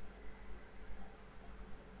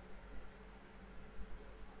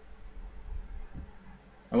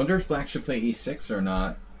 I wonder if Black should play E6 or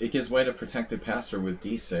not. It gives White a protected passer with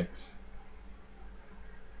D6.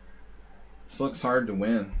 This looks hard to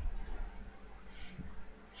win.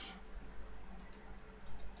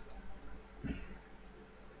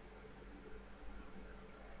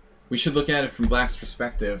 We should look at it from Black's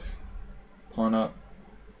perspective. Pawn up.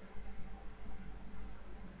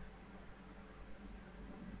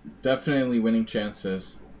 Definitely winning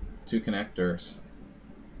chances. Two connectors.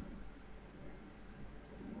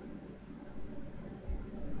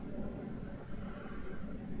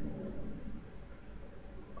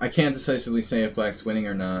 I can't decisively say if Black's winning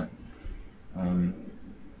or not.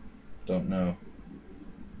 Don't know.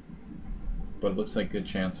 But it looks like good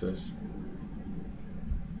chances.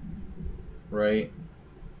 Right?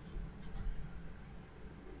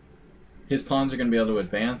 His pawns are going to be able to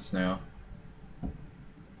advance now.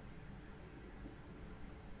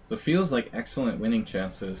 So it feels like excellent winning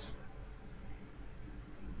chances.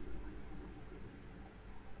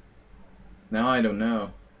 Now I don't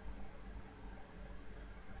know.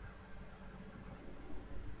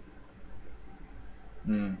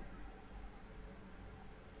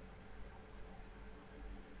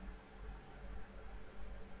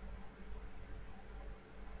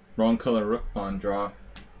 Wrong color rook pawn draw.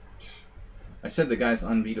 I said the guy's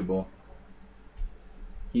unbeatable.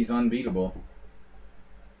 He's unbeatable.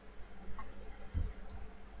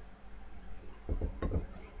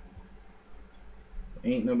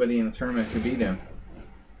 Ain't nobody in the tournament could beat him.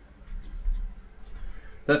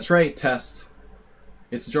 That's right, Test.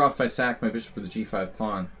 It's a draw if I sack my bishop with the G5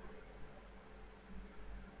 pawn.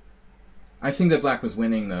 I think that Black was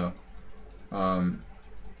winning though.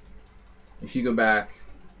 If you go back,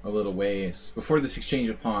 a little ways before this exchange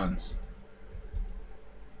of pawns.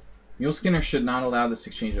 Mule Skinner should not allow this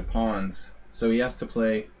exchange of pawns, so he has to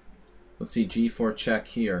play, let's see, g4 check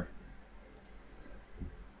here.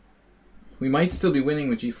 We might still be winning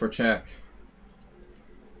with g4 check.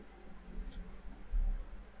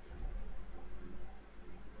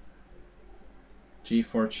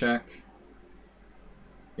 g4 check.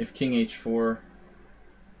 If king h4.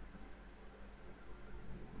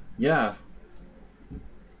 Yeah.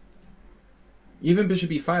 Even bishop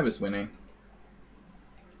e5 is winning.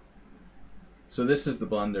 So this is the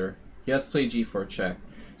blunder. He has to play g4 check.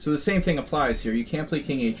 So the same thing applies here. You can't play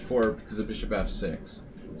king h4 because of bishop f6.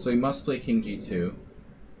 So he must play king g2.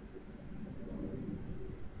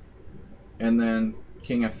 And then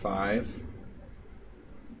king f5.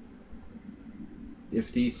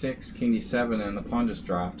 If d6, king d7, and the pawn just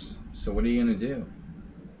drops. So what are you going to do?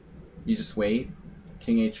 You just wait.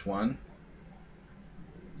 King h1.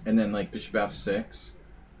 And then like bishop f6.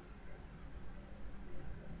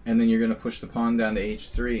 And then you're going to push the pawn down to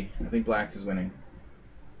h3. I think black is winning.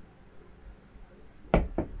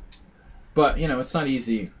 But, you know, it's not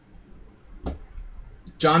easy.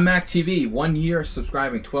 John Mac TV, 1 year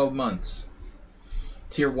subscribing, 12 months.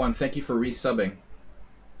 Tier 1, thank you for resubbing.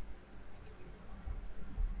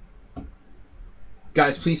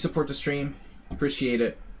 Guys, please support the stream. Appreciate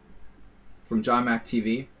it. From John Mac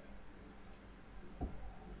TV.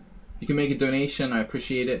 You can make a donation, I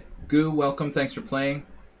appreciate it. Goo, welcome, thanks for playing.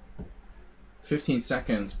 15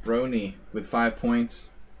 seconds. Brony with 5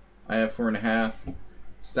 points. I have 4.5.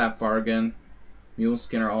 Stap Vargan. Mule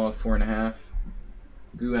Skinner all have 4.5.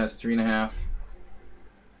 Goo has 3.5.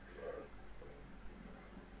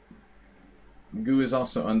 Goo is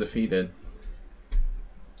also undefeated.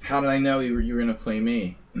 How did I know you were going to play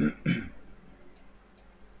me?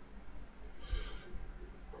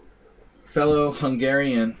 Fellow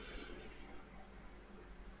Hungarian.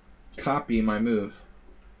 Copy my move.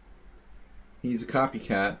 He's a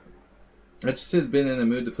copycat. I just had been in the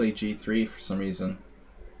mood to play g3 for some reason.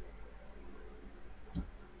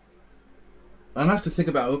 I don't have to think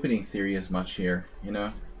about opening theory as much here, you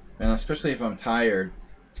know? And especially if I'm tired.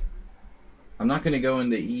 I'm not going to go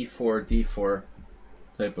into e4, d4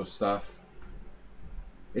 type of stuff.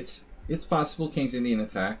 It's possible King's Indian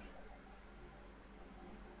attack.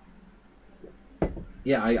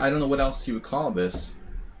 Yeah, I don't know what else you would call this.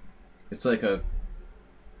 It's like a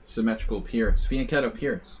symmetrical Pierce. Fianchetto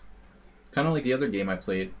Pierce. Kind of like the other game I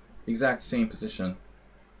played. Exact same position.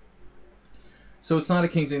 So it's not a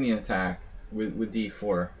King's Indian attack with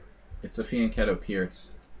d4. It's a Fianchetto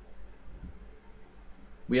Pierce.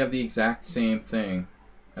 We have the exact same thing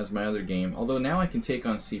as my other game. Although now I can take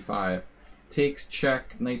on c5. Takes,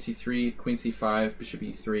 check, knight c3, queen c5, bishop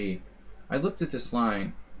e3. I looked at this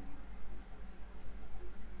line.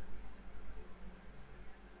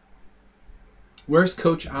 Where's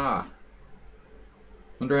Coach Ah?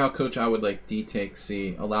 Wonder how Coach Ah would like d takes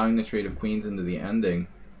c, allowing the trade of queens into the ending.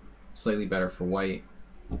 Slightly better for white.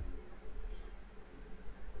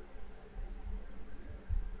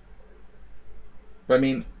 But I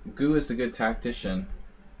mean, Gu is a good tactician.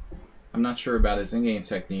 I'm not sure about his in-game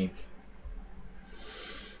technique.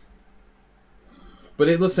 But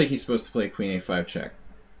it looks like he's supposed to play queen a5 check.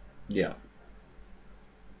 Yeah.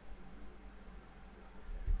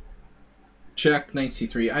 Check, knight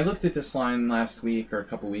c3. I looked at this line last week or a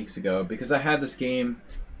couple weeks ago because I had this game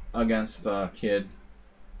against a kid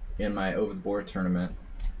in my over-the-board tournament,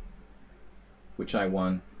 which I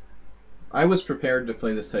won. I was prepared to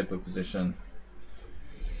play this type of position.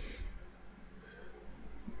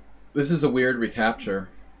 This is a weird recapture.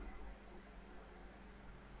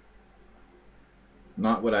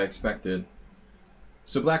 Not what I expected.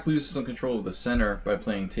 So black loses some control of the center by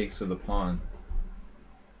playing takes with a pawn.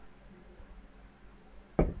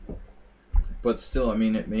 But still, I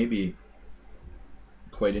mean, it may be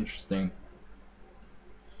quite interesting.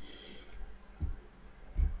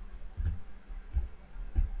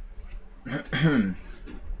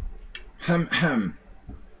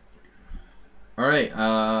 Alright,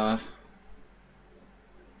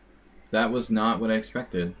 that was not what I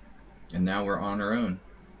expected. And now we're on our own.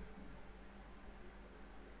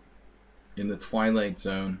 In the twilight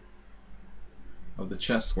zone of the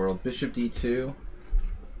chess world. Bishop d2.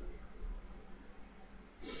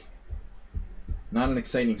 Not an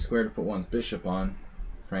exciting square to put one's bishop on,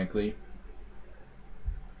 frankly.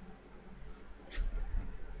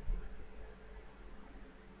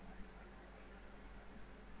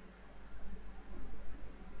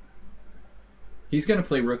 He's going to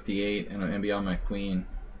play rook d8 and be on my queen.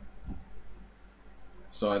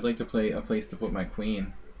 So I'd like to play a place to put my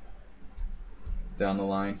queen. down the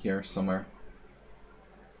line here somewhere.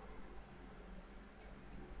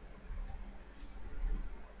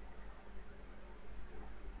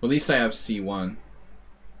 Well, at least I have c1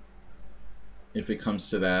 if it comes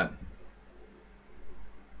to that.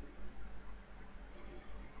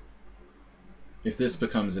 If this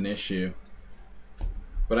becomes an issue.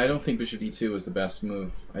 But I don't think bishop d2 was the best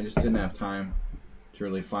move. I just didn't have time to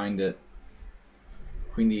really find it.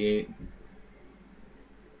 Queen d8.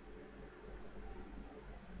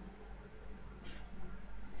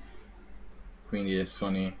 Queen d8 is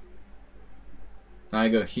funny. Now I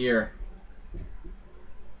go here.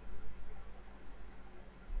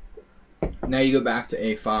 Now you go back to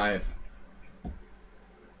a5.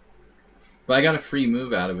 But I got a free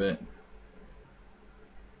move out of it.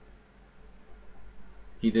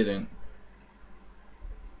 He didn't.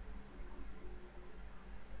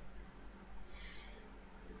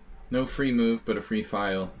 No free move, but a free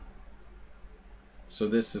file. So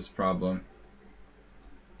this is a problem.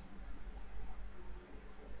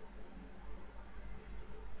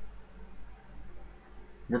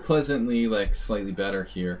 We're pleasantly, like, slightly better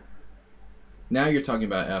here. Now you're talking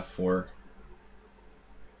about f4.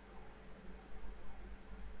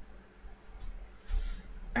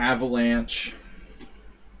 Avalanche.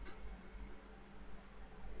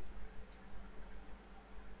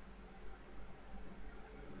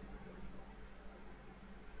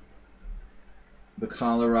 The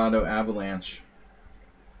Colorado Avalanche.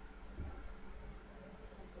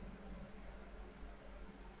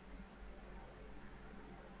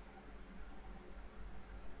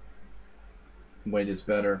 White is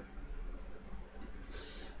better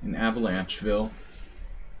in Avalancheville.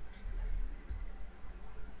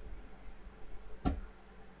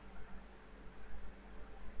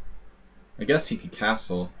 I guess he could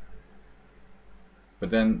castle, but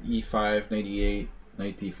then e5, knight e8,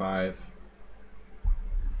 knight d5.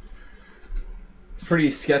 It's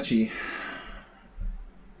pretty sketchy.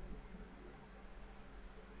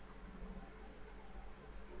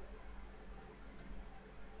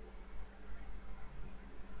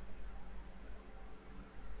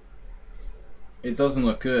 It doesn't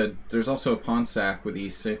look good. There's also a pawn sack with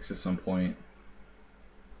e6 at some point.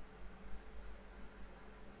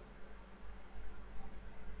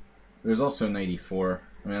 There's also knight e4.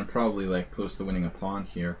 I mean, I'm probably like close to winning a pawn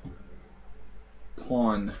here.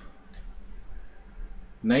 Pawn.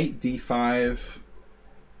 Knight d5,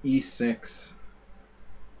 e6.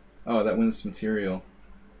 Oh, that wins material.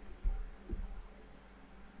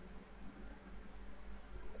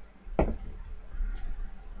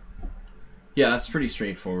 Yeah, that's pretty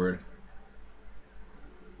straightforward.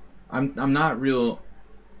 I'm not real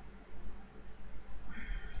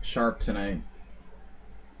sharp tonight.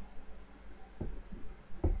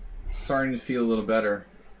 Starting to feel a little better.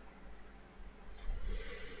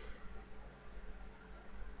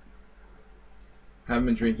 Haven't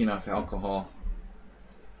been drinking enough alcohol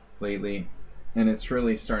lately, and it's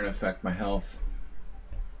really starting to affect my health.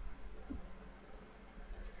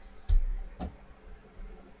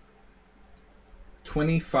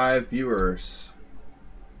 $25 viewers.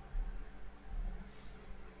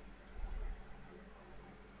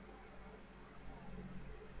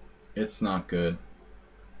 It's not good.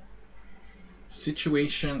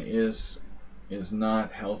 Situation is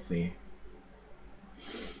not healthy.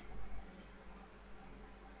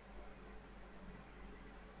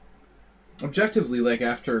 Objectively, like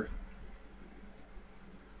after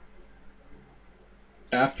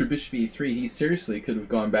bishop e3, he seriously could have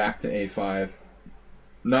gone back to a5,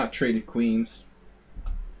 not traded queens.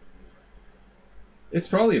 It's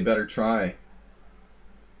probably a better try.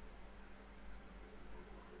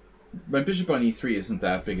 My bishop on e3 isn't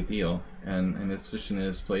that big a deal, and the position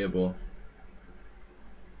is playable.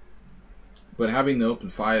 But having the open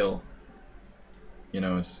file, you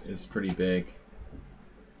know, is pretty big.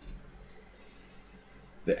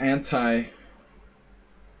 The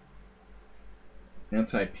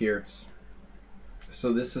anti-Pierce.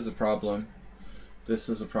 So this is a problem. This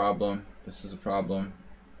is a problem. This is a problem.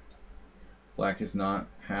 Black is not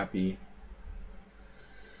happy.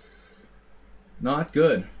 Not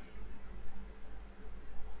good.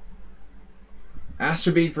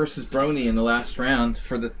 Asterbate versus Brony in the last round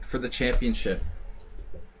for the championship.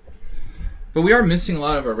 But we are missing a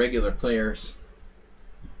lot of our regular players.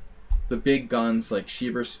 The big guns like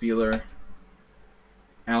Schieber-Spieler,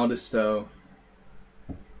 Aldisto,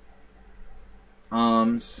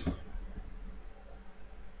 Ahms.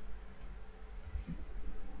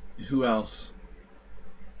 Who else?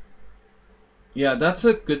 Yeah, that's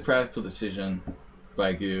a good practical decision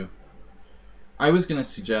by Gu. I was going to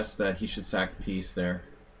suggest that he should sack a piece there.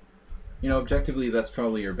 You know, objectively, that's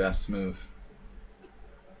probably your best move.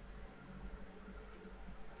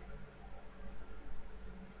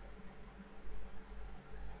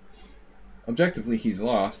 Objectively, he's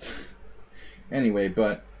lost. Anyway,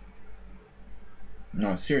 but...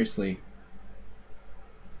 No, seriously.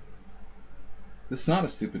 This is not a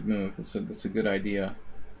stupid move. That's a good idea.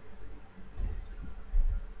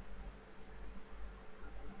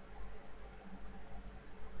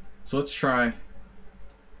 So let's try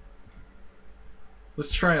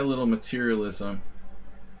a little materialism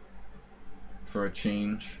for a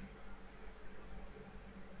change.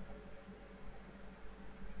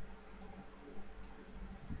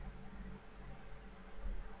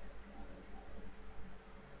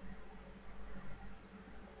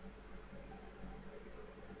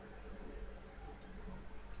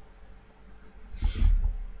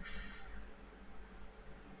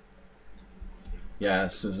 Yeah,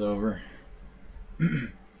 this is over.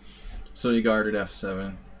 So you guarded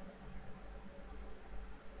f7.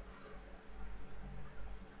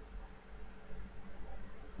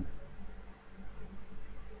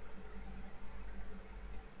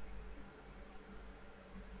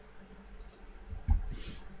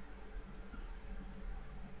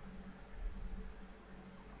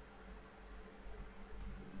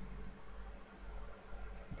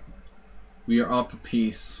 We are up a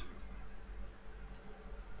piece.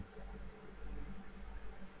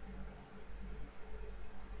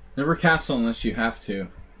 Never castle unless you have to.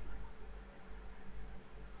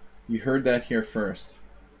 You heard that here first.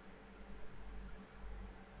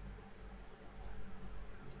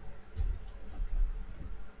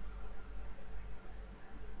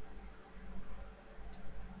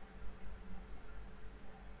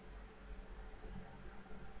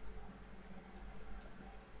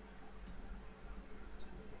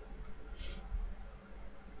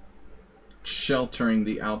 Sheltering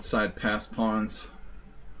the outside pass pawns.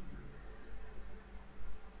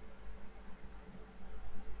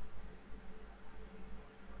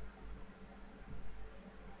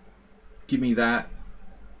 Give me that.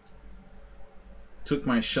 Took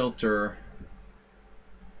my shelter.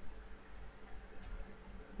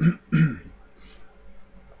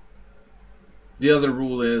 The other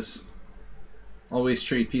rule is always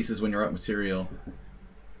trade pieces when you're up material.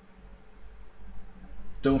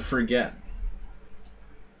 Don't forget.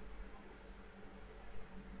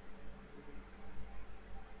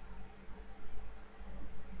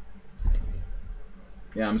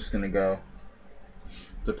 Yeah, I'm just gonna go.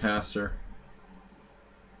 The passer.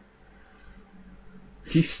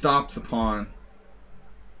 He stopped the pawn.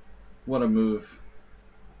 What a move.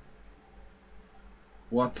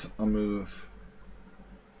 What a move.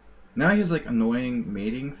 Now he has like annoying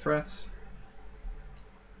mating threats.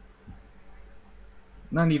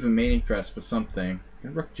 Not even mating threats, but something.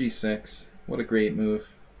 Rook g6. What a great move.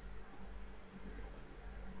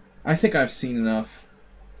 I think I've seen enough.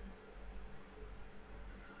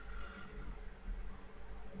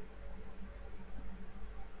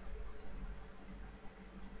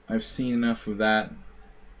 I've seen enough of that.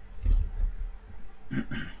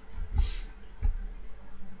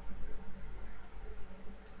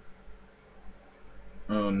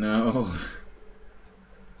 Oh no.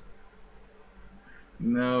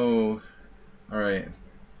 No. Alright.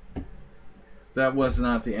 That was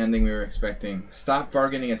not the ending we were expecting. Stop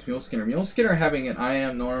bargaining against Mule Skinner. Mule Skinner having an I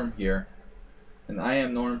am norm here. An I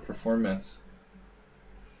am norm performance.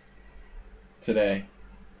 Today.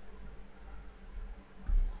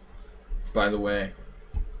 By the way.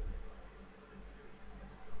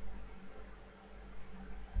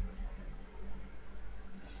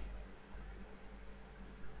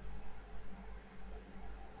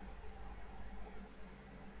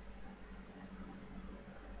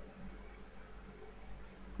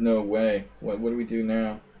 No way. What do we do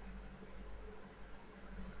now?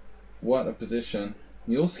 What a position.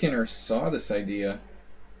 Mule Skinner saw this idea.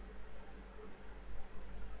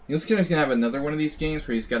 Mule Skinner's gonna have another one of these games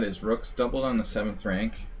where he's got his rooks doubled on the 7th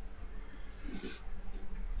rank.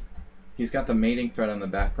 He's got the mating threat on the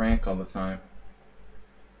back rank all the time.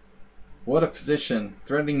 What a position.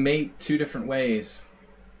 Threatening mate 2 different ways.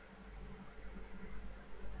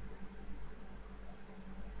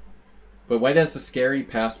 But white has the scary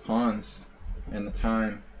passed pawns and the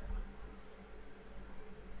time.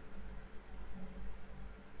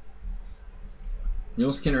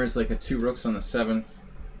 Mule Skinner is like a 2 rooks on the 7th.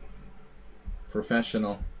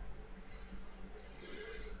 Professional.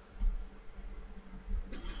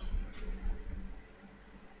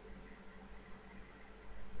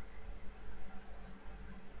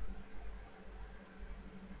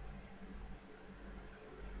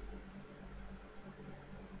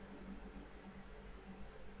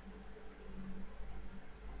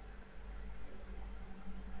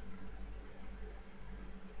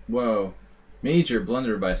 Whoa. Major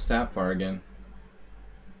blunder by Stapvargan.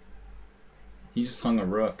 He just hung a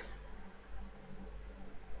rook.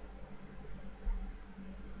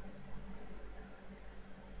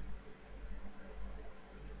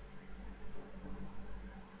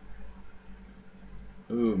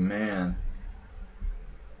 Ooh, man.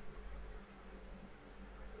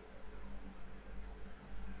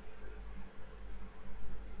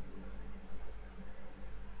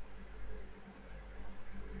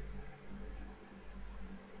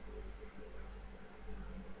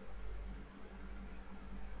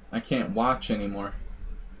 I can't watch anymore.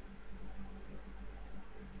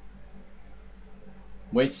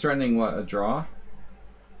 White's threatening what? A draw?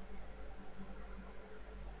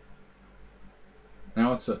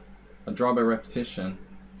 Now it's a draw by repetition.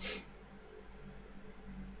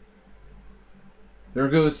 There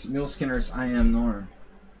goes Muleskinner's I am Norm.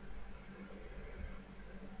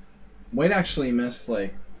 White actually missed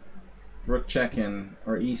like rook check in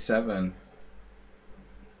or e7.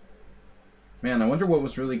 Man, I wonder what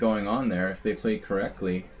was really going on there if they played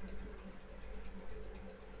correctly.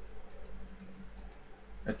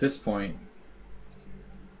 At this point.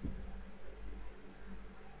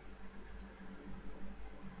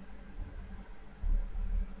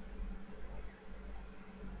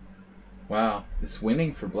 Wow, it's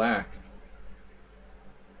winning for black.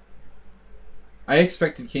 I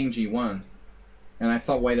expected king g1, and I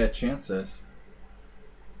thought white had chances.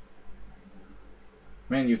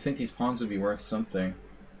 Man, you'd think these pawns would be worth something.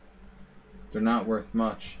 They're not worth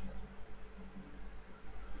much.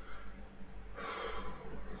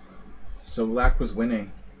 So black was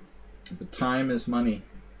winning. But time is money.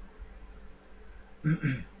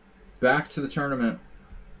 Back to the tournament.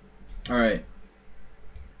 Alright.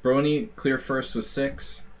 Brony clear first with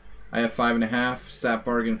 6. I have 5.5.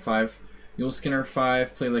 Stapvargan 5. Muleskinner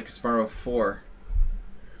 5. Play like Kasparov 4.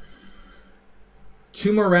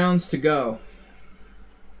 2 more rounds to go.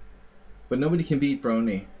 But nobody can beat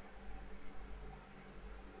Brony.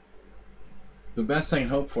 The best I can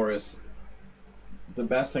hope for is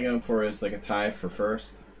like a tie for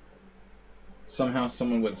first. Somehow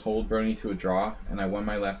someone would hold Brony to a draw and I won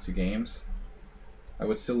my last 2 games. I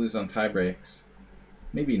would still lose on tie breaks.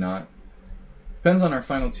 Maybe not. Depends on our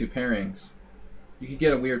final 2 pairings. You could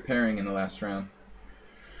get a weird pairing in the last round.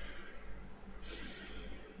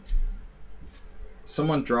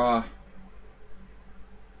 Someone draw.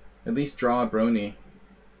 At least draw a Brony.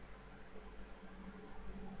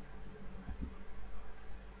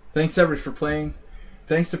 Thanks everybody for playing.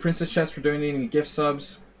 Thanks to Princess Chess for donating gift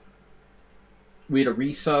subs. We had a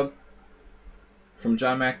resub from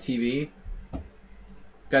John Mac TV.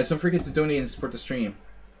 Guys, don't forget to donate and support the stream.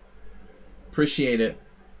 Appreciate it.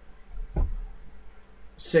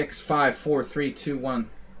 6, 5, 4, 3, 2, 1.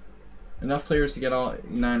 Enough players to get all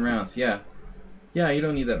 9 rounds. Yeah. Yeah, you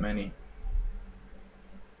don't need that many.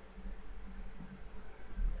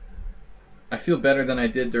 I feel better than I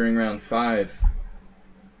did during round 5.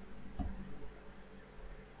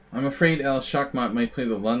 I'm afraid El Shachmat might play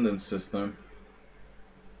the London system.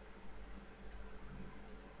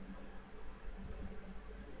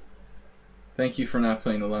 Thank you for not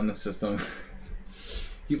playing the London system.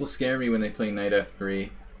 People scare me when they play knight f3.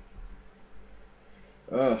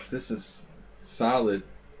 Ugh, this is solid.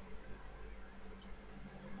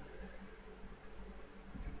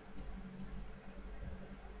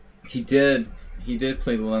 He did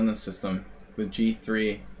play the London system with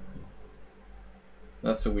g3.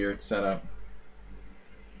 That's a weird setup.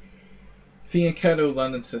 Fianchetto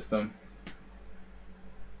London system.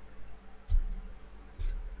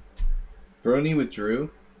 Brony withdrew.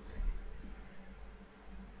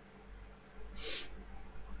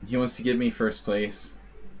 He wants to give me first place.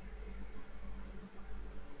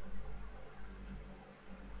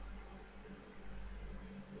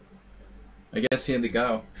 I guess he had to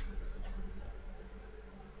go.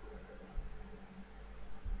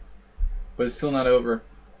 But it's still not over.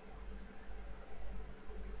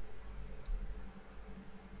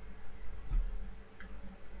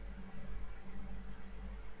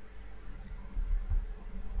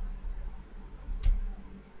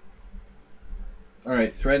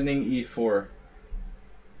 Alright, threatening e4.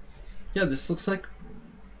 Yeah, this looks like...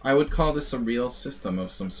 I would call this a real system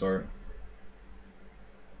of some sort.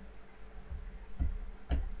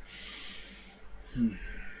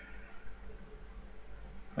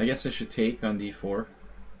 I guess I should take on d4.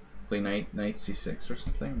 Play knight c6 or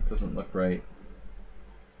something. It doesn't look right.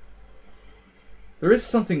 There is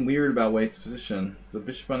something weird about white's position. The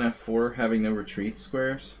bishop on f4 having no retreat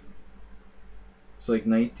squares. So like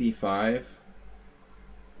knight d5.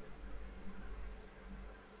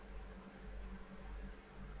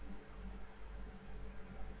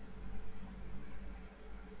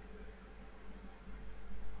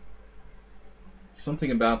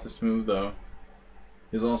 Something about this move, though,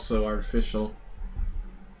 is also artificial.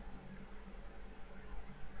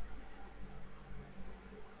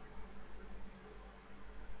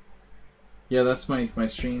 Yeah, that's my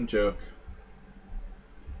stream joke.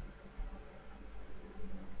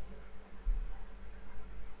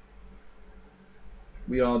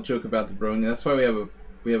 We all joke about the brony. That's why we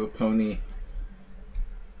have a pony.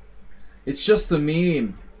 It's just the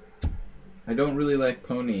meme. I don't really like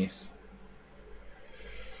ponies.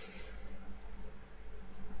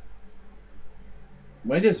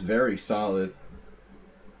 White is very solid.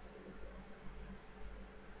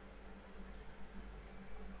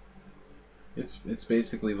 It's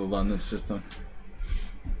basically the London system.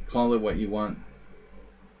 Call it what you want.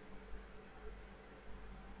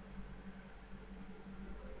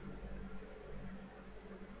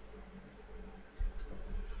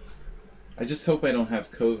 I just hope I don't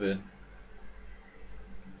have COVID.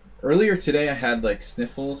 Earlier today I had like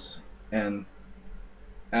sniffles and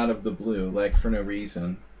out of the blue, like for no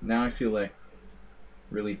reason. Now I feel like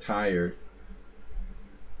really tired.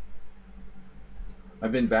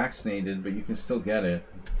 I've been vaccinated, but you can still get it.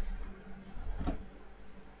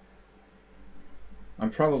 I'm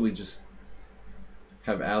probably just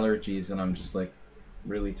have allergies and I'm just like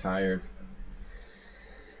really tired.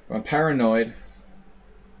 I'm paranoid.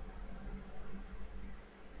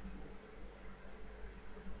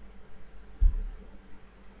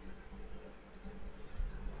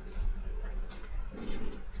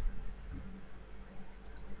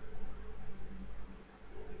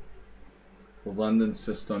 The London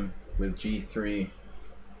system with G3.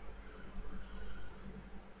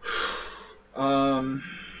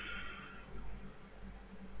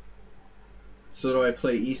 So do I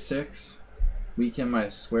play E6? Weaken my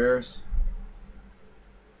squares.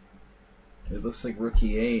 It looks like rook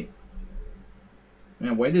E8.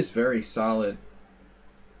 Man, white is very solid.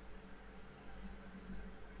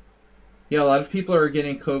 Yeah, a lot of people are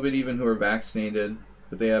getting COVID even who are vaccinated,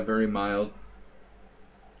 but they have very mild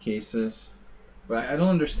cases. But I don't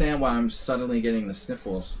understand why I'm suddenly getting the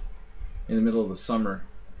sniffles in the middle of the summer,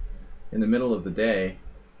 in the middle of the day,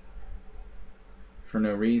 for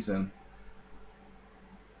no reason.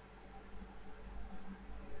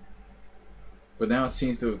 But now it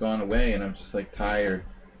seems to have gone away and I'm just like tired.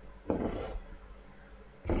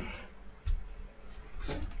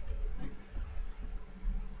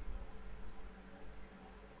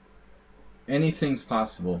 Anything's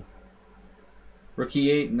possible. Rook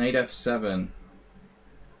E8, knight F7.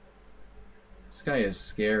 This guy is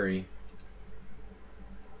scary.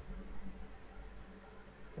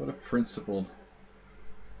 What a principled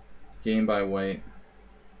game by white.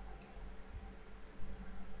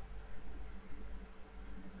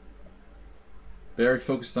 Very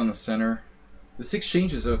focused on the center. This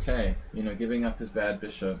exchange is okay, you know, giving up his bad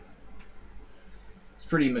bishop. It's a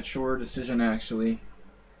pretty mature decision, actually.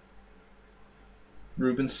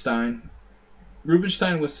 Rubinstein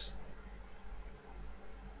was...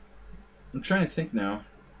 I'm trying to think now.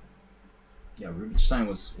 Yeah, Rubinstein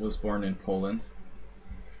was born in Poland.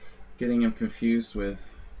 Getting him confused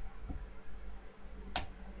with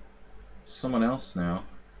someone else now.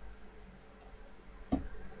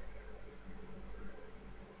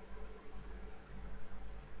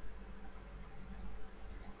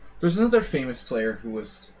 There's another famous player who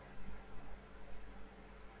was...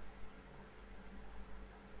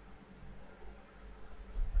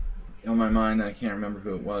 on my mind that I can't remember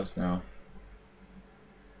who it was now.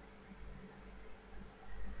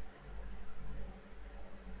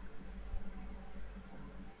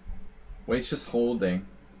 White's just holding.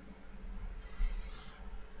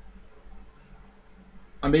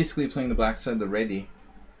 I'm basically playing the black side of the ready.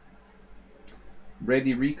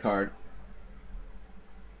 Ready Ricard,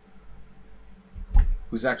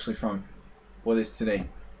 who's actually from what is today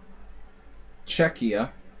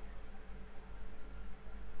Czechia.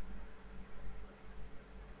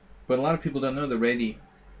 But a lot of people don't know the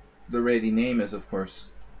ready name is, of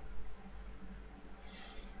course,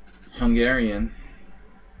 Hungarian.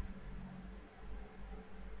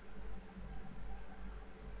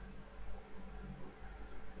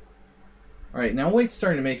 Alright, now white's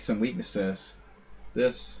starting to make some weaknesses.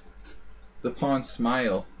 The pawn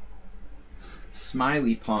smile.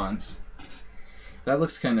 Smiley pawns. That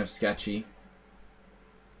looks kind of sketchy.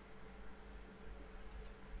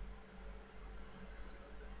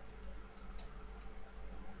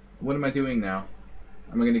 What am I doing now?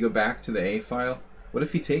 Am I going to go back to the A file? What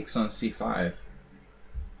if he takes on C5?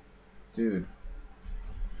 Dude.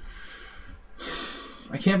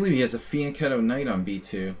 I can't believe he has a fianchetto knight on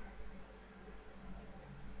B2.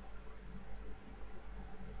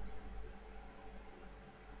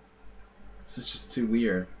 This is just too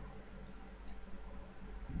weird.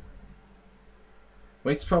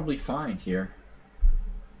 White's probably fine here.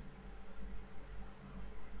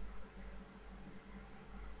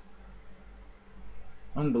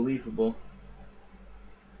 Unbelievable.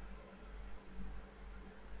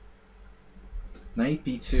 Knight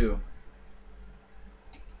b2.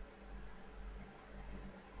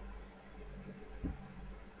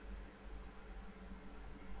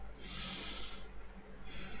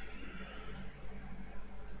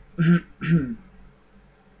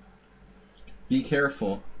 Be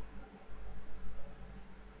careful.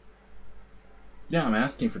 Yeah, I'm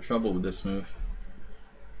asking for trouble with this move.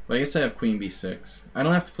 But I guess I have queen b6. I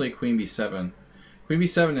don't have to play queen b7. Queen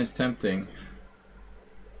b7 is tempting.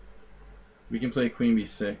 We can play queen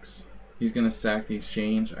b6. He's going to sack the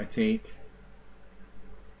exchange. I take.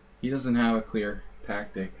 He doesn't have a clear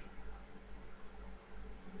tactic.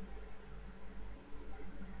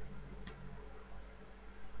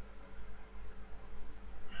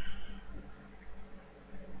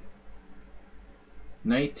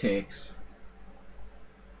 Knight takes.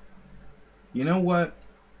 You know what?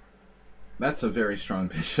 That's a very strong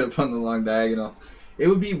bishop on the long diagonal. It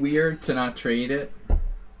would be weird to not trade it.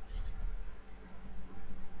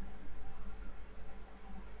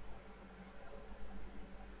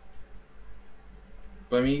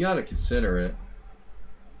 But I mean, you gotta consider it.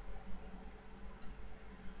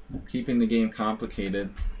 Keeping the game complicated.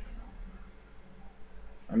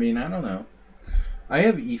 I mean, I don't know. I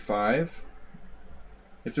have e5.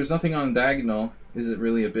 If there's nothing on diagonal, is it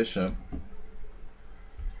really a bishop?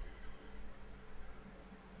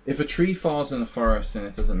 If a tree falls in the forest and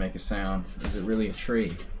it doesn't make a sound, is it really a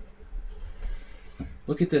tree?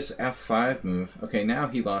 Look at this f5 move. Okay, now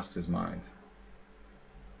he lost his mind.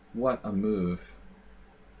 What a move.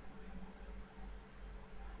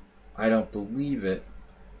 I don't believe it.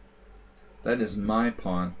 That is my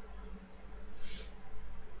pawn.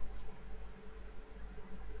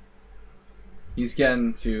 He's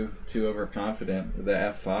getting too overconfident with the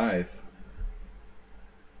f5.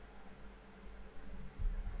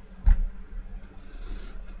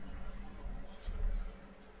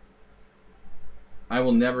 I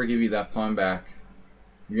will never give you that pawn back.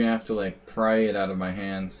 You're gonna have to like pry it out of my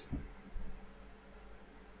hands.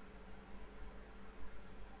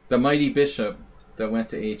 The mighty bishop that went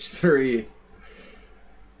to h3.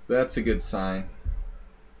 That's a good sign.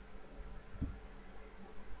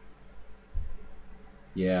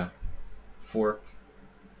 Yeah. Forked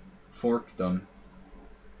them.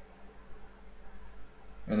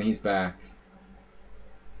 And then he's back.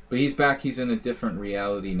 But he's back, he's in a different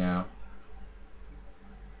reality now.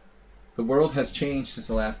 The world has changed since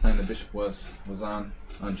the last time the bishop was on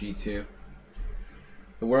g2.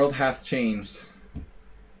 The world hath changed.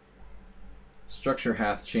 Structure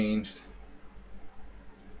hath changed.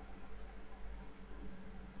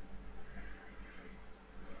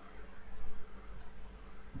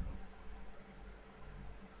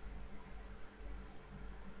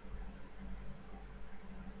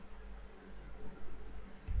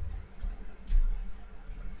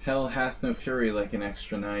 Hell hath no fury like an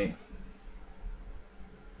extra knight.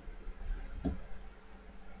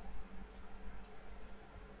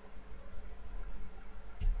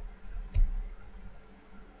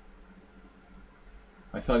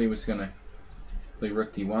 I thought he was gonna play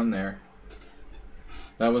rook d1 there.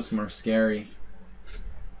 That was more scary.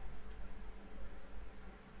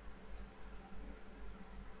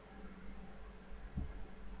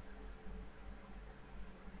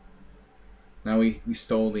 Now we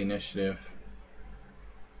stole the initiative.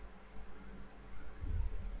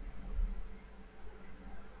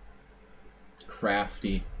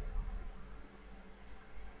 Crafty.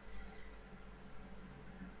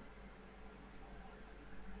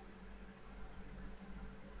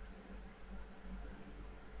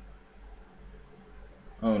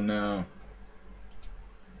 Oh no.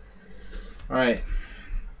 Alright.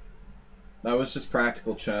 That was just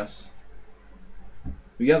practical chess.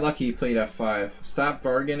 We got lucky he played f5. Stop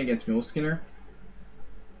Vargan against Muleskinner?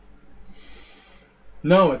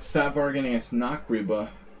 No, it's stop Vargan against Nakriba.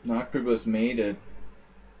 Nakriba's mated.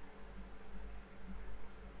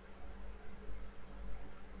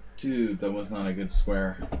 Dude, that was not a good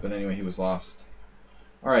square. But anyway, he was lost.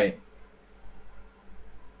 Alright.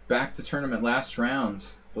 Back to tournament, last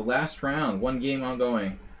round. The last round, one game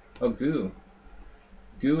ongoing. Oh, Goo.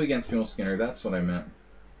 Goo against Muleskinner, that's what I meant.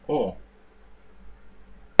 Oh.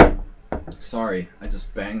 Sorry, I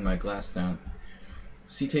just banged my glass down.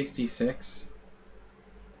 C takes d6.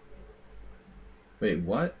 Wait,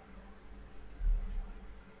 what?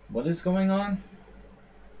 What is going on?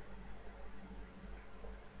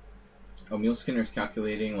 Oh, Mule Skinner's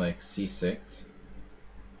calculating like c6.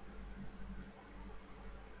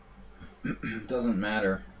 Doesn't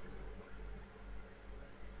matter.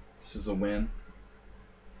 This is a win.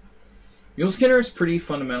 Mule Skinner is pretty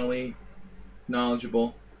fundamentally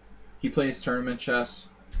knowledgeable. He plays tournament chess.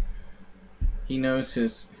 He knows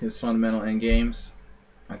his fundamental endgames.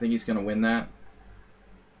 I think he's going to win that.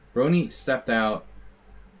 Brony stepped out,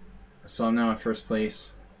 so I'm now in first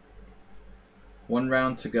place. 1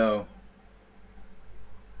 round to go.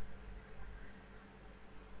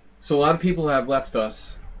 So a lot of people have left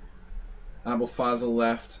us. Abel Fazl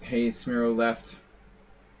left. Hey Smiro left.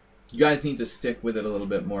 You guys need to stick with it a little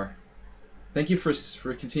bit more. Thank you for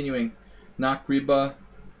continuing. Nak Riba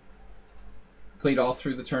played all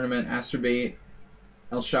through the tournament. Asterbait,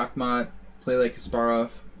 El Shakmat, Play Like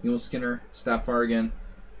Kasparov, Mule Skinner, Stap Vargan.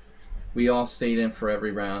 We all stayed in for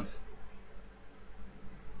every round.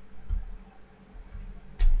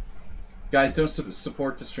 Guys, don't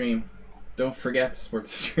support the stream. Don't forget to support the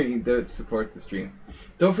stream. Don't support the stream.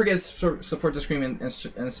 Don't forget to support the stream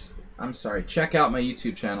and I'm sorry. Check out my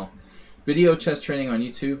YouTube channel. Video chess training on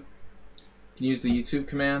YouTube. You can use the YouTube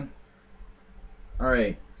command.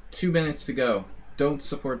 Alright, 2 minutes to go. Don't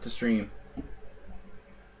support the stream.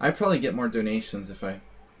 I'd probably get more donations if I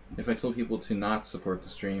told people to not support the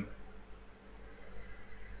stream.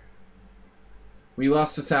 We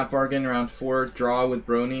lost to Sap Vargan round 4. Draw with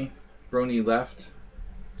Brony. Brony left.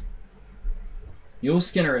 Mule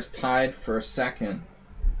Skinner is tied for a second,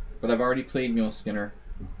 but I've already played Mule Skinner.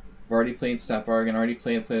 I've already played Stap Vargan, already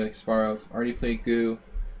played Play Like Kasparov, already played Goo,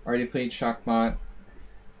 already played Shakmat.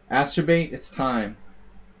 Asterbait, it's time.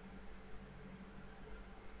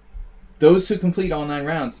 Those who complete all 9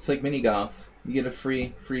 rounds, it's like mini golf. You get a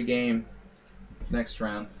free game next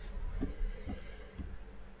round.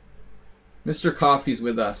 Mr. Coffee's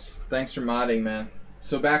with us. Thanks for modding, man.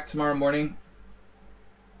 So back tomorrow morning,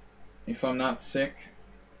 if I'm not sick,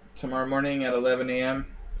 tomorrow morning at 11 a.m.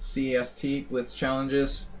 CEST, Blitz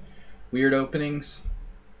challenges, weird openings.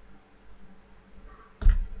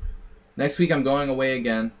 Next week I'm going away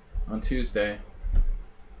again on Tuesday.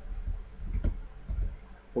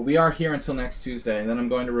 But we are here until next Tuesday. Then I'm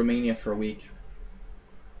going to Romania for a week.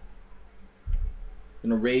 I'm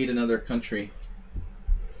going to raid another country.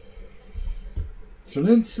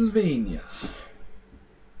 Transylvania.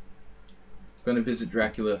 Going to visit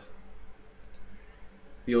Dracula.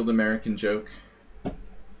 The old American joke.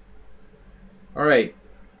 Alright.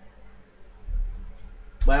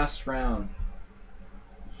 Last round.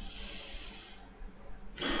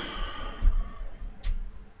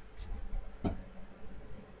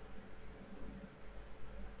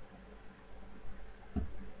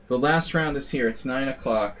 The last round is here. It's 9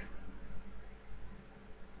 o'clock.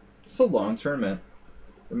 It's a long tournament.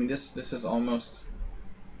 I mean, this is almost...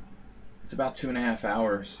 It's about 2.5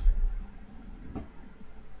 hours.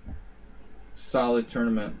 Solid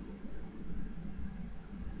tournament.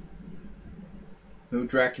 No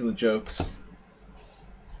Dracula jokes.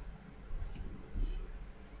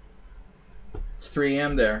 It's 3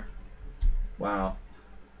 a.m. there. Wow.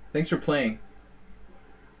 Thanks for playing.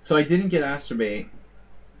 So I didn't get Asterbait.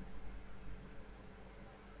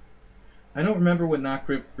 I don't remember what Nak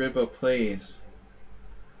Riba plays.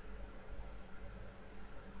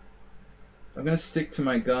 I'm going to stick to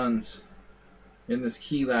my guns in this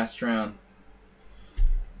key last round.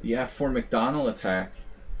 The F4 McDonald attack.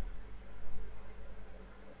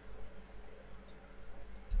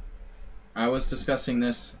 I was discussing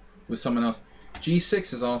this with someone else.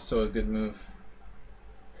 G6 is also a good move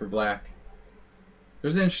for black.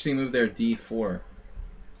 There's an interesting move there, D4.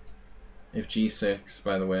 If G6,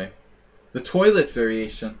 by the way. The toilet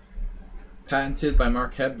variation, patented by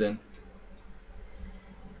Mark Hebden.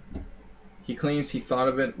 He claims he thought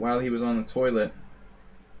of it while he was on the toilet.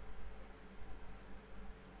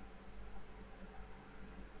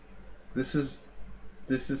 This is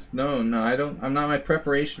known. No, I'm not. My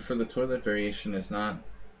preparation for the toilet variation is not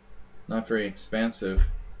very expansive.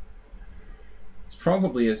 It's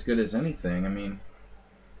probably as good as anything. I mean,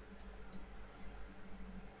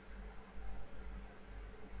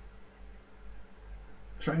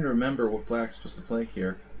 I'm trying to remember what black's supposed to play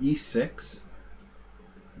here. E6.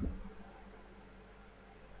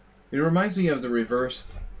 It reminds me of the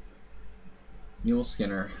reversed Mule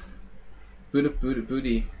Skinner.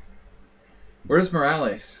 Booty. Where's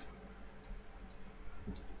Morales?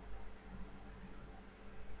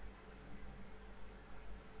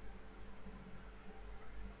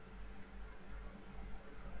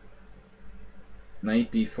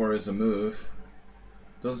 Knight b4 is a move.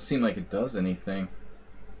 Doesn't seem like it does anything.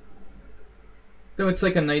 Though it's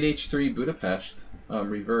like a knight h3 Budapest,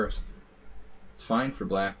 reversed. It's fine for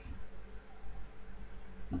black.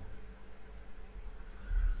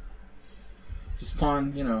 Just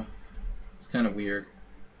pawn, you know, it's kind of weird.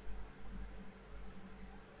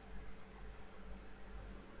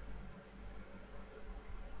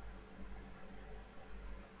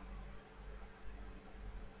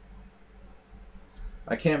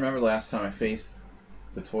 I can't remember the last time I faced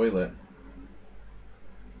the toilet.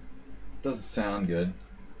 Doesn't sound good.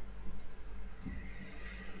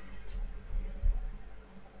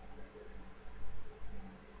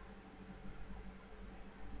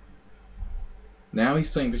 Now he's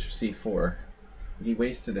playing bishop c4. He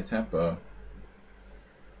wasted a tempo.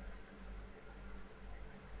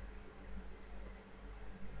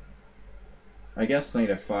 I guess knight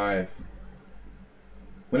f5.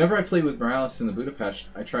 Whenever I play with Morales in the Budapest,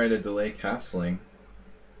 I try to delay castling.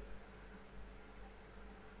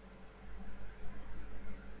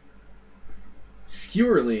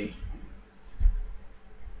 Skewerly.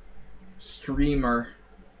 Streamer.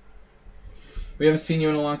 We haven't seen you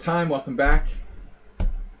in a long time. Welcome back.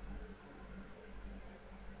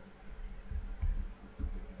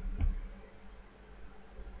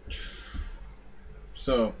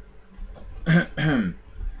 So, I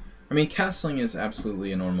mean, castling is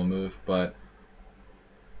absolutely a normal move, but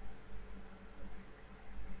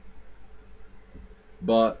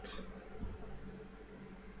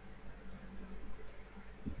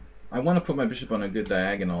I want to put my bishop on a good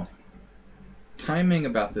diagonal. Timing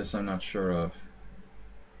about this I'm not sure of.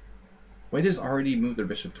 White has already moved their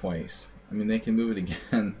bishop twice. I mean, they can move it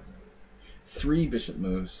again. 3 bishop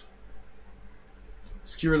moves.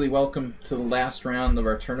 Skewerly, welcome to the last round of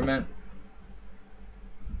our tournament.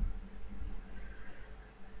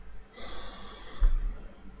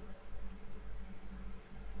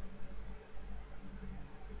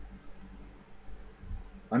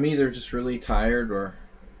 I'm either just really tired or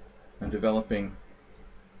I'm developing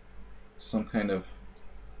some kind of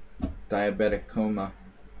diabetic coma.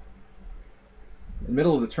 In the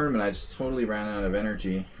middle of the tournament, I just totally ran out of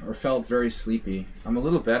energy or felt very sleepy. I'm a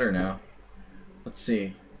little better now. Let's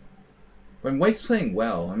see. When White's playing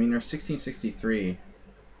well, I mean, they're 1663.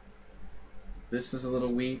 This is a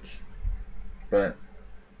little weak, but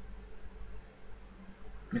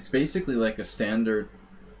it's basically like a standard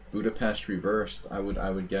Budapest reversed. I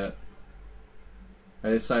would get. I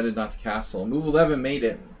decided not to castle. Move 11 made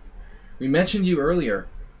it. We mentioned you earlier.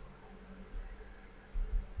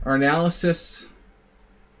 Our analysis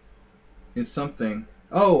in something.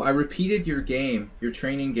 Oh, I repeated your game, your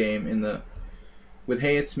training game in the. With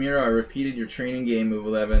Hey It's Miro, I repeated your training game, Move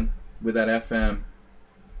 11, with that FM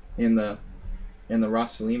in the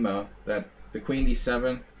Rossalimo, the Queen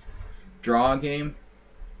D7 draw game.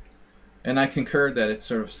 And I concurred that it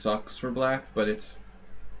sort of sucks for black, but it's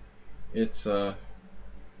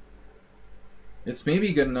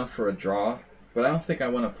maybe good enough for a draw, but I don't think I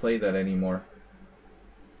want to play that anymore.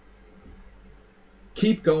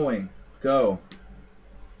 Keep going. Go.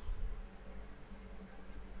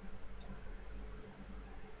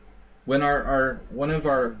 When one of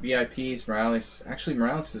our VIPs, Morales, actually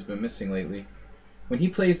Morales has been missing lately. When he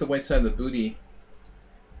plays the white side of the booty,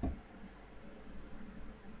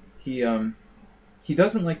 he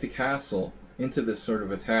doesn't like to castle into this sort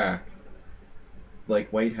of attack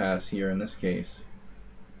like white has here in this case.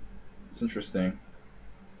 It's interesting.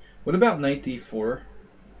 What about knight d4?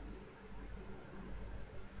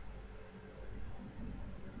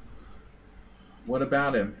 What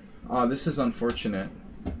about him? Ah, this is unfortunate.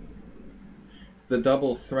 The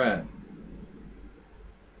double threat.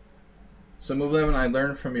 So Move 11, I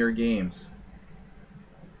learned from your games.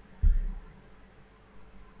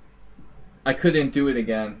 I couldn't do it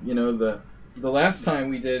again. You know, the last time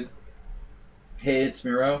we did Hey It's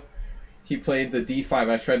Miro, he played the d5.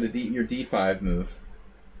 I tried your d5 move.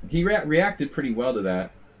 He reacted pretty well to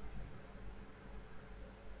that,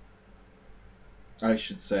 I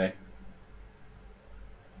should say.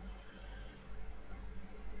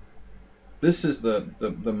 This is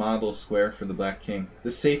the model square for the black king. The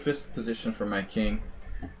safest position for my king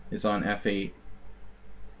is on f8.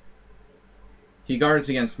 He guards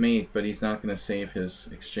against mate, but he's not going to save his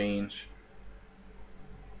exchange.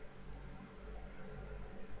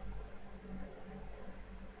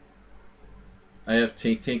 I have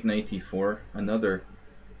take knight d4. Another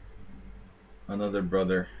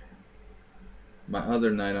brother. My other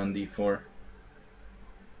knight on d4.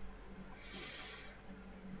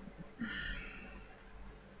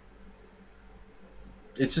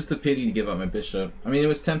 It's just a pity to give up my bishop. I mean, it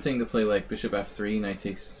was tempting to play like bishop f3, knight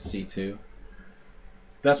takes c2.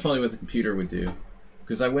 That's probably what the computer would do,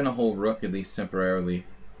 because I win a whole rook at least temporarily.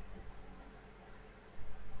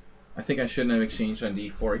 I think I shouldn't have exchanged on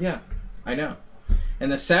d4. Yeah, I know.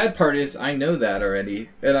 And the sad part is I know that already,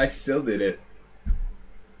 and I still did it.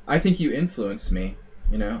 I think you influenced me.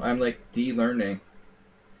 You know, I'm like de-learning.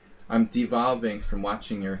 I'm devolving from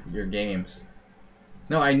watching your games.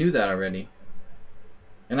 No, I knew that already.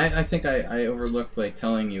 And I think I overlooked like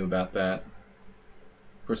telling you about that.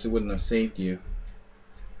 Of course, it wouldn't have saved you.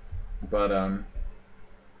 But,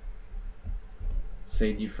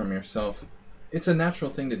 saved you from yourself. It's a natural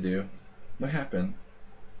thing to do. What happened?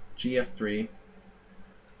 GF3.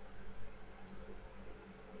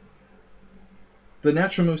 The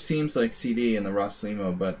natural move seems like CD in the Ross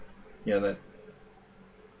Limo, but yeah, that.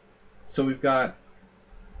 So we've got.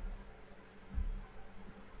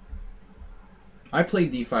 I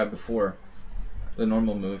played D5 before, the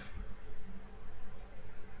normal move.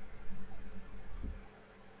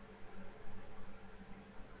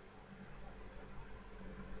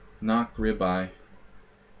 Knock ribeye.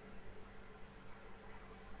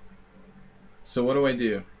 So what do I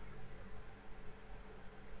do?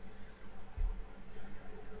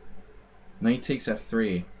 Knight takes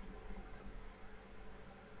f3.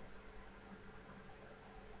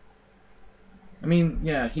 I mean,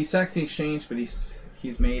 yeah, he sacks the exchange, but he's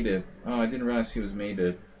mated. Oh, I didn't realize he was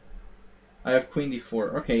mated. I have queen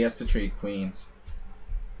d4. Okay, he has to trade queens.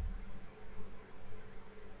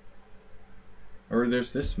 Or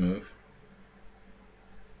there's this move.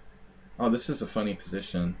 Oh, this is a funny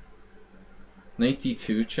position. Knight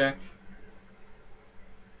d2 check.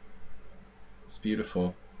 It's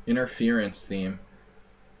beautiful. Interference theme.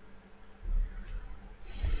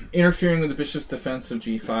 Interfering with the bishop's defense of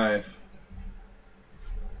g5.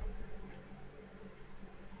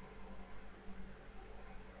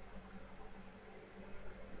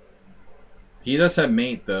 He does have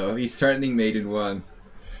mate though. He's threatening mate in 1.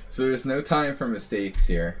 So there's no time for mistakes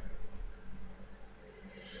here.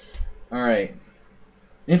 Alright.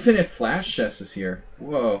 Infinite Flash Chess is here.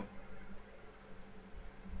 Whoa.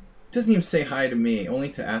 Doesn't even say hi to me, only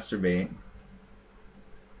to Asterbate.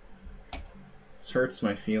 This hurts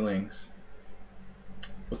my feelings.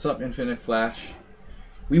 What's up, Infinite Flash?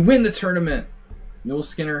 We win the tournament! Mule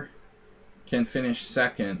Skinner can finish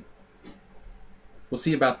 2nd. We'll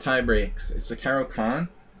see about tie breaks. It's a Caro Khan.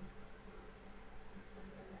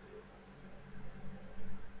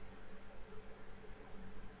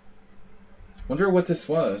 Wonder what this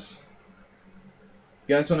was.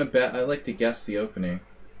 You guys want to bet? I'd like to guess the opening.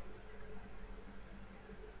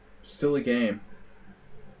 Still a game.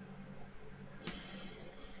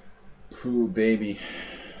 Ooh, baby.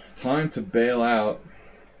 Time to bail out.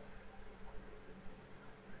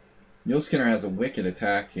 Mule Skinner has a wicked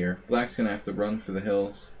attack here. Black's going to have to run for the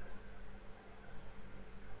hills.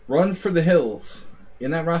 Run for the hills.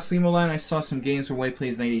 In that Ross Limo line, I saw some games where white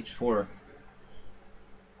plays knight h4.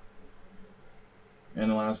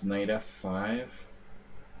 And allows knight f5.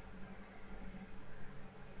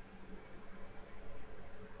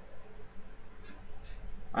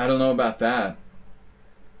 I don't know about that.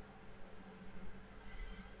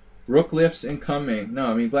 Rook lifts incoming. No,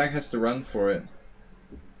 I mean black has to run for it.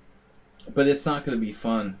 But it's not going to be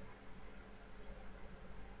fun.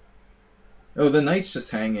 Oh, the knight's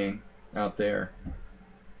just hanging out there.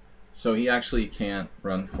 So he actually can't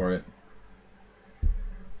run for it.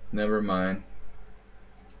 Never mind.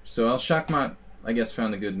 So El Shachmat, I guess,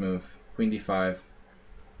 found a good move. Queen d5.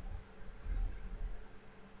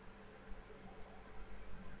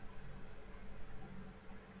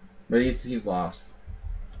 But he's lost.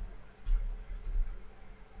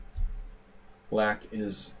 Black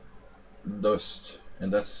is lost,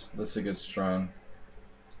 and that's a good strong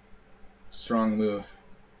move.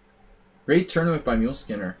 Great tournament by Mule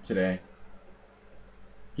Skinner today.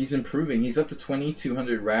 He's improving. He's up to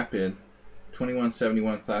 2200 rapid,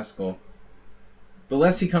 2171 classical. The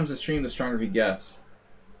less he comes to stream, the stronger he gets.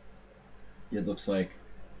 It looks like.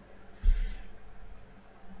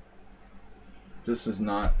 This is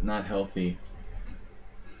not healthy.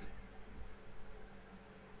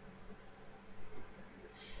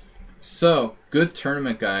 So, good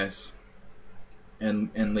tournament, guys and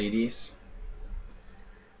ladies.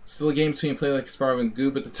 Still a game between Play Like Kasparov and Goo,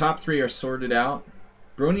 but the top 3 are sorted out.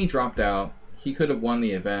 Brony dropped out. He could have won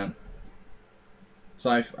the event.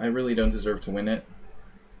 So I really don't deserve to win it.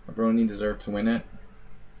 Brony deserved to win it.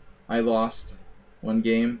 I lost 1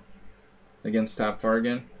 game against Top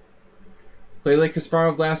Fargan. Play Like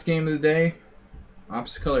Kasparov last game of the day.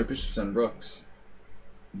 Opposite color, bishops and rooks.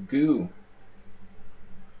 Goo.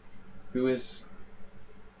 Goo is...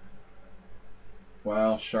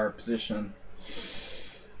 Wow, sharp position.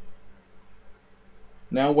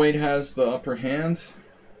 Now white has the upper hand.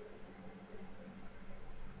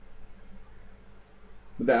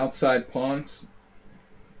 The outside pawn,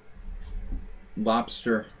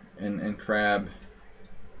 lobster and crab.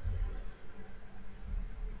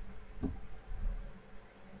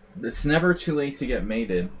 It's never too late to get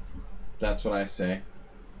mated. That's what I say.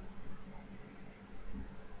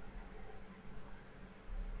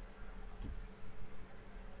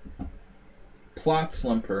 Plot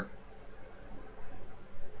slumper.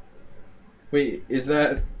 Wait, is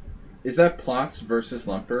that plots versus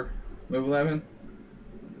lumper? Move 11?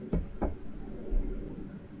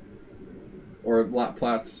 Or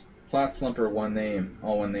plots lumper one name,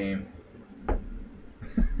 all one name.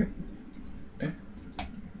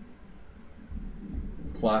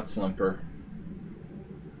 Plot slumper.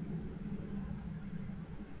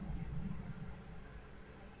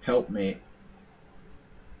 Helpmate.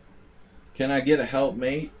 Can I get a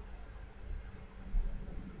helpmate?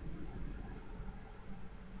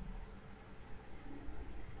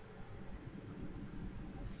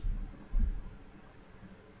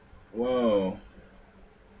 Whoa.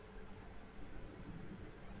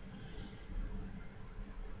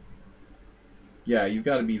 Yeah, you've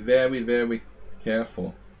got to be very, very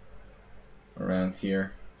careful around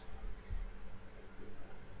here.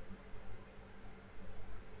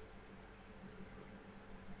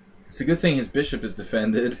 It's a good thing his bishop is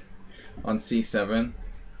defended on c7.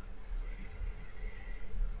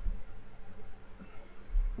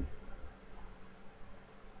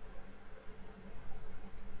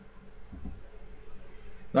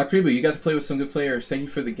 Nakribu, you got to play with some good players. Thank you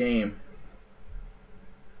for the game.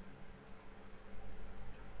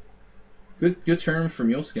 Good turn for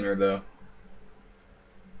Muleskinner, though.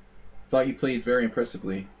 Thought you played very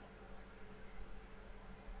impressively.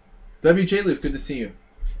 WJ Loof, good to see you.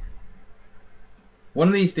 One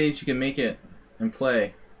of these days you can make it and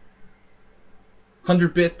play.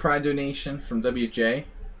 100-bit Pride donation from WJ,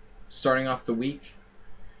 starting off the week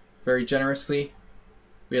very generously.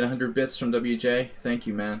 We had 100 bits from WJ. Thank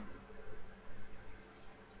you, man.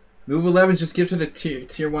 Move 11 just gifted a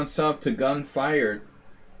tier 1 sub to Gun Fired.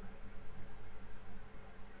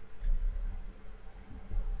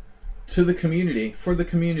 To the community, for the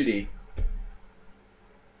community.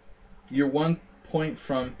 You're 1 point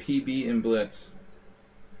from PB and Blitz.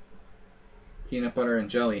 Peanut butter and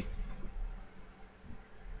jelly.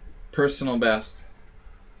 Personal best.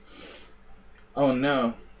 Oh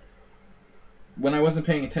no. When I wasn't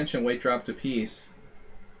paying attention, white dropped a piece.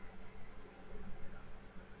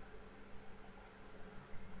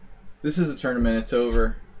 This is a tournament, it's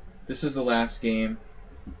over. This is the last game.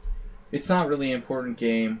 It's not really an important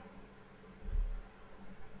game.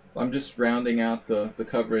 I'm just rounding out the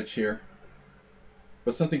coverage here.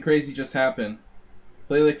 But something crazy just happened.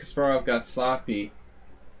 Playlick Kasparov got sloppy.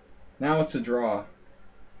 Now it's a draw.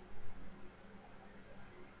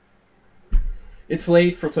 It's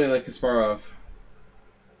late for Playlick Kasparov.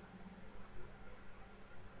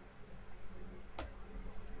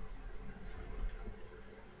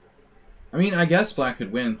 I mean, I guess black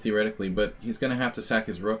could win, theoretically, but he's going to have to sack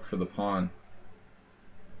his rook for the pawn.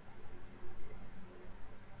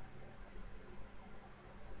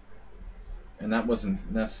 And that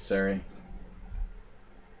wasn't necessary.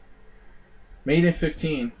 Made in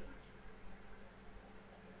 15.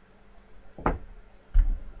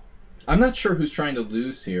 I'm not sure who's trying to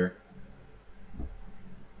lose here.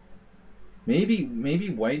 Maybe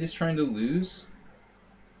white is trying to lose?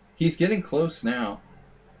 He's getting close now.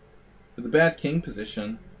 With the bad king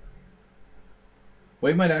position,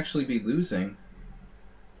 white might actually be losing.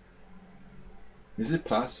 Is it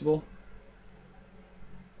possible?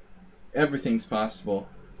 Everything's possible.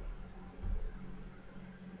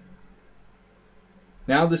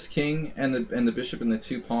 Now this king and the bishop and the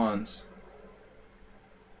 2 pawns.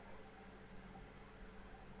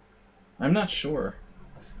 I'm not sure.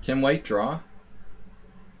 Can white draw?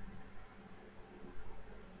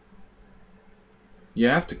 You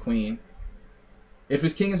have to queen. If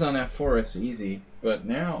his king is on f4, it's easy. But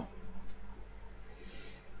now,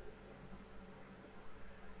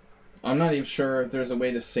 I'm not even sure if there's a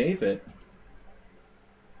way to save it.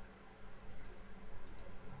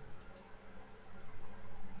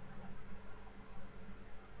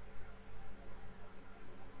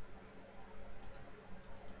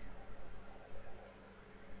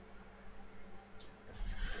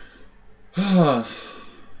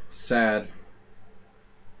 Sad.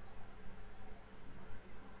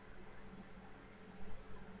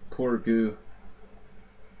 Poor Goo.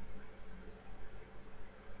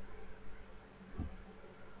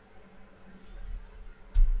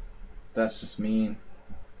 That's just mean.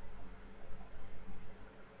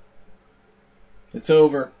 It's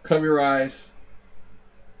over. Cover your eyes.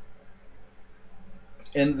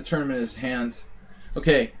 End of the tournament is hand.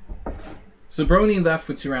 Okay, so Brony left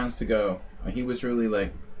with 2 rounds to go. He was really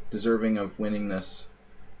like deserving of winning this.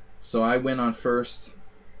 So I went on first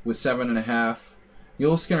with 7.5.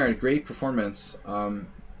 Yul Skinner had a great performance.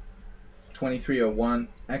 23:01,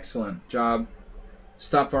 excellent job.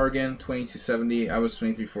 Stop Vargan 22:70. I was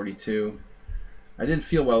 23:42. I didn't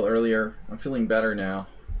feel well earlier. I'm feeling better now.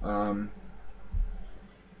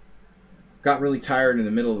 Got really tired in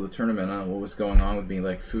the middle of the tournament. I don't know what was going on with me,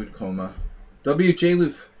 like food coma. WJ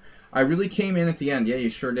Loof, I really came in at the end. Yeah, you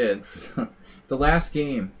sure did. For the last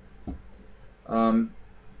game.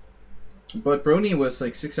 But Brony was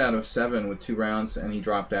like 6 out of 7 with 2 rounds, and he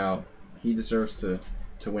dropped out. He deserves to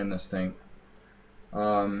win this thing.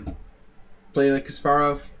 Play like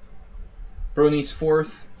Kasparov. Brony's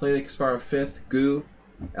 4th. Play like Kasparov 5th. Gu,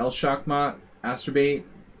 El Shakmat, Astrobate,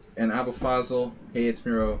 and Abu Fazl. Hey, it's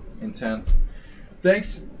Miro in 10th.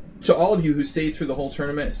 Thanks to all of you who stayed through the whole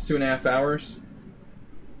tournament. It's 2.5 hours.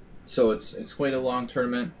 So it's quite a long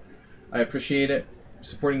tournament. I appreciate it.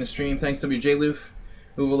 Supporting the stream. Thanks WJ Loof,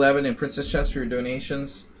 Move11, and Princess Chess for your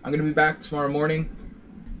donations. I'm going to be back tomorrow morning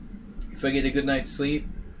if I get a good night's sleep.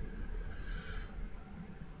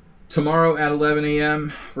 Tomorrow at 11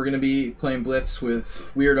 a.m. we're going to be playing Blitz with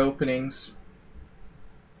weird openings.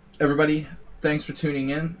 Everybody, thanks for tuning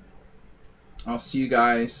in. I'll see you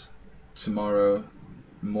guys tomorrow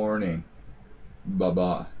morning.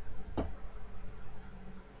 Bye-bye.